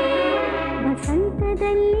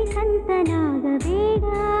 ವಸಂತದಲ್ಲಿ ಸಂತನಾಗಬೇಡ,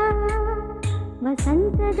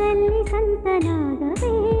 ವಸಂತದಲ್ಲಿ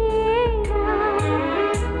ಸಂತನಾಗಬೇಡ,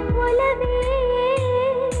 ಒಲವೇ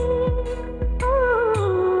ಓ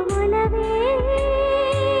ಒಲವೇ,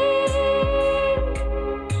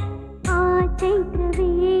 ಆ ಚೈತ್ರವೇ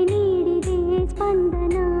ನೀಡಿದೆ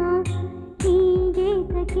ಸ್ಪಂದನ,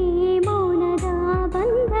 ಹೀಗೇತಕ್ಕೆ ಮೌನದ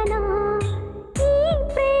ಬಂಧನ, ಈ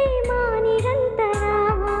ಪ್ರೇಮ ನಿರಂತರ,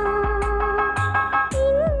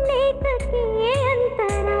 ಇನ್ನೇತಕ್ಕೆ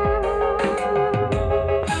ಅಂತರ.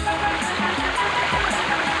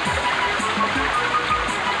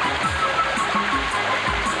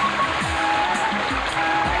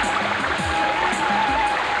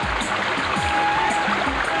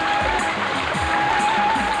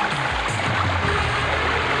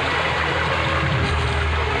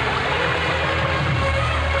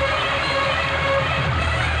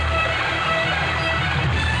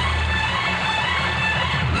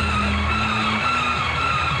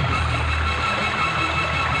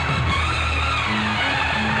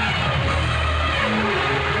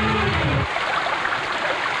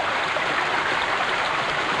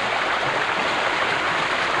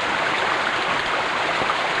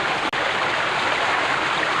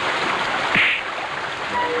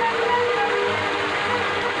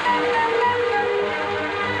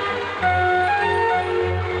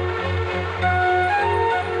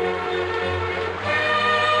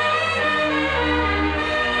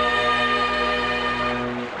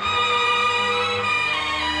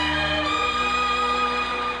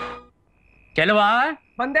 ಚೆಲುವಾ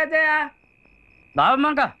ಬಂದೆ ಜಯ. ಬಾ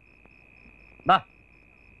ಮಗ ಬಾ.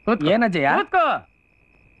 ಏನ ಜಯ? ಕೂತ್ಕೋ.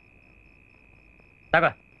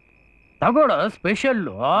 ತಗೋಡು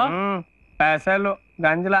ಸ್ಪೆಷಲ್ಲು. ಸ್ಪೆಷಲ್ಲು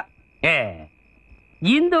ಗಂಜಲ.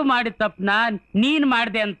 ಇಂದು ಮಾಡಿದ ತಪ್ಪನ ನೀನ್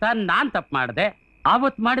ಮಾಡ್ದೆ ಅಂತ ನಾನ್ ತಪ್ಪು ಮಾಡ್ದೆ.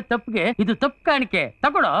 ಆವತ್ ಮಾಡಿದ ತಪ್ಪಿಗೆ ಇದು ತಪ್ಪು ಕಾಣಿಕೆ.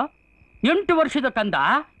 ತಗೊಳೋ. 8 ವರ್ಷದ ಕಂದ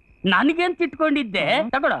ನನಗೇಂತ ಇಟ್ಕೊಂಡಿದ್ದೆ.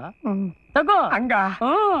 ತಗೊಳೋ ತಗೋ. ಹಂಗ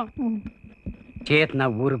ಚೇತನ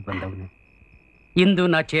ಊರಿಗೆ ಬಂದವನು. ಇಂದು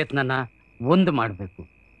ನಾ ಚೇತನನ ಒಂದು ಮಾಡ್ಬೇಕು.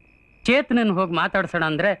 ಚೇತನನ್ ಹೋಗಿ ಮಾತಾಡ್ಸೋಣ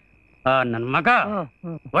ಅಂದ್ರೆ ನನ್ ಮಗ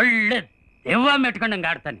ಒಳ್ಳೆ ದೆವ್ವ ಮೆಟ್ಕೊಂಡಂಗ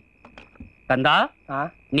ಆಡ್ತಾನೆ. ಕಂದ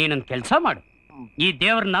ನೀನೊಂದ್ ಕೆಲ್ಸ ಮಾಡು. ಈ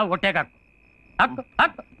ದೇವ್ರನ್ನ ಹೊಟ್ಟೆಗೆ ಹಾಕು. ಹಾಕು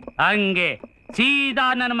ಹಾಕು. ಹಂಗೆ ಸೀದಾ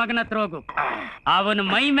ನನ್ನ ಮಗನ ಹತ್ರ ಹೋಗು. ಅವನು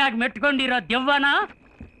ಮೈ ಮ್ಯಾಗ ಮೆಟ್ಕೊಂಡಿರೋ ದೆವ್ವನ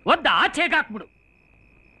ಒದ್ದ ಆಚೆಗೆ ಹಾಕ್ಬಿಡು.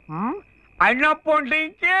 ಅಣ್ಣ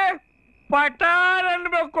ಪೊಂಡಿಗೆ ಪಟಾರ್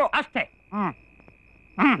ಅನ್ಬೇಕು ಅಷ್ಟೇ.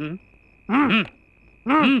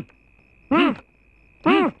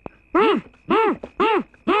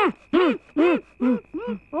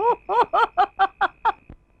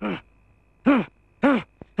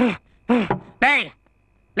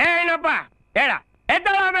 ಏನಪ್ಪ ಹೇಳ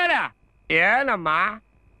ಎದ್ದಳ ಮೇಲೆ. ಏನಮ್ಮ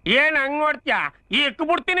ಏನ್ ಹಂಗ್ ನೋಡ್ತೀಯ? ಇಕ್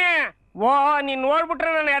ಬಿಡ್ತೀನಿ. ಓ ನೀನ್ ನೋಡ್ಬಿಟ್ರೆ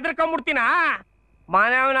ನಾನು ಎದ್ರಕೊಂಡ್ಬಿಡ್ತೀನ.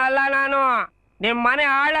 ಮನೆಯವನಲ್ಲ ನಾನು. ನಿಮ್ ಮನೆ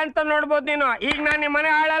ಹಾಳ ಅಂತ ನೋಡ್ಬೋದು ನೀನು. ಈಗ ನಾನು ನಿಮ್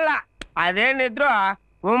ಮನೆ ಹಾಳಲ್ಲ. ಅದೇನಿದ್ರು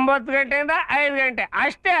 9 ಗಂಟೆಯಿಂದ 5 ಗಂಟೆ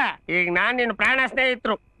ಅಷ್ಟೇ. ಈಗ ನಾನ್ ನಿನ್ ಪ್ರಾಣ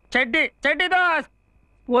ಸ್ನೇಹಿತರು. ಚಡ್ಡಿ ದೋಸ್.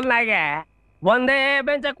 ಸ್ಕೂಲ್ನಾಗೆ ಒಂದೇ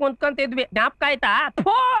ಬೆಂಚ ಕುಂತ್ಕೊಂತಿದ್ವಿ. ಜ್ಞಾಪಕ ಆಯ್ತಾ?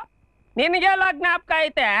 ನಿನ್ಗೆಲ್ಲ ಜ್ಞಾಪಕ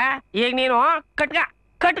ಐತೆ. ಈಗ ನೀನು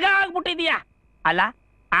ಕಟ್ಗ ಆಗ್ಬಿಟ್ಟಿದೀಯ ಅಲ್ಲ.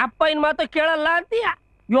 ಅಪ್ಪ ಇನ್ ಮಾತು ಕೇಳಲ್ಲ ಅಂತೀಯ,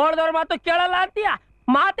 7ದವ್ರ ಮಾತು ಕೇಳಲ್ಲ ಅಂತೀಯ.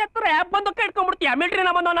 ಮಾತೆತ್ತರೆ ಬಂದು ಕೇಳ್ಕೊಂಡ್ಬಿಡ್ತೀಯ.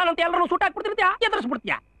 ಮಿಲ್ಟ್ರಿನ ಬಂದು ನಾನಂತ ಎಲ್ಲರೂ ಸೂಟ್ ಹಾಕ್ಬಿಡ್ತಿರ್ತೀಯ,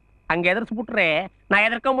 ಎದುರಿಸ್ಬಿಡ್ತೀಯ. ಹಂಗೆ ಎದುರಿಸ್ಬಿಟ್ರೆ ನಾ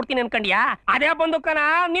ಎದುರ್ಕೊಂಡ್ಬಿಡ್ತೀನಿ ಅನ್ಕಂಡ್ಯಾ? ಅದೇ ಬಂದೂಕನ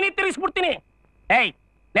ನಿನಗೆ ತಿರುಗಿಸ್ಬಿಡ್ತೀನಿ.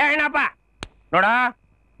 ಲೇಣಪ್ಪ ನೋಡ,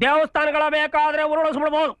 ದೇವಸ್ಥಾನಗಳ ಬೇಕಾದ್ರೆ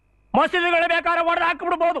ಉರುಳಿಸ್ಬಿಡ್ಬೋದು, ಮಸೀದಿಗಳು ಬೇಕಾದ್ರೆ ಹೊಡೆದು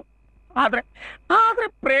ಹಾಕಿಬಿಡ್ಬೋದು. ಆದ್ರೆ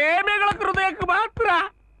ಪ್ರೇಮಿಗಳ ಹೃದಯಕ್ಕೆ ಮಾತ್ರ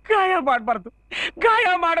ಗಾಯ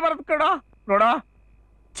ಮಾಡಬಾರ್ದು ಕಣ. ನೋಡ,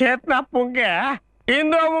 ಚೇತನ ಪುಂಗೆ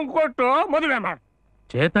ಇಂದು ಅವನ್ ಕೊಟ್ಟು ಮದುವೆ ಮಾಡು.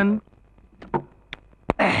 ಚೇತನ್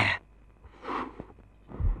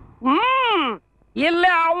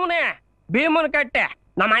ಇಲ್ಲೇ ಅವನೇ ಭೀಮನ್ ಕಟ್ಟೆ.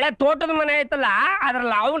 ನಮ್ಮ ಹಳೆ ತೋಟದ ಮನೆ ಐತಲ್ಲ,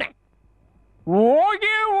 ಅದ್ರಲ್ಲ ಅವನೇ.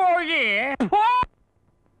 ಹೋಗಿ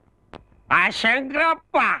ಆ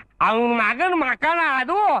ಶಂಕರಪ್ಪ ಅವನ ಮಗನ ಮಕನ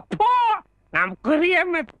ಅದು ನಮ್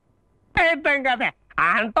ಕರಿಯಮ್ಮ ಇದ್ದಂಗದೆ.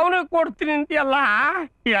 ಅಂತವನಿಗೆ ಕೊಡ್ತೀನಿ ಅಂತೀಯಲ್ಲ,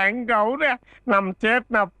 ಹೆಂಗ ಅವ್ರೆ ನಮ್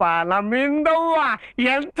ಚೇತನಪ್ಪ, ನಮ್ ಹಿಂದವ್ವ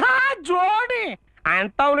ಎಂಥ ಜೋಡಿ.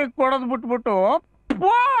 ಅಂತವನಿಗೆ ಕೊಡೋದ್ ಬಿಟ್ಬಿಟ್ಟು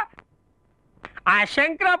ಆ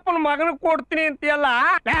ಶಂಕರಪ್ಪನ ಮಗನ ಕೊಡ್ತೀನಿ ಅಂತೀಯಲ್ಲ.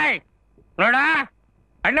 ನೋಡ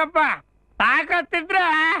ಅಣ್ಣಪ್ಪ, ತಾಕತ್ತಿದ್ರೆ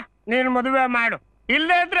ನೀನ್ ಮದುವೆ ಮಾಡು.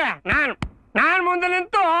 ಇಲ್ಲೇ ಇದ್ರೆ ನಾನು ಮುಂದೆ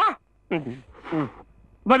ನಿಂತು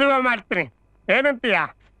ಮದುವೆ ಮಾಡ್ತೀನಿ. ಏನಂತೀಯ?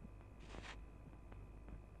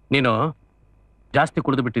 ನೀನು ಜಾಸ್ತಿ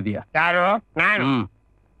ಕುಡಿದು ಬಿಟ್ಟಿದೀಯ. ಯಾರು? ನಾನು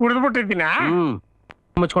ಕುಡಿದು ಬಿಟ್ಟಿದ್ದೀನ?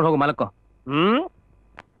 ಮುಚ್ಕೊಂಡು ಹೋಗು ಮಲಕೋ.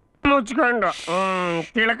 ಮುಚ್ಕೊಂಡು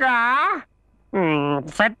ತಿಳ್ಕ.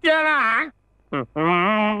 ಸತ್ಯನ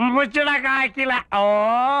ಮುಚ್ಚಡಕ ಹಾಕಿಲ್ಲ. ಓ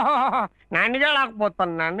ನನಗೆ ಹಾಕ್ಬೋತ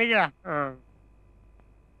ನನಗೆ.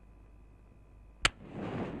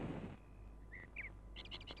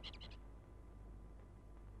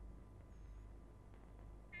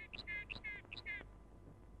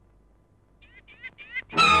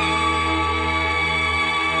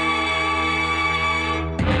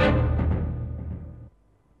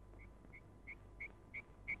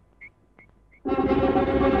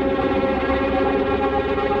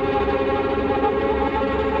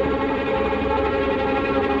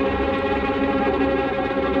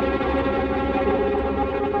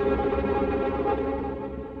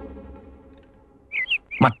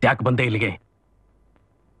 ಮತ್ತ್ಯಾಕೆ ಬಂದೆ ಇಲ್ಲಿಗೆ?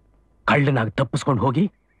 ಕಳ್ಳನಾಗಿ ತಪ್ಪಿಸ್ಕೊಂಡು ಹೋಗಿ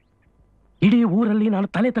ಇಡೀ ಊರಲ್ಲಿ ನಾನು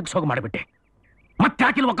ತಲೆ ತಗ್ಸೋಗ ಮಾಡಿಬಿಟ್ಟೆ.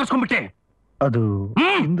 ಮತ್ತ್ಯಾಕಿಲ್ ಒಕ್ಕರ್ಸ್ಕೊಂಡ್ಬಿಟ್ಟೆ? ಅದು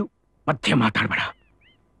ಮಧ್ಯೆ ಮಾತಾಡ್ಬೇಡ.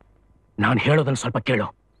 ನಾನು ಹೇಳೋದನ್ನ ಸ್ವಲ್ಪ ಕೇಳು.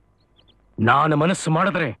 ನಾನು ಮನಸ್ಸು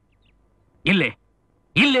ಮಾಡಿದ್ರೆ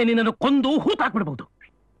ಇಲ್ಲೇ ನಿನ್ನನ್ನು ಕೊಂದು ಹೂತಾಕ್ಬಿಡ್ಬಹುದು.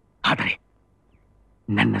 ಆದರೆ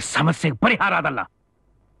ನನ್ನ ಸಮಸ್ಯೆಗೆ ಪರಿಹಾರ ಅದಲ್ಲ.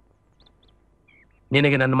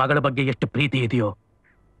 ನಿನಗೆ ನನ್ನ ಮಗಳ ಬಗ್ಗೆ ಎಷ್ಟು ಪ್ರೀತಿ ಇದೆಯೋ,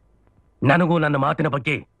 ನನಗೂ ನನ್ನ ಮಾತಿನ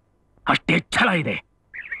ಬಗ್ಗೆ ಅಷ್ಟೇ ಛಲ ಇದೆ.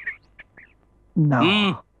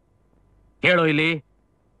 ಹೇಳೋ, ಇಲ್ಲಿ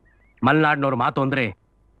ಮಲ್ನಾಡ್ನವ್ರ ಮಾತು ಅಂದ್ರೆ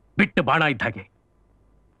ಬಿಟ್ಟು ಬಾಣ ಇದ್ದ ಹಾಗೆ.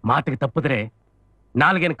 ಮಾತಿಗೆ ತಪ್ಪಿದ್ರೆ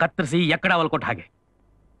ನಾಲ್ಗೇನು ಕತ್ತರಿಸಿ ಎಕ್ಕಡ ಹೊಲ್ಕೊಟ್ಟ ಹಾಗೆ.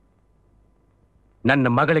 ನನ್ನ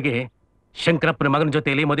ಮಗಳಿಗೆ ಶಂಕರಪ್ಪನ ಮಗನ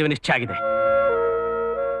ಜೊತೆಯಲ್ಲಿ ಮದುವೆ ನಿಶ್ಚಯ ಆಗಿದೆ.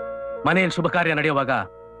 ಮನೆಯಲ್ಲಿ ಶುಭ ಕಾರ್ಯ ನಡೆಯುವಾಗ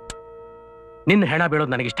ನಿನ್ನ ಹೆಣ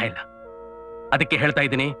ಬೀಳೋದು ನನಗಿಷ್ಟ ಇಲ್ಲ. ಅದಕ್ಕೆ ಹೇಳ್ತಾ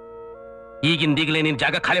ಇದ್ದೀನಿ, ಈಗಿಂದೀಗಲೇ ನೀನ್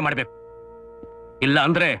ಜಾಗ ಖಾಲಿ ಮಾಡ್ಬೇಕು. ಇಲ್ಲ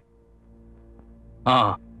ಅಂದ್ರೆ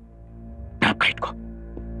ಜ್ಞಾಪಕ ಇಟ್ಕೋ.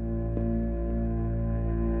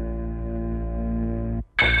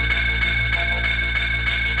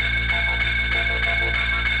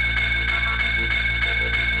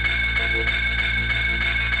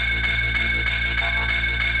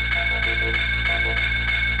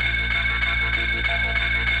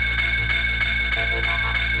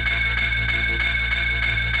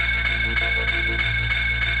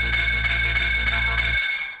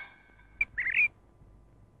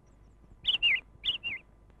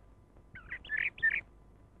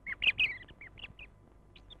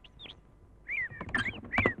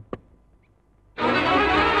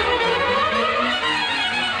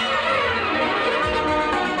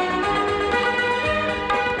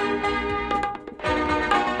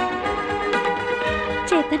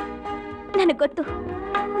 ಗೊತ್ತು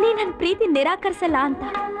ನೀ ನನ್ನ ಪ್ರೀತಿ ನಿರಾಕರಿಸಲ್ಲ ಅಂತ.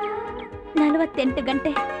 48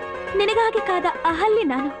 ಗಂಟೆ ನಿನಗಾಗಿ ಕಾದ ಅಹಲ್ಯ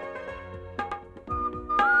ನಾನು.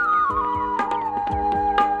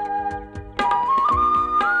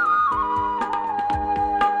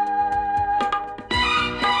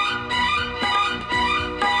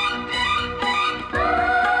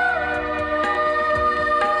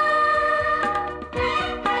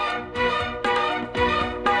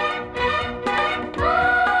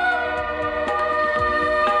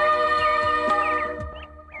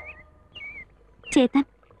 ಚೇತನ್,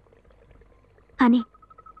 ಹನಿ,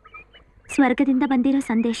 ಸ್ವರ್ಗದಿಂದ ಬಂದಿರೋ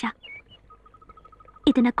ಸಂದೇಶ.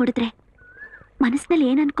 ಇದನ್ನ ಕೊಡಿದ್ರೆ ಮನಸ್ಸಿನಲ್ಲಿ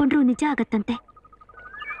ಏನ್ ಅನ್ಕೊಂಡ್ರೂ ನಿಜ ಆಗತ್ತಂತೆ.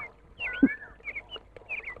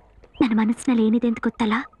 ನನ್ನ ಮನಸ್ಸಿನಲ್ಲಿ ಏನಿದೆ ಅಂತ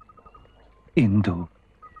ಗೊತ್ತಲ್ಲ? ಇಂದು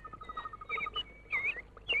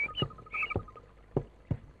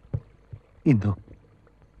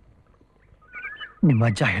ನಿಮ್ಮ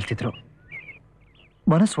ಅಜ್ಜ ಹೇಳ್ತಿದ್ರು,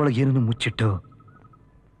 ಮನಸ್ಸೊಳಗೆ ಏನನ್ನು ಮುಚ್ಚಿಟ್ಟು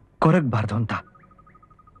ಕೊರಗಬಾರ್ದು ಅಂತ.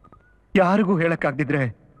 ಯಾರಿಗೂ ಹೇಳಕ್ಕಾಗ್ದಿದ್ರೆ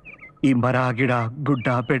ಈ ಮರ, ಗಿಡ, ಗುಡ್ಡ,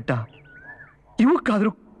 ಬೆಟ್ಟ ಇವಕ್ಕಾದ್ರೂ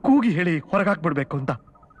ಕೂಗಿ ಹೇಳಿ ಹೊರಗಾಕ್ಬಿಡ್ಬೇಕು ಅಂತ.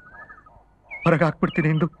 ಹೊರಗಾಕ್ಬಿಡ್ತೀನಿ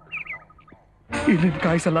ಇಂದು. ಇಲ್ಲಿ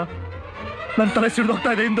ಕಾಯಿಸಲ್ಲ, ನನ್ನ ತಲೆ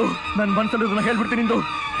ಸಿಡ್ದೋಗ್ತಾ ಇದೆ ಇಂದು. ನನ್ನ ಮನಸ್ಸಲ್ಲಿ ಹೇಳ್ಬಿಡ್ತೀನಿ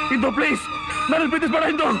ಇಂದು ಪ್ಲೀಸ್ ನನ್ನ ಪ್ರೀತಿಸ್ಬೇಡ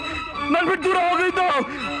ಇಂದು. ನನ್ ಬಿಟ್ಟು ದೂರ ಹೋಗೋಯ್ತು,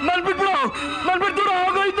 ನನ್ ಬಿಟ್ಬಿಡು, ನನ್ ಬಿಟ್ಟು ದೂರ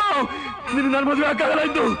ಹೋಗೋಯ್ತು. ನಿನ್ ನನ್ನ ಮದುವೆ ಹಾಕಾಗಲ್ಲ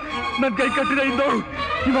ಇಂದು. ನನ್ ಕೈ ಕಟ್ಟಿದೆ ಇಂದು.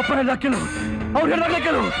 ನಿಮ್ಮ ಅಪ್ಪನ ಎಲ್ಲ ಕೇಳು, ಅವ್ರು ಹೇಳ್ದಾಗಲೇ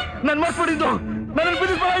ಕೇಳು. ನನ್ ಮರ್ಸ್ಬಿಟ್ಟಿದ್ದು, ನನ್ನ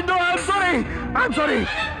ಪ್ರೀತಿಸ್ಬೇಡ ಇಂದು. I am sorry.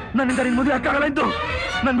 ನನ್ನಿಂದ ನಿನ್ ಮದುವೆ ಹಾಕಾಗಲ್ಲ ಇಂದು.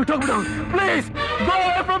 ನನ್ ಬಿಟ್ಟು ಹೋಗ್ಬಿಡು please. Go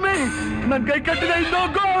away from me. ನನ್ ಕೈ ಕಟ್ಟಿದೆ ಇಂದು.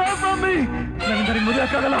 ಗೋ ಅವೇ ಫ್ರಮ್ ಮೀ. ನನ್ನಿಂದ ನಿನ್ ಮದುವೆ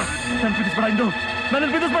ಹಾಕಾಗಲ್ಲ. ನನ್ ಪ್ರೀತಿಸ್ಬೇಡ ಇಂದು. ನನ್ನ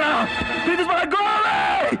ಪ್ರೀತಿಸ್ಬೇಡ. ಗೋ ಅವೇ.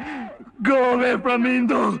 ಗೋ ಅವೇ ಫ್ರಮ್ ಮೀ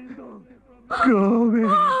ಇಂದು. ಗೋ ಅವೇ.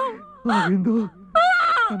 ಇಂದು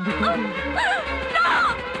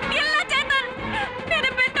ಇಲ್ಲ ಚೇತನ್, ನಿನ್ನ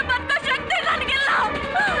ಬಿಟ್ಟು ಬದುಕೋ ಶಕ್ತಿ ನನಗಿಲ್ಲ.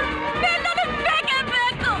 ನನಗೆ ಬೇಕೇ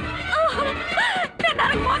ಬೇಕು.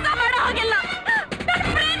 ನನಗೆ ಮೋಸ ಮಾಡೋ ಹಾಗಿಲ್ಲ, ನನ್ನ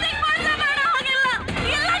ಪ್ರೀತಿಗೆ ಮೋಸ ಮಾಡೋ ಹಾಗಿಲ್ಲ.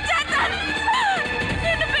 ಇಲ್ಲ ಚೇತನ್,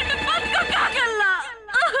 ನಿನ್ನ ಬಿಟ್ಟು ಬದುಕೋಕ್ಕಾಗಲ್ಲ.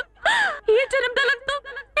 ಈ ಜನ್ಮದಲ್ಲಂತೂ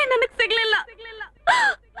ನೀನು ನನಗೆ ಸಿಗ್ಲಿಲ್ಲ.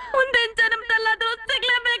 ಮುಂದಿನ ಜನ್ಮದಲ್ಲಾದ್ರೂ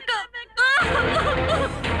ಸಿಗ್ಲೇಬೇಕು.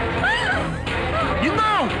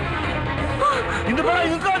 ಇಂದು ಬೇಡ,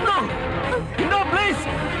 ಇಂದು ಪ್ಲೀಸ್.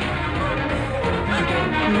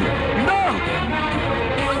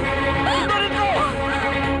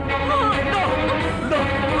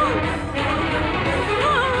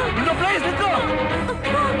 ಪ್ಲೀಸ್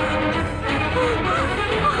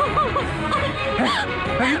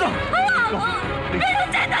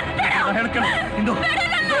ಹೇಳ್ಕೊಳ್ಳ ಇಂದು.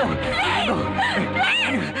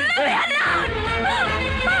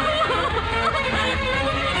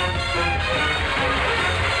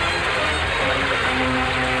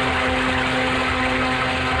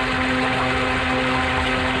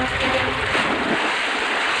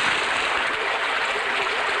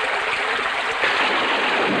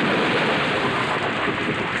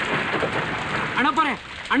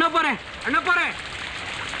 ಅಣ್ಣಪ್ಪರೆ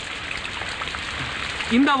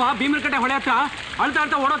ಇಂದವ ಭೀಮನಕಟ್ಟೆ ಹೊಳೆ ಹತ್ರ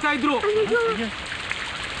ಅಳ್ತಾ ಓಡೋಗ್ತಾ ಇದ್ರು.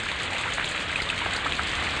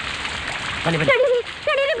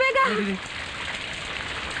 ಬೇಗ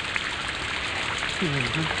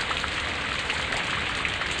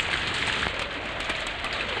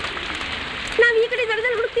ನಾವ್ ಈ ಕಡೆ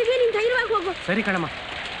ದಡದಲ್ಲಿ ಹುಡುಕ್ತೀವಿ, ನೀನ್ ಧೈರ್ಯವಾಗಿ ಹೋಗು. ಸರಿ ಕಣಮ್ಮ.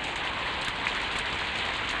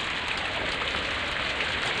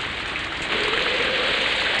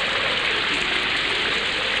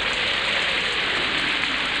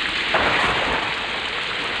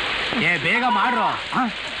 ಬೇಗ ಮಾಡ್ರೋ.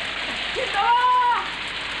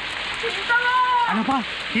 ಅಣ್ಣಪ್ಪ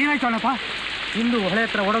ಏನಾಯ್ತು ಅಣ್ಣಪ್ಪ? ಇಂದು ಹೊಳೆ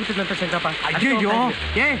ಹತ್ರ ಓಡೋಗ್ತಿದ್ದಂತ ಶಂಕರಪ್ಪ. ಅಯ್ಯೋ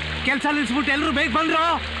ಕೆಲಸ ನಿಲ್ಸ್ಬಿಟ್ಟು ಎಲ್ರು ಬೇಗ ಬಂದ್ರು.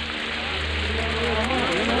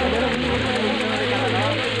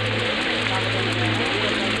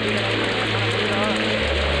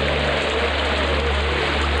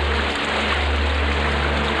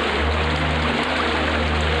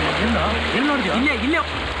 ಇಲ್ಲೇ ಇಲ್ಲೇ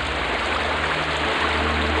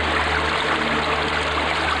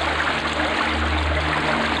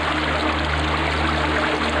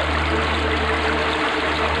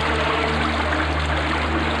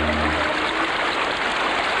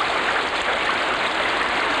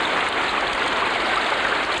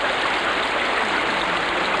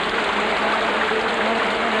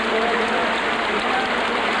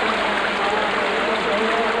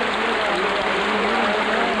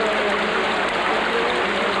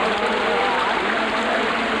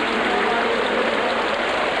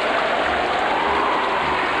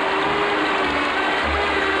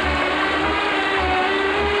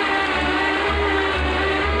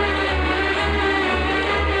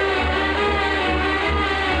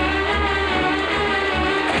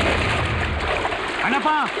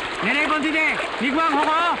ನೆನೆ ಬಂದಿದೆ ನಿಗ್ವಾಗ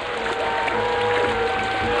ಹೋಗೋ.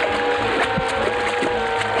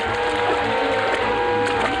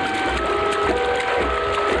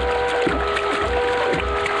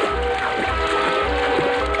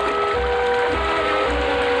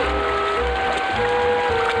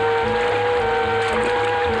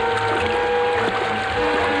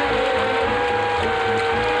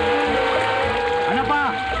 ಅಣ್ಣಪ್ಪ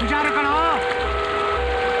ಹುಷಾರ ಕಣೋ.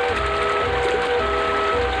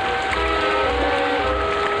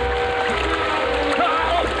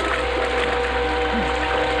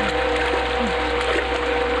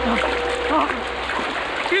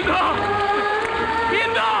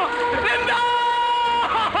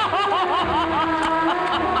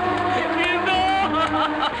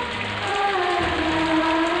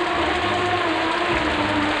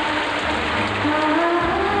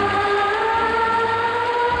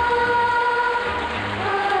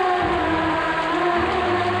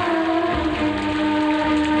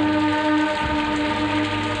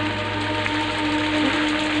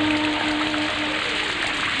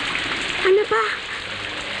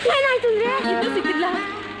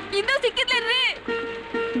 ಇನ್ನೂ ಸಿಕ್ಕಿದ್ಲೇನ್ರಿ?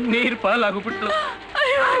 ನೀರ್ ಪಾಲಾಗ್ಬಿಟ್ಲು.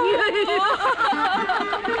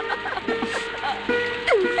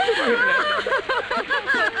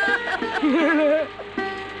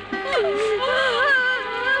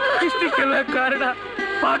 ಇಷ್ಟಕ್ಕೆಲ್ಲ ಕಾರಣ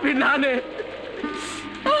ಪಾಪಿ ನಾನೇ.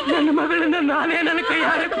 ನನ್ನ ಮಗಳನ್ನ ನಾನೇ ನನ್ನ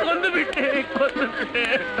ಕೈಯಾರೆ ಕೊಂದು ಬಿಟ್ಟೆ.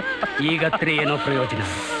 ಈಗತ್ರಿ ಏನೋ ಪ್ರಯೋಜನ.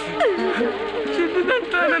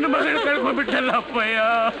 ನನ್ನ ಮಗಳ ಕಳ್ಕೊಂಡ್ಬಿಟ್ಟಲ್ಲ ಅಪ್ಪಯ್ಯ.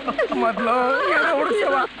 ಮೊದ್ಲು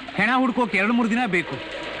ಹೆಣ ಹುಡ್ಕೋಕ್ 2-3 ದಿನ ಬೇಕು.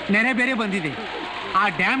 ನೆರೆ ಬೇರೆ ಬಂದಿದೆ. ಆ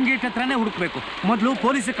ಡ್ಯಾಮ್ ಗೇಟ್ ಹತ್ರನೇ ಹುಡುಕ್ಬೇಕು. ಮೊದಲು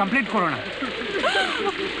ಪೊಲೀಸ್ ಕಂಪ್ಲೇಂಟ್ ಕೊಡೋಣ.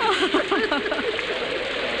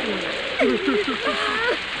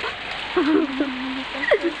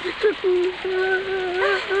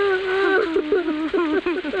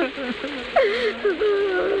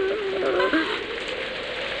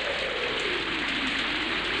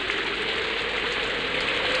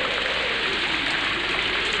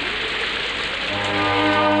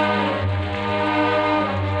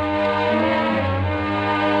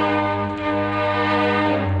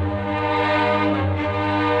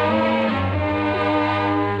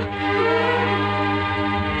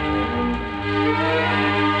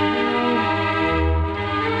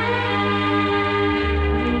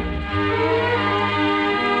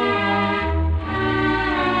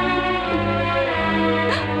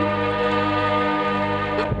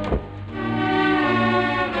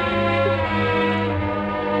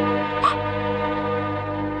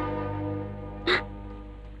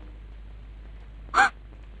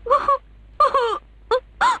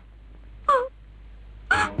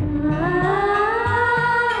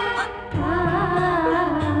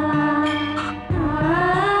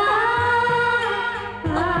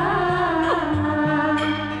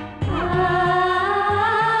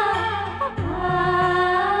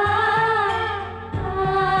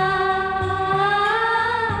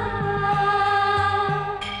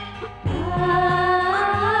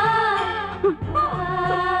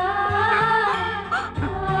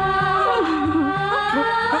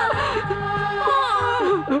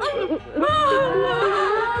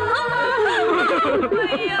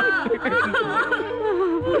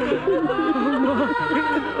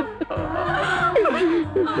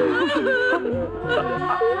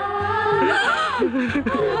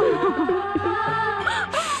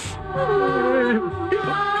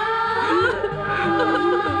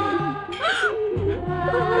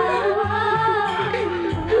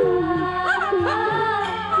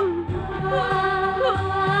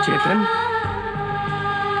 ಚೇತನ್,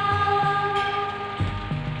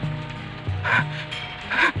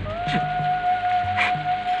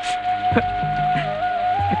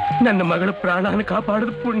 ನನ್ನ ಮಗಳ ಪ್ರಾಣನ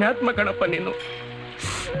ಕಾಪಾಡಿದ ಪುಣ್ಯಾತ್ಮ ಕಣಪ್ಪ ನೀನು.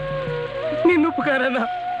 ನಿನ್ನ ಉಪಕಾರನ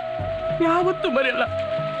ಯಾವತ್ತೂ ಮರೆಯಲ್ಲ.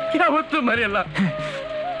 ಯಾವತ್ತೂ ಮರೆಯಲ್ಲ.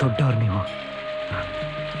 ದೊಡ್ಡವ್ರು ನೀವು.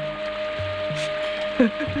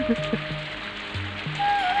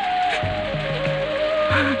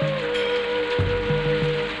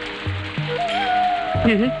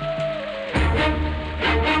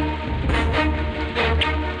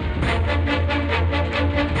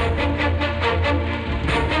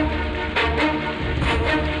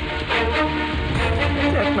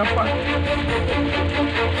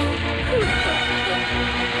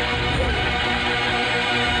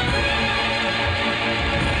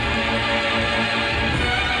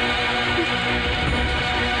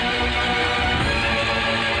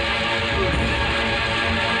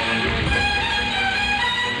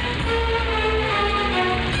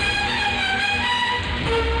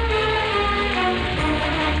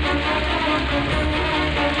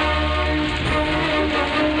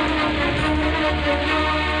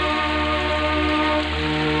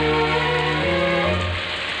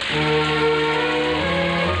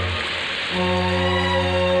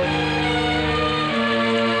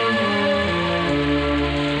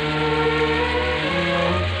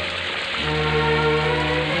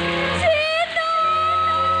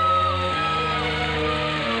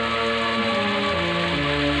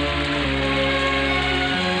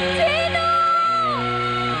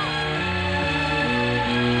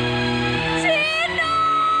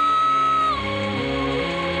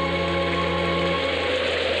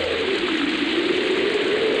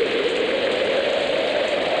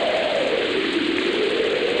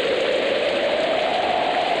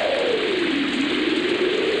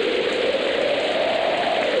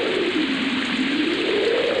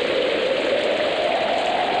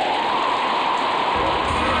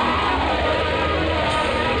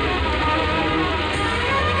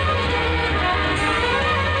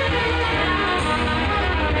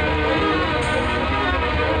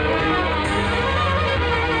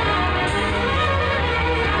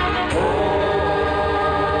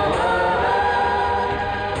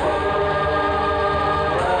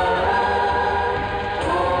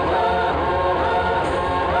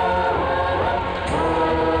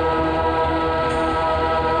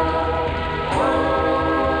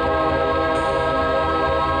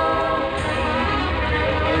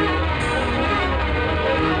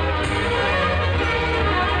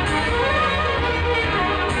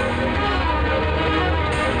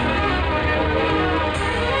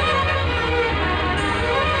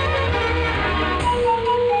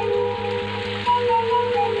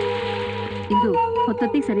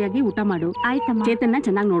 ಹೊತ್ತೊತ್ತಿಗೆ ಸರಿಯಾಗಿ ಊಟ ಮಾಡು. ಆಯ್ತಮ್ಮ. ಚೇತನ್ನ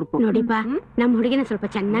ಚೆನ್ನಾಗಿ ನೋಡ್ಕೊ. ನೋಡಿಪ್ಪ ನಮ್ ಹುಡುಗಿನ ಸ್ವಲ್ಪ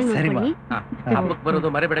ಚೆನ್ನಾಗಿ ನೋಡ್ಕೊಳ್ಳಿ. ಹಬ್ಬಕ್ಕೆ ಬರೋದು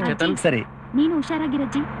ಮರಿಬೇಡ ಚೇತನ್. ಸರಿ, ನೀನು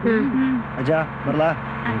ಹುಷಾರಾಗಿರಜ್ಜಿ. ಅಜ್ಜ ಬರ್ಲಾ?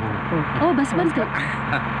 ಓ ಬಸ್ ಬಂತು.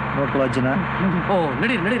 ನೋಡ್ಕೊ ಅಜ್ಜನ. ಓ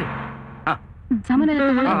ನಡೀರಿ ನಡೀರಿ. ಸಾಮಾನೆಲ್ಲ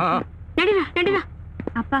ತಗೊಳ್ಳಿ. ನಡೀರ ನಡೀರ.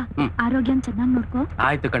 ಅಪ್ಪ ಆರೋಗ್ಯನ್ ಚೆನ್ನಾಗಿ ನೋಡ್ಕೋ.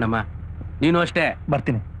 ಆಯ್ತು ಕಣಮ್ಮ, ನೀನು ಅಷ್ಟೇ.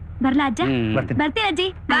 ಬರ್ತೀನಿ. ಬರ್ಲಾ ಅಜ್ಜ? ಬರ್ತೀನಿ. ಬರ್ತೀನಿ ಅಜ್ಜಿ.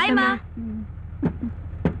 ಬಾಯ್ ಮಾ.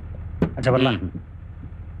 ಅಜ್ಜ ಬರ್ಲಾ?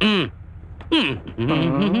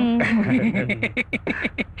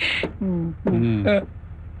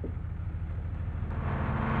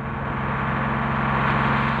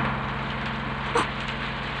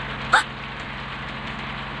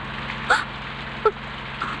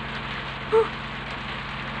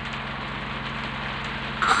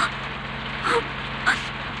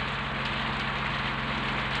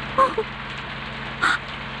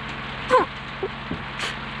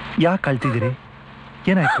 ಯಾಕೆ ಕಳ್ತಿದ್ದೀರಿ?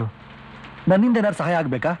 ಏನಾಯ್ತು? ನನ್ನಿಂದ ಏನಾದ್ರು ಸಹಾಯ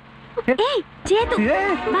ಆಗ್ಬೇಕಾ? ಚೇತು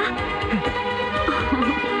ಬಾ.